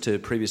difference to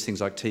previous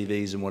things like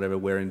TVs and whatever,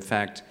 where in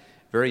fact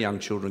very young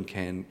children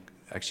can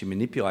actually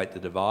manipulate the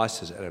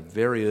devices at a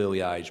very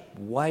early age,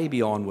 way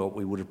beyond what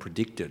we would have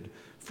predicted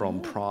from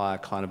prior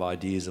kind of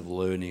ideas of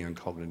learning and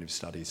cognitive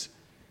studies.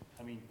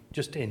 I mean,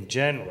 just in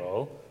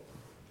general,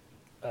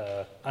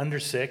 under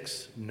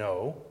 6,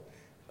 no.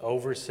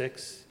 Over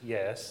 6,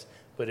 yes,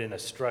 but in a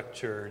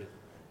structured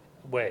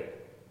way.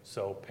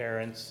 So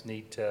parents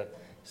need to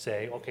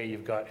say, okay,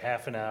 you've got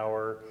half an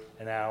hour,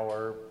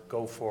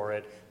 go for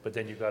it, but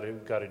then you've got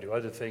to do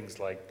other things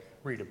like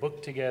read a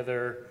book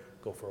together,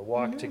 go for a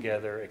walk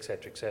together, et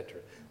cetera, et cetera.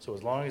 So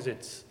as long as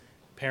it's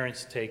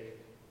parents take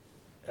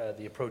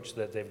the approach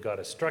that they've got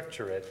to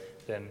structure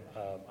it, then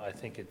I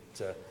think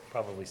it's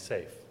probably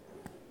safe.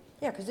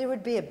 Yeah, because it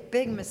would be a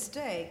big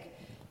mistake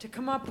to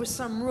come up with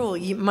some rule.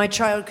 My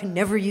child can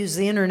never use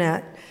the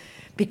internet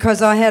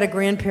because I had a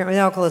grandparent with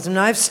alcoholism.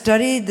 Now, I've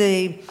studied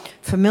the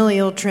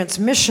familial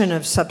transmission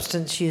of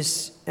substance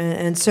use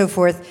and so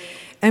forth,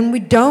 and we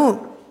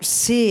don't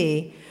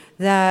see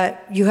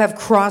that you have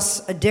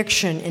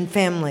cross-addiction in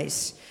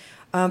families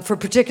for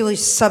particularly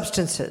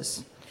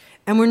substances.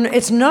 And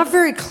it's not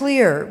very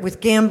clear with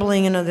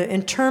gambling and other,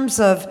 in terms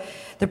of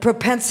the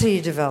propensity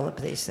to develop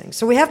these things.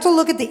 So we have to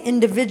look at the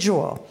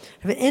individual.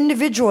 If an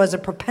individual has a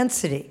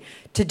propensity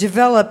to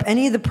develop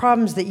any of the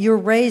problems that you're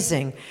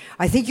raising,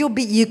 I think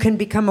you can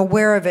become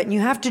aware of it, and you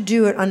have to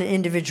do it on an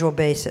individual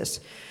basis.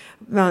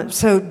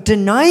 So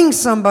denying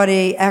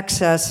somebody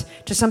access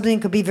to something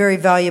that could be very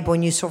valuable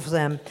and useful for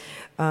them,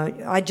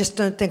 I just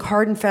don't think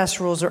hard and fast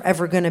rules are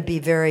ever going to be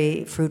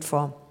very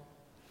fruitful.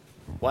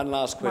 One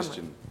last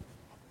question.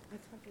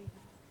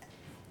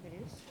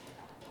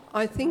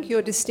 I think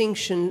your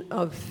distinction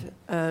of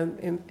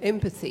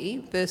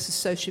empathy versus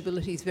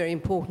sociability is very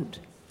important.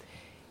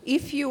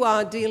 If you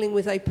are dealing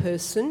with a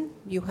person,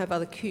 you have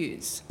other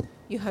cues.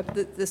 You have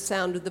the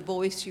sound of the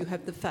voice, you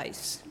have the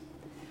face.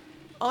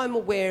 I'm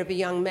aware of a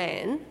young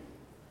man,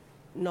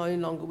 no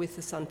longer with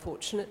us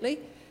unfortunately,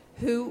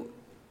 who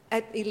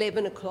at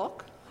 11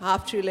 o'clock,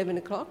 after 11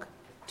 o'clock,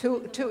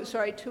 2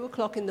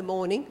 o'clock in the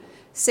morning,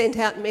 sent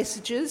out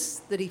messages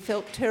that he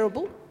felt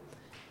terrible,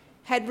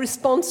 had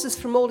responses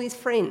from all his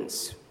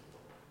friends.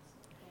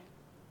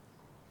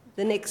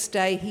 The next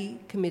day he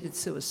committed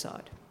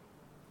suicide.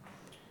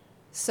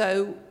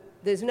 So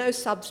there's no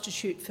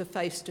substitute for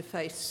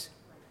face-to-face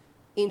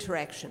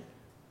interaction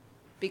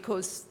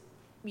because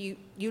you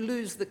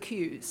lose the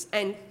cues,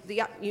 and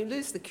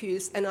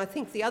and I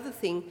think the other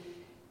thing,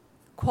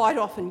 quite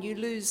often you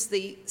lose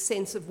the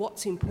sense of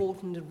what's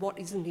important and what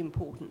isn't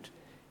important.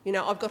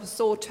 I've got a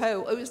sore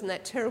toe. Oh, isn't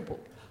that terrible?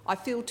 I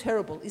feel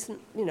terrible.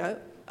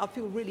 I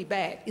feel really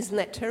bad. Isn't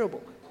that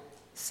terrible?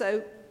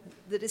 So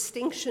the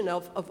distinction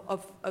of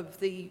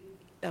the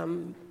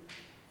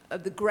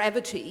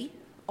gravity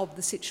of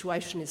the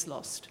situation is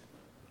lost.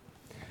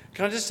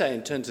 Can I just say,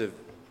 in terms of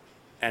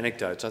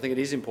anecdotes, I think it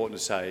is important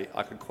to say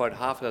I could quote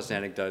half a dozen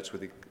anecdotes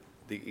with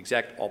the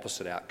exact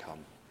opposite outcome.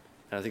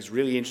 And I think it's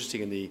really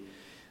interesting in the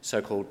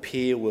so-called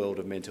peer world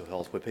of mental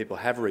health, where people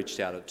have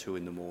reached out at 2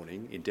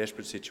 a.m. in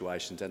desperate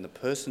situations, and the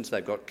persons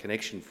they've got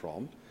connection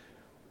from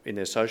in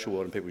their social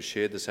world and people who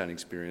shared the same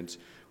experience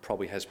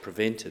probably has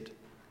prevented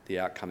the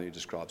outcome that you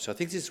described. So I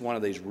think this is one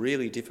of these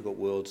really difficult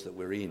worlds that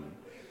we're in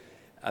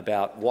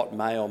about what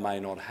may or may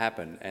not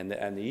happen, and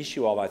the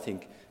issue of, I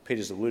think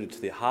Peter's alluded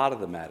to the heart of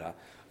the matter,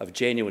 of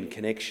genuine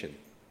connection.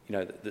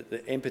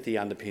 The empathy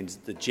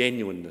underpins the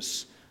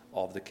genuineness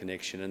of the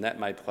connection, and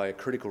that may play a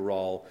critical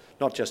role,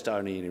 not just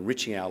only in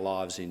enriching our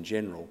lives in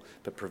general,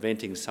 but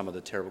preventing some of the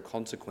terrible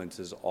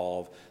consequences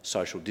of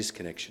social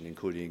disconnection,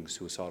 including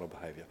suicidal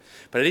behaviour.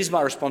 But it is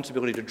my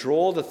responsibility to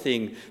draw the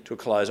thing to a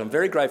close. I'm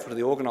very grateful to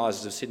the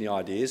organisers of Sydney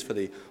Ideas for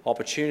the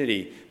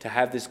opportunity to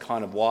have this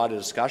kind of wider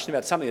discussion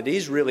about something that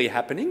is really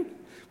happening.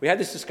 We had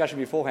this discussion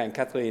beforehand,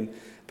 Kathleen,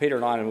 Peter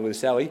and I, and with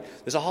Sally.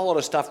 There's a whole lot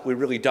of stuff we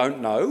really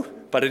don't know,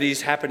 but it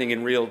is happening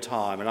in real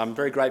time. And I'm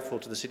very grateful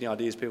to the Sydney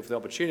Ideas people for the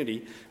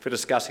opportunity for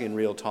discussing in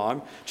real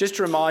time. Just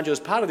to remind you, as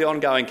part of the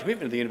ongoing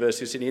commitment of the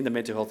University of Sydney in the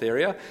mental health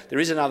area, there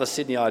is another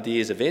Sydney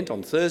Ideas event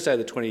on Thursday,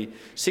 the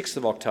 26th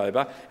of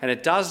October, and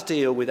it does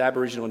deal with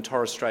Aboriginal and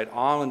Torres Strait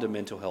Islander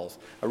mental health,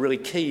 a really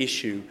key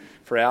issue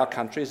for our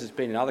country, as it's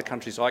been in other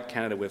countries like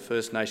Canada, where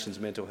First Nations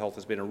mental health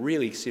has been a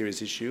really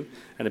serious issue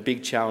and a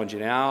big challenge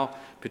in our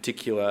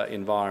particular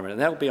environment.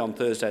 And that will be on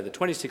Thursday, the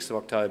 26th of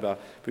October,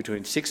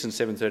 between 6 and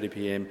 7:30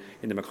 p.m.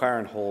 in the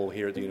McLaren Hall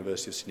here at the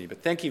University of Sydney.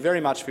 But thank you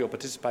very much for your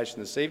participation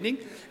this evening,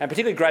 and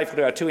particularly grateful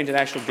to our 2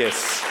 international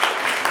guests.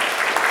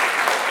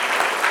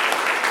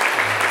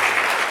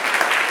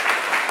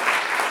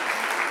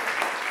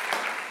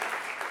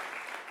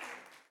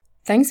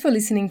 Thanks for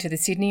listening to the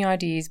Sydney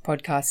Ideas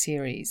podcast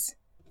series.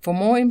 For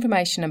more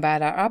information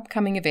about our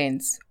upcoming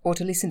events or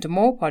to listen to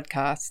more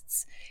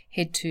podcasts,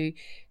 head to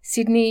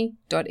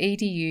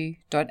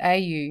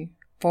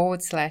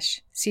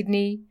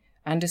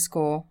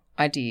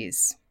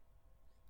sydney.edu.au/Sydney_ideas.